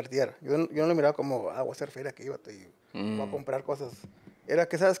gente se divirtiera. Yo no lo miraba como, voy a hacer feria aquí, vato, y voy a comprar cosas. Era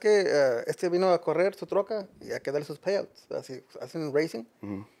que, ¿sabes qué? Este vino a correr su troca y hay que darle sus payouts. Así, hacen racing.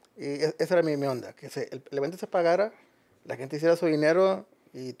 Y esa era mi onda. Que el evento se pagara, la gente hiciera su dinero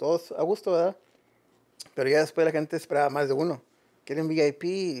y todos a gusto, ¿verdad? Pero ya después la gente esperaba más de uno. Quieren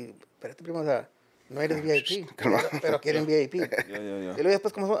VIP. Espérate, primo, o sea, no eres VIP, pero quieren VIP. Y luego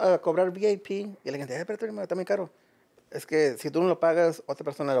después comenzó a cobrar VIP y la gente, espérate, primo, está muy caro. Es que si tú no lo pagas, otra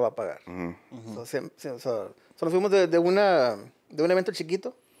persona lo va a pagar. Nos fuimos de un evento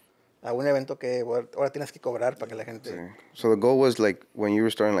chiquito a un evento que ahora tienes que cobrar para que la gente... Sí. So the goal was, like, when you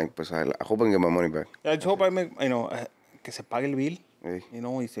were starting, like, pues, I hope I can get my money back. I just hope I make, you know, que se pague el bill, Hey. you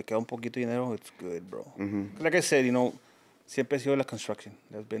know, y se queda un poquito de dinero, it's good, bro. Like I said, you know, siempre ha sido la construction.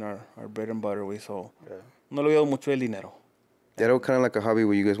 That's been our bread and butter, way, so no lo veo mucho el dinero. That was kind of like a hobby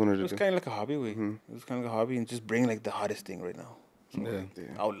what you guys wanted It to was do. kind of like a hobby, way. It was kind of like a hobby and just bring, like, the hottest thing right now. So,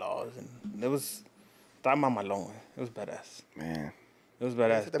 Outlaws, and it was, estaba mamalón, güey. It was badass. Man. It was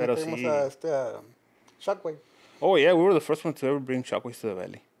badass, También pero tuvimos sí. a Shockwave. Oh, yeah, we were the first ones to ever bring shockwaves to the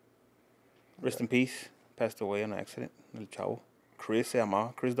valley. Rest in peace. Passed away on an accident. El chavo. Chris se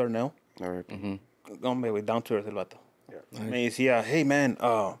llamaba. Chris Darnell. All right. Hombre, güey, down to earth el vato. Yeah. Me decía, hey, man,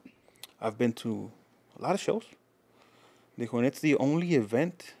 I've been to a lot of shows. Dijo, and it's the only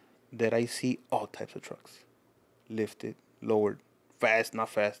event that I see all types of trucks. Lifted, lowered, fast, not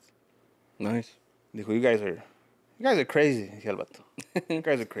fast. Nice. Dijo, you guys are crazy, decía el vato. You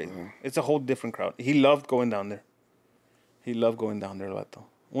guys are crazy. It's a whole different crowd. He loved going down there. El vato.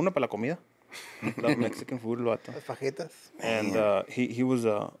 Uno para la comida. Love Mexican food, el vato. Las fajitas. And he was,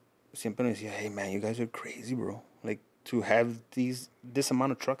 siempre me decía, hey, man, you guys are crazy, bro. Like, to have this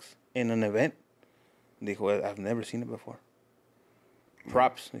amount of trucks in an event. Dijo, I've never seen it before.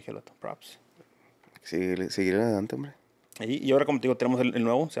 Props, dije el vato, props. Seguir adelante, hombre. Y ahora, como te digo, tenemos el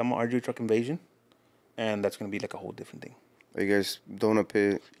nuevo, se llama RGV Truck Invasion. And that's going to be like a whole different thing. Are you guys doing a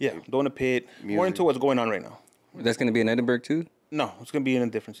pit? Yeah, doing a pit. Music. More into what's going on right now. That's going to be in Edinburgh too? No, it's going to be in a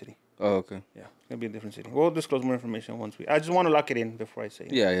different city. Oh, okay. Yeah, it's going to be a different city. We'll disclose more information once I just want to lock it in before I say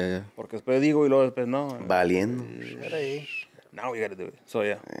it. Yeah. Porque después digo y luego después no. Valiendo. Era ahí. Now we got to do it. So,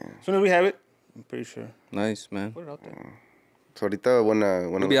 yeah. As soon as we have it, I'm pretty sure. Nice, man. Put it out there. So ahorita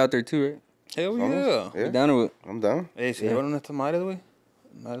We'll be out there too, right? Hell yeah. Yeah. You down with it? I'm down. Hey, si llevaron estas madres, güey.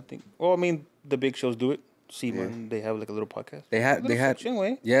 I don't think. Well, I mean, the big shows do it. Seaman, they have like a little podcast. They had Section,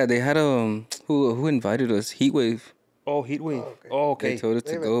 güey. yeah, they had who invited us? Heatwave. Oh, Heatwave. Oh, okay. They told us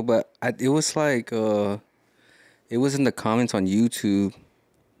to go, but it was like it was in the comments on YouTube.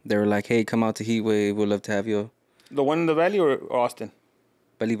 They were like, "Hey, come out to Heatwave. We'd love to have you." The one in the Valley or Austin?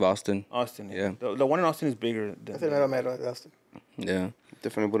 I believe Austin. Austin, Yeah. The one in Austin is bigger than. Es el mero mero de Austin. Yeah.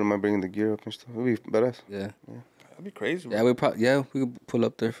 Definitely wouldn't mind bringing the gear up and stuff. It'd be badass. Yeah. That'd be crazy. Bro. Yeah, we could pull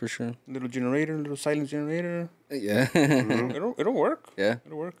up there for sure. Little generator, little silent generator. Yeah. It'll work. Yeah.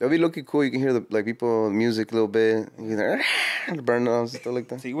 It'll work. That'd be looking cool. You can hear the people music a little bit. You hear the burn downs and stuff like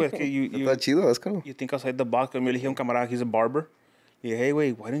that. Sí, güey, es que Está chido, that's cool. you think outside the box. Me elegí un camarada, he's a barber. Y dije, hey,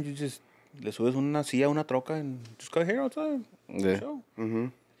 wait, why don't you just le subes una silla a una troca and just cut hair outside? Yeah. Show. Mm-hmm.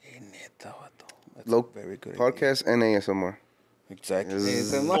 Hey, neta, vato. That's Low very good. podcast and ASMR. Exactly.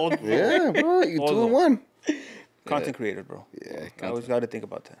 ASMR. Yeah, bro. You All 2 in 1. Content creator, bro. Yeah. I always got to think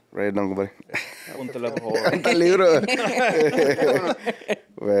about that. Write it down, buddy. Apúntale, por favor. Está libro.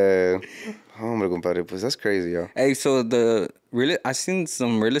 Well, hombre, compadre. Pues that's crazy, yo. Hey, so I seen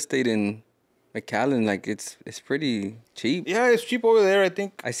some real estate in McAllen. Like it's pretty cheap. Yeah, it's cheap over there, I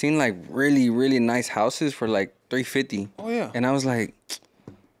think. I seen like really, really nice houses for like $350. Oh, yeah. And I was like,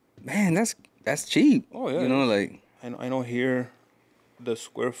 man, that's cheap. Oh, yeah, You know, it like I know here the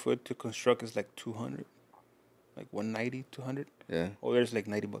square foot to construct is like 200. Like 190, 200. yeah. Oh, there's like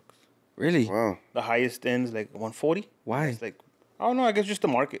 $90. Really? Wow. The highest end's like 140. Why? It's like, I don't know, I guess just the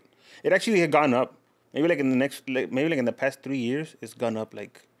market. It actually had gone up. Maybe like in the past 3 years, it's gone up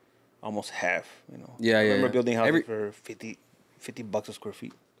like almost half, you know. Yeah, I remember yeah. building houses for $50 a square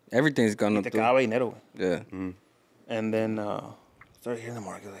feet. Everything's gone Y up. te Too. cagaba dinero, güey. Yeah. And then started hearing the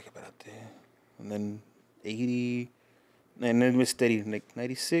market like, espérate. And then 80, And then it's steady, like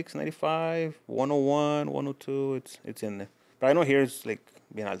 96, 95, 101, 102. It's in there. But I know here it's like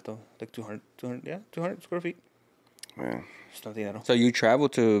bien alto, like 200 square feet. Yeah. So you travel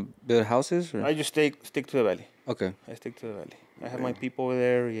to build houses? Or? I just stick to the valley. Okay. I stick to the valley. I have my people over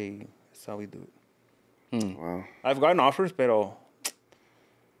there. Yeah, that's how we do it. Wow. I've gotten offers, pero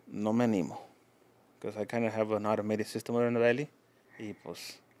no me animo. Because I kind of have an automated system over in the valley. Y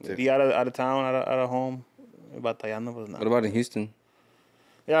pues, to be out of town, out of home, batallando, pues nada. What about in Houston?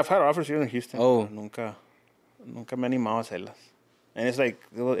 Yeah, I've had offers here in Houston. Oh. Nunca me he animado a hacerlas. And it's like,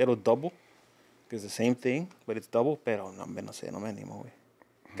 it'll double. It's the same thing, but it's double. Pero no me animo, güey.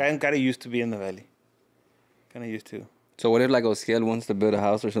 Kind of used to be in the valley. Kind of used to. So what if like Osquiel wants to build a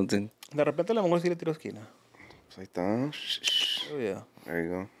house or something? De repente a lo mejor sí le tiro esquina. Pues ahí está. Oh, yeah. There you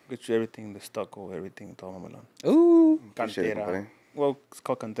go. Get you everything, the stucco, everything, todo mamelón. Ooh. Cantera. Well, it's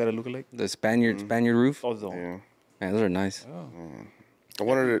called cantera lookalike. The Spaniard roof? Todo. Yeah. Man, those are nice. Oh. I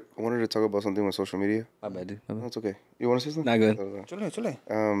wanted to talk about something with social media. My bad, dude. No, it's okay. You want to say something? Not good.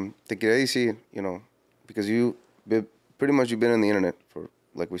 Chule. Te quería decir, because pretty much you've been in the internet for,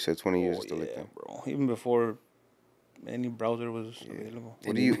 like we said, 20 years. Stuff like that. Bro. Even before any browser was available.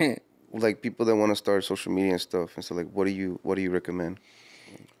 What do you, like people that want to start social media and stuff, and so like, what do you recommend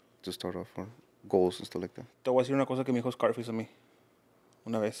to start off on? Goals and stuff like that. Te voy a decir una cosa que me dijo Scarface a mí.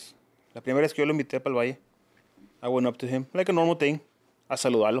 Una vez. La primera vez que yo lo invité para el valle, I went up to him, like a normal thing, a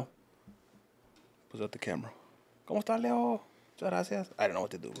saludarlo. Put out the camera. ¿Cómo estás, Leo? Muchas gracias. I don't know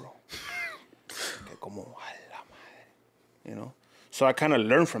what to do, bro. Que como a la madre. So I kind of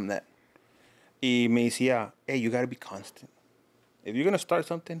learned from that. Y me decía, hey, you got to be constant. If you're going to start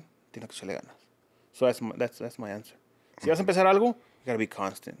something, tienes que echarle ganas. So that's my answer. Si vas a empezar algo, you got to be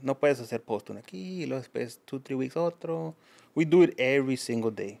constant. No puedes hacer post uno aquí y luego después 2-3 weeks otro. We do it every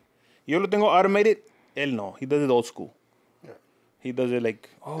single day. Yo lo tengo automated. Él no. He does it old school. Yeah. He does it like,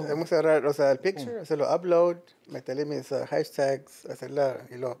 Debemos agarrar, el picture, hacerlo upload, meterle mis hashtags, hacerla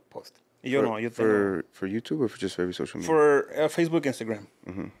y lo post. Y yo no. Yo tengo, for YouTube or for just every social media? For Facebook, Instagram.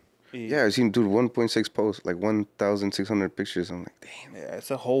 Mm-hmm. Yeah, I've seen, dude, 1.6 posts, like 1,600 pictures. I'm like, damn. Yeah,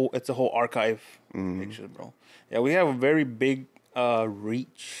 it's a whole archive pictures, bro. Yeah, we have a very big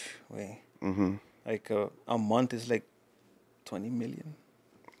reach. Mm-hmm. Like a month is like 20 million.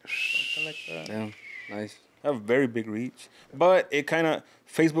 Something like that. Damn, nice. I have very big reach. But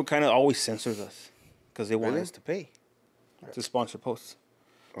Facebook kind of always censors us because they want us to pay to sponsor posts.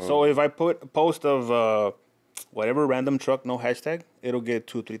 Oh. So if I put a post of whatever random truck, no hashtag, it'll get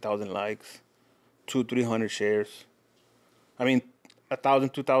 2,000-3,000 likes, 200-300 shares. I mean,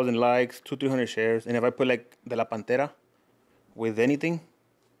 1,000-2,000 likes, 200-300 shares. And if I put like De La Pantera with anything,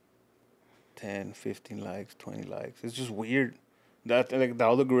 10, 15 likes, 20 likes. It's just weird. That like the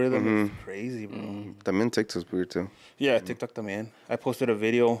algorithm is crazy, bro. También TikTok's weird too. Yeah, TikTok también. I posted a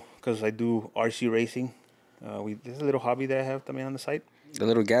video because I do RC racing. This is a little hobby that I have también on the site. The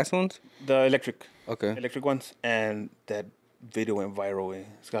little gas ones? The electric. Okay. Electric ones. And that video went viral.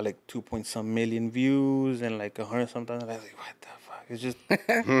 It's got like 2-some million views and like 100-something. I was like, what the fuck? It's just,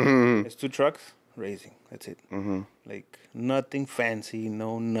 it's 2 trucks racing. That's it. Mm-hmm. Like nothing fancy,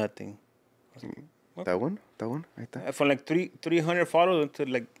 nothing. Okay. That one? Right there. From like 300 followers to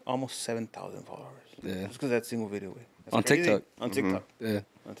like almost 7,000 followers. Yeah. Just because that single video. On crazy. TikTok. On TikTok. Yeah.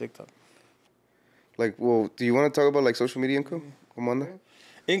 On TikTok. Like, well, do you want to talk about like social media income? ¿Cómo anda?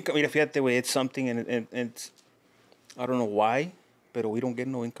 Income, mira, fíjate, güey, it's something and it's, I don't know why, but we don't get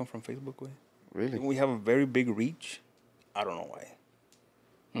no income from Facebook, güey. Really? We have a very big reach. I don't know why.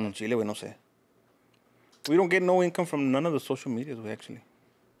 En Chile, güey, no sé. We don't get no income from none of the social medias, güey, actually.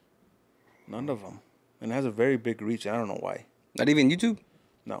 None of them. And it has a very big reach. I don't know why. Not even YouTube?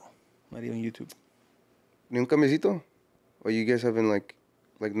 No, not even YouTube. Ni un camecito? Or you guys having like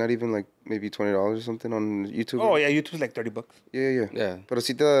not even like maybe $20 or something on YouTube? Oh, yeah, YouTube's like $30. Yeah. Pero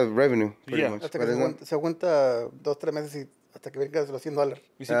sí te da revenue, pretty much. Hasta que se aguanta 2-3 meses y hasta que vengas los $100.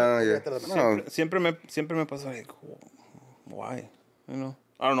 Yeah. Siempre me pasa, like, why? I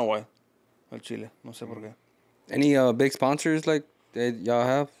don't know why. El Chile, no sé por qué. Any big sponsors like that y'all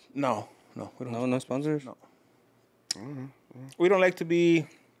have? No, we don't. No sponsors? No. We don't like to be,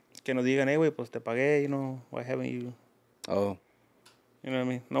 que nos digan, güey, pues te pagué, why haven't you? Oh. You know what I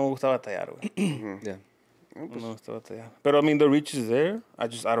mean? No me gusta batallar, güey. Yeah. No me gusta batallar. But I mean, the reach is there. I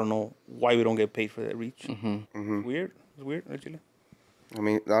don't know why we don't get paid for that reach. It's weird, actually. I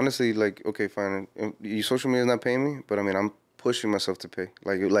mean, honestly, like, okay, fine. Your social media is not paying me, but I mean, I'm pushing myself to pay.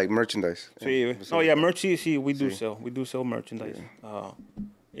 Like merchandise. Sí, yeah, merch, sí, we do sell. We do sell merchandise. Yeah.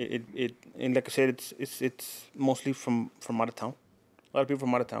 And like I said, it's mostly from out of town. A lot of people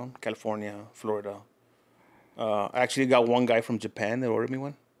from out of town, California, Florida, I actually got one guy from Japan that ordered me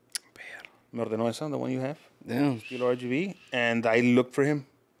one. Me ordenó esa, the one you have. Damn. Steel RGV. And I looked for him.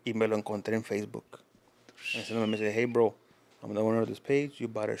 Y me lo encontré en Facebook. And I sent him a message, hey, bro, I'm the owner of this page. You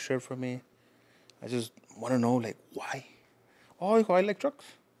bought a shirt from me. I just want to know, like, why? Oh, dijo, I like trucks.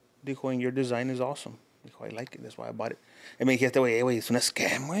 Dijo, and your design is awesome. Dijo, I like it. That's why I bought it. And me dijiste, güey, es una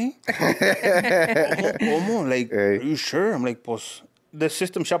scam, güey. ¿Cómo? Like, are you sure? I'm like, pues, the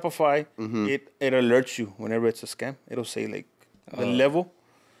system Shopify, it alerts you whenever it's a scam. It'll say, like, the level.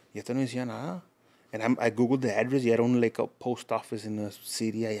 Y esto no decía nada. And I Googled the address. Y era like a post office in a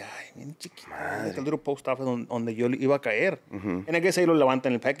city allá. Bien chiquito. Like a little post office donde yo iba a caer. And I guess ahí lo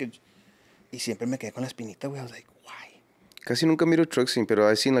levantan el package. Y siempre me quedé con la espinita, güey. I was like, why? Casi nunca miro truck scene, pero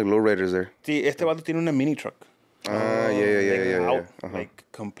I've seen like lowriders there. Sí, este vato tiene una mini truck. Yeah. Out, like,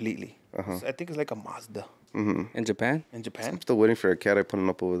 completely. So I think it's like a Mazda. In Japan? In Japan? I'm still waiting for a cat I pulling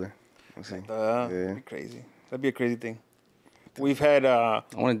up over there. That'd be crazy. That'd be a crazy thing. We've had... I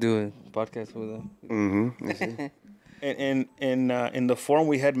want to do a podcast with them. In the forum,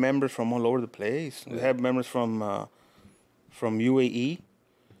 we had members from all over the place. We had members from UAE.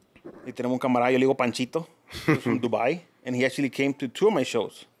 Y tenemos un camarada, yo le digo Panchito, from Dubai. And he actually came to 2 of my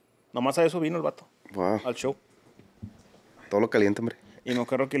shows. Nomás a eso vino el vato. Wow. Al show. Todo lo caliente, hombre. Y me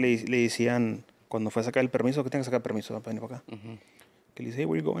acuerdo que le decían, cuando fue a sacar el permiso, que tenga que sacar permiso para venir para acá. Que le dice, hey,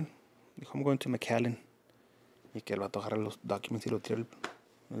 where are you going? Dijo, I'm going to McAllen. Y que el vato agarra los documents y lo tira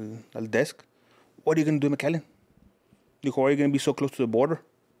al desk. What are you going to do in McAllen? Dijo, why are you going to be so close to the border?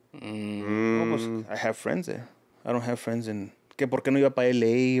 No, pues, I have friends there. I don't have friends in... Que por qué no iba para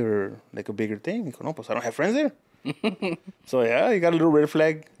LA or like a bigger thing? Dijo, no, pues I don't have friends there. So yeah, you got a little red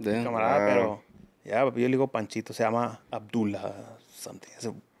flag. Camarada, pero... Yeah, yo le digo Panchito, se llama Abdullah something.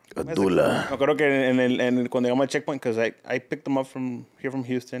 Abdullah. Me acuerdo que cuando llegamos al checkpoint, because I picked them up from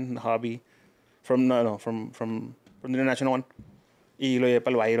Houston, the hobby, from the international one. Y lo llevé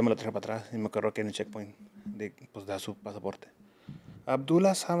para el Bayer, me lo traje para atrás. Y me acuerdo que en el checkpoint, pues da su pasaporte.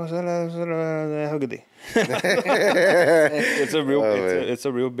 Abdullah, it's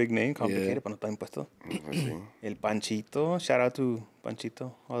a real big name, complicated, pero no está impuesto. El Panchito, shout out to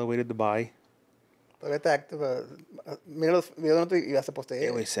Panchito, all the way to Dubai. Todavía está active. Mira los videos y ya se postea.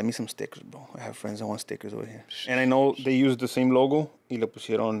 Hey, wait, send me some stickers, bro. I have friends that want stickers over here. And I know they use the same logo y le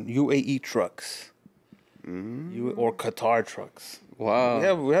pusieron UAE trucks. Or Qatar trucks. Wow.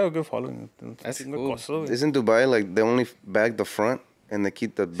 We have a good following. That's cool. Isn't Dubai like they only bag the front and they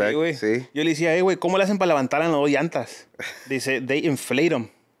keep the back? Sí. Yo le decía, hey, güey, ¿cómo le hacen para levantar las 2 llantas? Dice, they inflate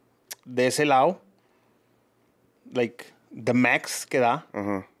them. De ese lado, like the max que da,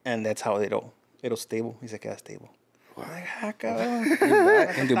 and that's how it'll stable. Y se queda stable. Like,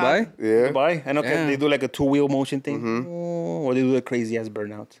 In Dubai? Yeah. Dubai. I know they do like a 2-wheel motion thing. Or they do a crazy ass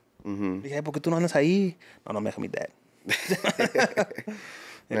burnout. Dije, ¿por qué tú no andas ahí? No me deja mi dad.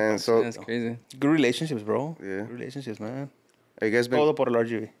 Man, so That's crazy. Good relationships, bro. Yeah. Good relationships, man. are you guys been? Todo por el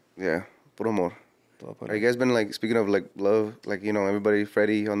RGV. Yeah, puro amor. Todo por Are you guys been like speaking of like love, like you know everybody,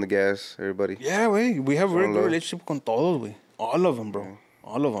 Freddie on the gas, everybody? Yeah, güey. We have a very good love. relationship con todos, güey. All of them, bro. Yeah.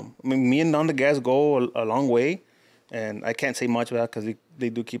 All of them. I mean, me and On the Gas go a long way. And I can't say much about that because they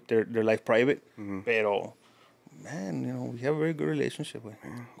do keep their life private. Pero, man, you know, we have a very good relationship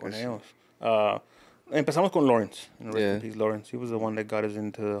con ellos. Empezamos con Lawrence. You know, rest in peace, Lawrence. He was the one that got us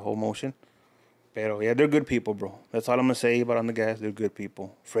into the whole motion. Pero, yeah, they're good people, bro. That's all I'm going to say about On the Gas. They're good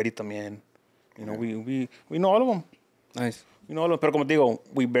people. Freddie también. You know, we know all of them. Nice. We know all of them. Pero como te digo,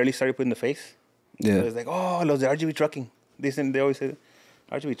 we barely started putting the face. Yeah. So it's like, oh, los de RGV Trucking. They always say,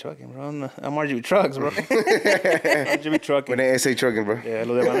 RGV Trucking, bro. I'm RGV Trucks, bro. RGV Trucking. When they say trucking, bro. Yeah,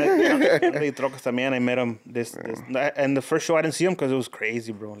 los de Trucks también. I met him and the first show I didn't see him because it was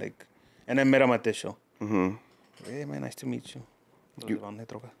crazy, bro. Like, and I met him at this show. Hey, man, nice to meet you. Los de Banda de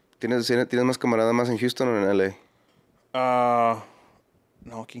Trocas. ¿Tienes más camaradas más en Houston o en LA?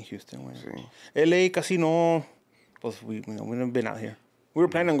 No, aquí en Houston, güey. Sí. LA casi no. Pues we haven't been out here. We were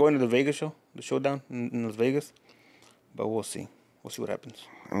planning on going to the Vegas show, the showdown in Las Vegas, but we'll see. We'll see what happens.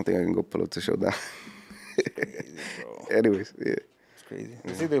 I don't think I can go pull up the showdown. It's crazy, bro. Anyways, yeah. It's crazy.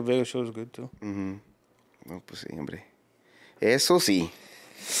 I think the Vegas show is good too. No, pues sí, hombre. Eso sí.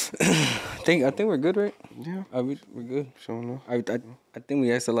 I think we're good, right? Yeah. We're good. Sure enough. I think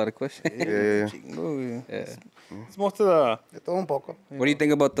we asked a lot of questions. Yeah. It's most of the. De todo un poco. What do you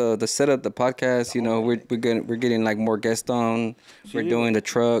think about the setup, the podcast? You know, we're getting like more guests on. We're doing the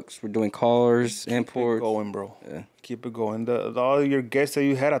trucks. We're doing cars, imports. Keep it going, bro. Yeah. Keep it going. All your guests that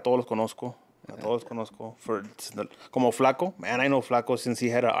you had, a todos los conozco. A todos conozco. Como Flaco, man, I know Flaco since he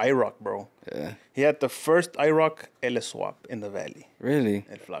had an IROC, bro. Yeah. He had the first IROC L swap in the valley. Really?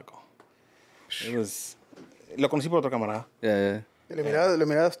 El Flaco. It was Lo conocí por otro camarada. Yeah. Lo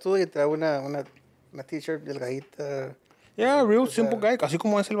mirabas tú y trae una t-shirt delgadita. Yeah, real simple guy. Así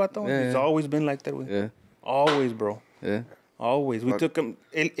como es el vato. Yeah, He's yeah. always been like that, güey. Yeah. Always, bro. Yeah. Always. We took him.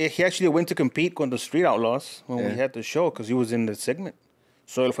 He actually went to compete con the Street Outlaws when we had the show because he was in the segment.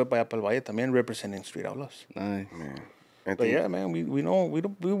 So él fue para allá para el Valle también representing Street Outlaws. Nice. Man. But yeah, man, we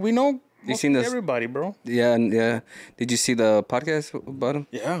know You seen this? everybody, bro. Yeah, yeah. Did you see the podcast about him?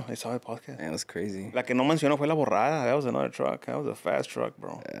 Yeah, I saw the podcast. Man, it was crazy. La que no mencionó fue La Borrada. That was another truck. That was a fast truck,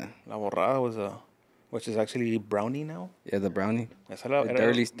 bro. Yeah. La Borrada was which is actually Brownie now. Yeah, the brownie. Esa era,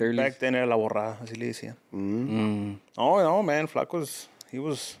 Dirlies. Back then era La Borrada, así le decían. Mm. Oh, no, man, Flaco's, it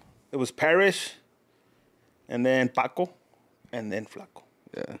was Parrish, and then Paco, and then Flaco.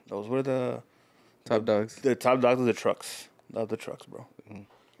 Yeah. Those were the Top dogs. The top dogs of the trucks. Of the trucks, bro.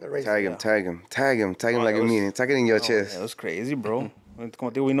 Tag him like it a was- meaning. Tag it in your Oh, chest. man, it was crazy, bro.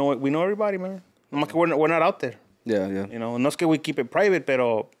 Como te digo, we know everybody, man. No más que we're not out there. Yeah, yeah. You know, no es que we keep it private,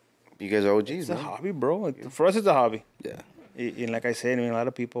 pero You guys are OGs, it's a man. hobby, bro. For us, it's a hobby. Yeah. And like I said, I mean, a lot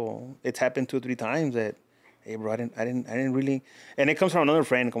of people, it's happened 2 or 3 times that, hey, bro, I didn't really, and it comes from another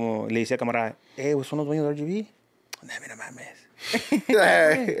friend, como le decía camarada, hey, ¿son los dueños de RGV? Nah, mira, mames.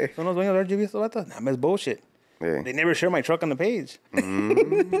 Hey, ¿son los dueños de RGV estos vatos? Nah, mames, bullshit. Yeah. They never share my truck on the page.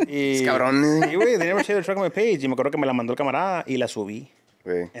 Cabrones. Sí, güey, they never share the truck on my page. Y me acuerdo que me la mandó el camarada y la subí.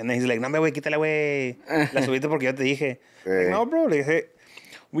 Güey. And then he's like, no, güey, quítala, güey. La subiste porque yo te dije. Eh. Like, no, bro, le dije,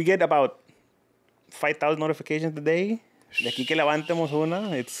 we get about 5,000 notifications a day. De aquí que levantemos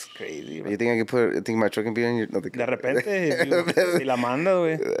una, it's crazy, bro. You think I can think my truck can be on your... No, De repente, si la mandas,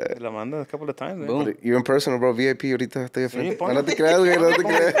 güey. Si la mandas a couple of times, güey. Boom. You're in person, bro. VIP ahorita estoy de frente. ponlo. No te creas, güey. No te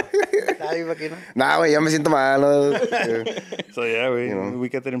creas. Nadie aquí, ¿no? Nah, güey, ya me siento mal. No. Yeah. So, yeah, güey, You know. we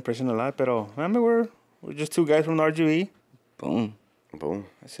get that impression a lot. Pero, I mean, we're just 2 guys from the RGV. Boom. Boom.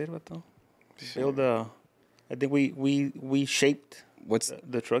 That's it, vato. Build I think we shaped What's...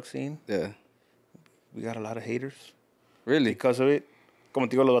 the truck scene. Yeah. We got a lot of haters. Really? Because of it, como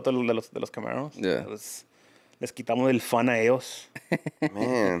te digo, los datos de los Camaros, Yeah. les quitamos el fun a ellos.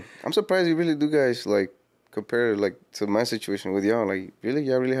 Man, I'm surprised you really do guys, like, compare, like, to my situation with y'all. Like, really?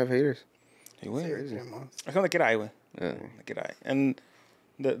 Y'all really have haters? Sí, güey. Sí, mo. Es donde quiera hay, güey. Yeah. Donde quiera hay. And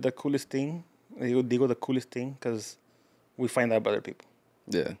the coolest thing, digo the coolest thing, because we find out by other people.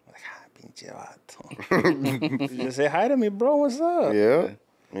 Yeah. Like, pinche vato. You just say hi to me, bro, what's up? Yeah.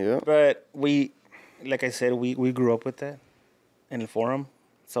 Yeah. But like I said, we grew up with that in the forum.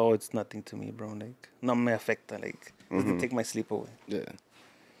 So it's nothing to me, bro. Like, no me afecta. Like, doesn't take my sleep away. Yeah.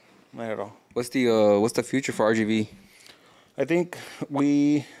 Not at all. What's the future for RGV? I think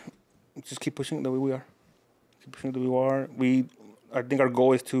we just keep pushing the way we are. Keep pushing the way we are. I think our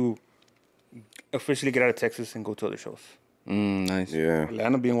goal is to officially get out of Texas and go to other shows. Nice. Yeah.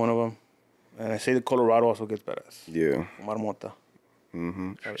 Atlanta being one of them. And I say that Colorado also gets badass. Yeah. Marmota.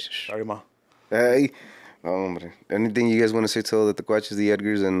 Mm-hmm. Sorry, ma. Hey. No, hombre. Anything you guys want to say to all the Tecuaches, the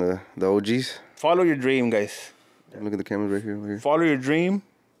Edgars, and the OGs? Follow your dream, guys. Look at the cameras right here. Over here. Follow your dream.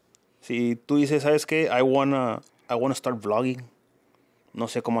 Si tú dices, ¿sabes qué? I wanna start vlogging. No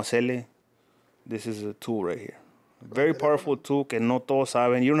sé cómo hacerle. This is a tool right here. Very powerful tool que no todos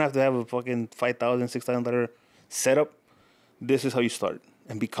saben. You don't have to have a fucking $5,000, $6,000 setup. This is how you start.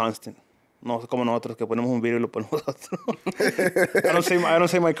 And be constant. No como nosotros que ponemos un video y lo ponemos otro. I don't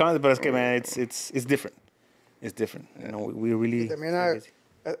say my content, but es que, man, it's different. It's different. You know, we really... También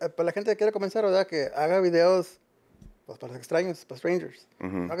para la gente que quiere comenzar, ¿verdad? Que haga videos pues, para los extraños, para strangers.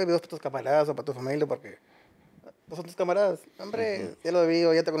 Haga videos para tus camaradas o para tu familia porque pues, son tus camaradas. Hombre, ya lo vi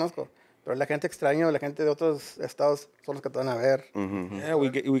o ya te conozco. Pero la gente extraña o la gente de otros estados son los que te van a ver.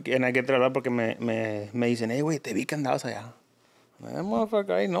 Yeah, and I get that a lot porque me dicen, hey, güey, te vi que andabas allá. Like,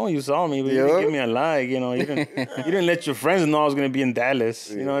 motherfucker, I know you saw me, but you didn't give me a like, you know. You didn't let your friends know I was going to be in Dallas.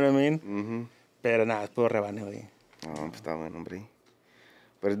 You know what I mean? Pero nada, es puro rebane, güey. Oh, pues está bueno, hombre.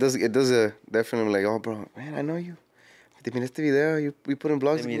 But it does definitely like, oh, bro, man, I know you. Te miré este video, we put in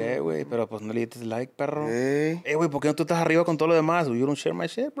vlogs. Te miré, güey, pero pues no le diste like, perro. Hey. Güey, ¿por qué no tú estás arriba con todo lo demás? You don't share my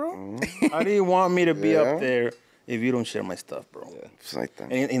shit, bro. How do you want me to be up there if you don't share my stuff, bro? Pues ahí está.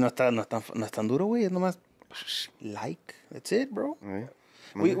 Y no es tan duro, güey. Es nomás like. That's it, bro. Right.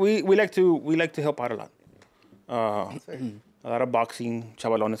 We like to help out a lot. A lot of boxing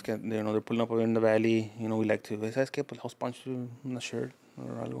chavalones que they're pulling up over in the valley. You know, we like to, ¿sabes qué? Pues I'll sponsor you una shirt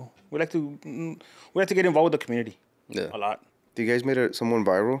or algo. We like to get involved with the community. Yeah. A lot. Do you guys made someone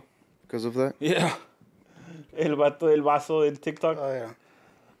viral because of that? Yeah. El vato del vaso del TikTok. Oh, yeah.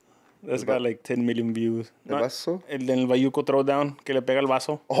 That's got like 10 million views. ¿El vaso? El del Bayuco throwdown que le pega el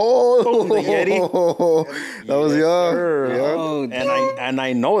vaso. Oh, the Yeti. That was young. Sure. Yeah. Oh, And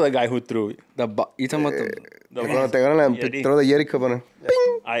I know the guy who threw it. you talking about Cuando te agarran la throw the Yeti cup on it.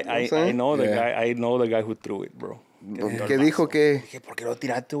 I know the guy. I know the guy who threw it, bro. ¿Qué dijo que? Dije, ¿por qué lo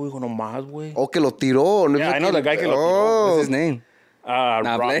tiraste, güey? Nomás, güey. Oh, que lo tiró. Yeah, I know the guy que lo tiró. What's his name?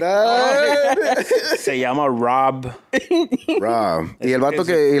 Rob. Se llama Rob. Rob. Y el vato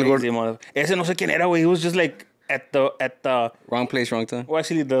que... Ese no sé quién era, güey. He was just like at the... Wrong place, wrong time. Well,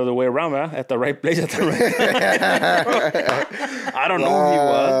 actually, the way around, ¿verdad? At the right place, at the right I don't know who he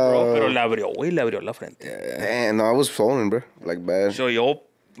was, bro. Pero le abrió, güey. Le abrió la frente. Damn, no, I was falling, bro. Like, bad. So, yo,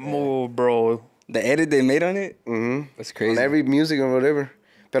 bro. The edit they made on it? Mm-hmm. That's crazy. On every music or whatever.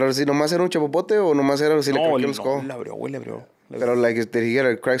 Pero si nomás era un chapopote o nomás era si le cracked el skull? No, le abrió, güey, le abrió. Pero, like, did he get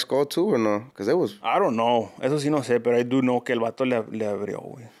a cracked skull too or no? Because it was... I don't know. Eso sí no sé, pero I do know que el vato le abrió,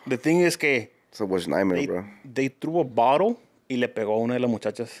 güey. The thing is que... It's a worst nightmare, bro. They threw a bottle y le pegó a una de las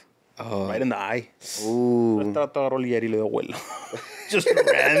muchachas. Right in the eye. Ooh. Trato agarró el Yeti y le dio vuelo. Just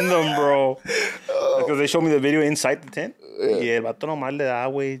random, bro. Because they showed me the video inside the tent. Y el vato nomás le da,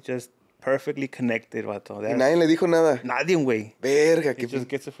 güey, just perfectly connected, vato. Y nadie le dijo nada. Nadie, güey. Verga, He just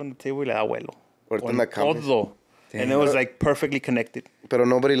gets it from the table y le da vuelo. Ahorita en la cama. Todo. And it was like perfectly connected. Pero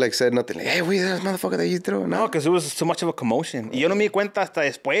nobody like said nothing. Like, hey, wait, that motherfucker that you threw. No, because it was too much of a commotion. Y yo no me di cuenta hasta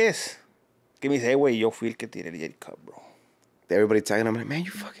después. Que me dice, hey, güey, yo fui el que tiré el Yeti Cup, bro. Everybody tagging him like, man,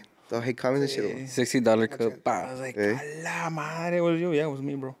 you fucking... I hate comments and shit. $60 cup. I was like, a la madre, it was you. Yeah, it was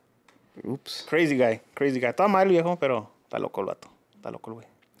me, bro. Oops. Crazy guy. Está mal, viejo, pero está loco el vato. Está loco el güey.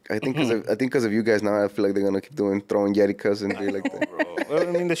 I think because of you guys now, I feel like they're gonna keep throwing Yeti cups and be like that. Well,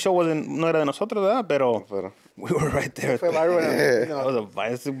 I mean, the show no era de nosotros, ¿verdad? Pero we were right there. Fue viral.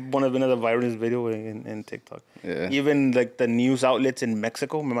 It's one of the virus video in TikTok. Yeah. Even like the news outlets in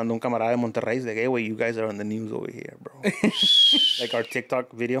Mexico, me mandó un camarada de Monterrey, like, hey, wait, you guys are on the news over here, bro. Like our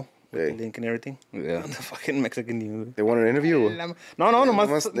TikTok video with the link and everything. Yeah. On the fucking Mexican news. They want an interview? No, nomás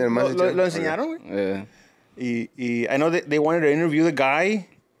lo enseñaron, güey. Yeah. Y I know that they wanted to interview the guy,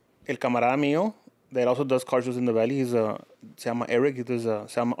 el camarada mío, that also does car shows in the valley. Se llama Eric. He does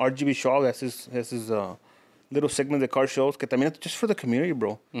se llama RGV show. That's his little segment de car shows que también es just for the community,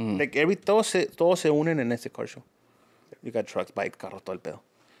 bro. Mm-hmm. Like todos se unen en ese car show. You got trucks, bikes, carros, todo el pedo.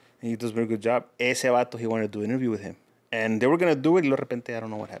 And he does a very good job. Ese vato, he wanted to do an interview with him. And they were going to do it, y de repente, I don't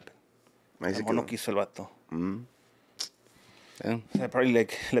know what happened. No quiso el vato. Mm-hmm. Yeah. O sea, probably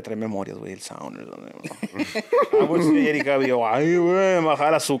like, le trae memorias, güey, el sound or something. I would say Erika, yo, ay, güey, me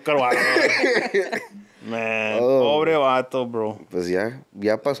bajar azúcar o algo. Man, pobre vato, bro. Pues ya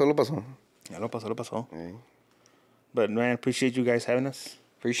pasó, lo pasó. Ya lo pasó. Hey. But, man, appreciate you guys having us.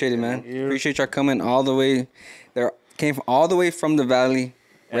 Appreciate it, man. Appreciate y'all coming all the way. Came all the way from the valley,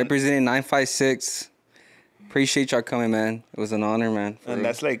 representing 956. Appreciate y'all coming, man. It was an honor, man. And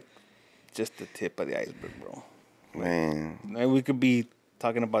that's like just the tip of the iceberg, bro. Man. We could be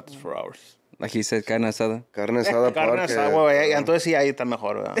talking about this for hours. Like he said, carne asada. Carne asada, güey. Entonces sí, ahí está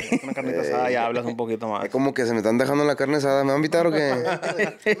mejor, ¿verdad? Una carnita asada ya hablas un poquito más. Es como que se me están dejando la carne asada. ¿Me van a invitar o qué?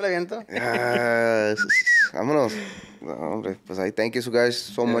 ¿Me aviento? Vámonos. No, hombre. Pues ahí, thank you guys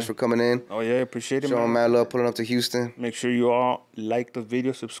so much for coming in. Oh, yeah, appreciate it, man. Showing mad love, pulling up to Houston. Make sure you all like the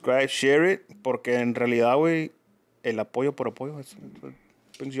video, subscribe, share it. Porque en realidad, güey, el apoyo por apoyo es what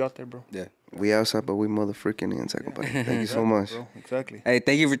brings you out there, bro. Yeah. We outside, but we motherfucking inside, compadre. Thank you so much. Bro, exactly. Hey,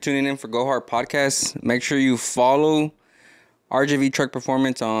 thank you for tuning in for Go Hard Podcast. Make sure you follow RGV Truck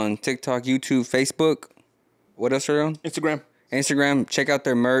Performance on TikTok, YouTube, Facebook. What else are they on? Instagram. Check out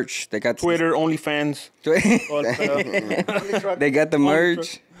their merch. They got Twitter, OnlyFans. They got the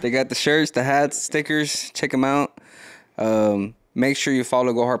merch. They got the shirts, the hats, stickers. Check them out. Make sure you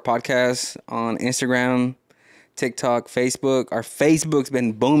follow Go Hard Podcast on Instagram, TikTok, Facebook. Our Facebook's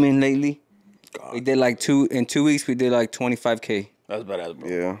been booming lately. God. We did like in 2 weeks, we did like 25K. That's badass, bro.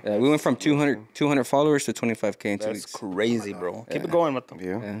 Yeah. We went from 200 followers to 25K in 2 weeks. That's crazy, bro. Keep it going, Mato.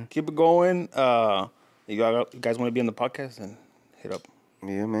 Yeah. Keep it going. You guys want to be on the podcast, then hit up.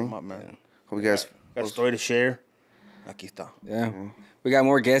 Yeah, man. Come up, man. Hope you guys got a story to share. Aquí está. Yeah. We got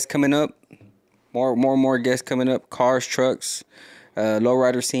more guests coming up. More guests coming up. Cars, trucks,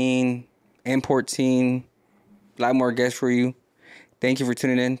 lowrider scene, import scene. A lot more guests for you. Thank you for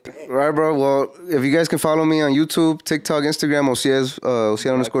tuning in. All right, bro. Well, if you guys can follow me on YouTube, TikTok, Instagram,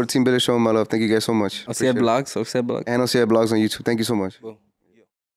 Ociel_Team Billy Show, my love. Thank you guys so much. Ociel Blogs. And Ociel Blogs on YouTube. Thank you so much. Cool.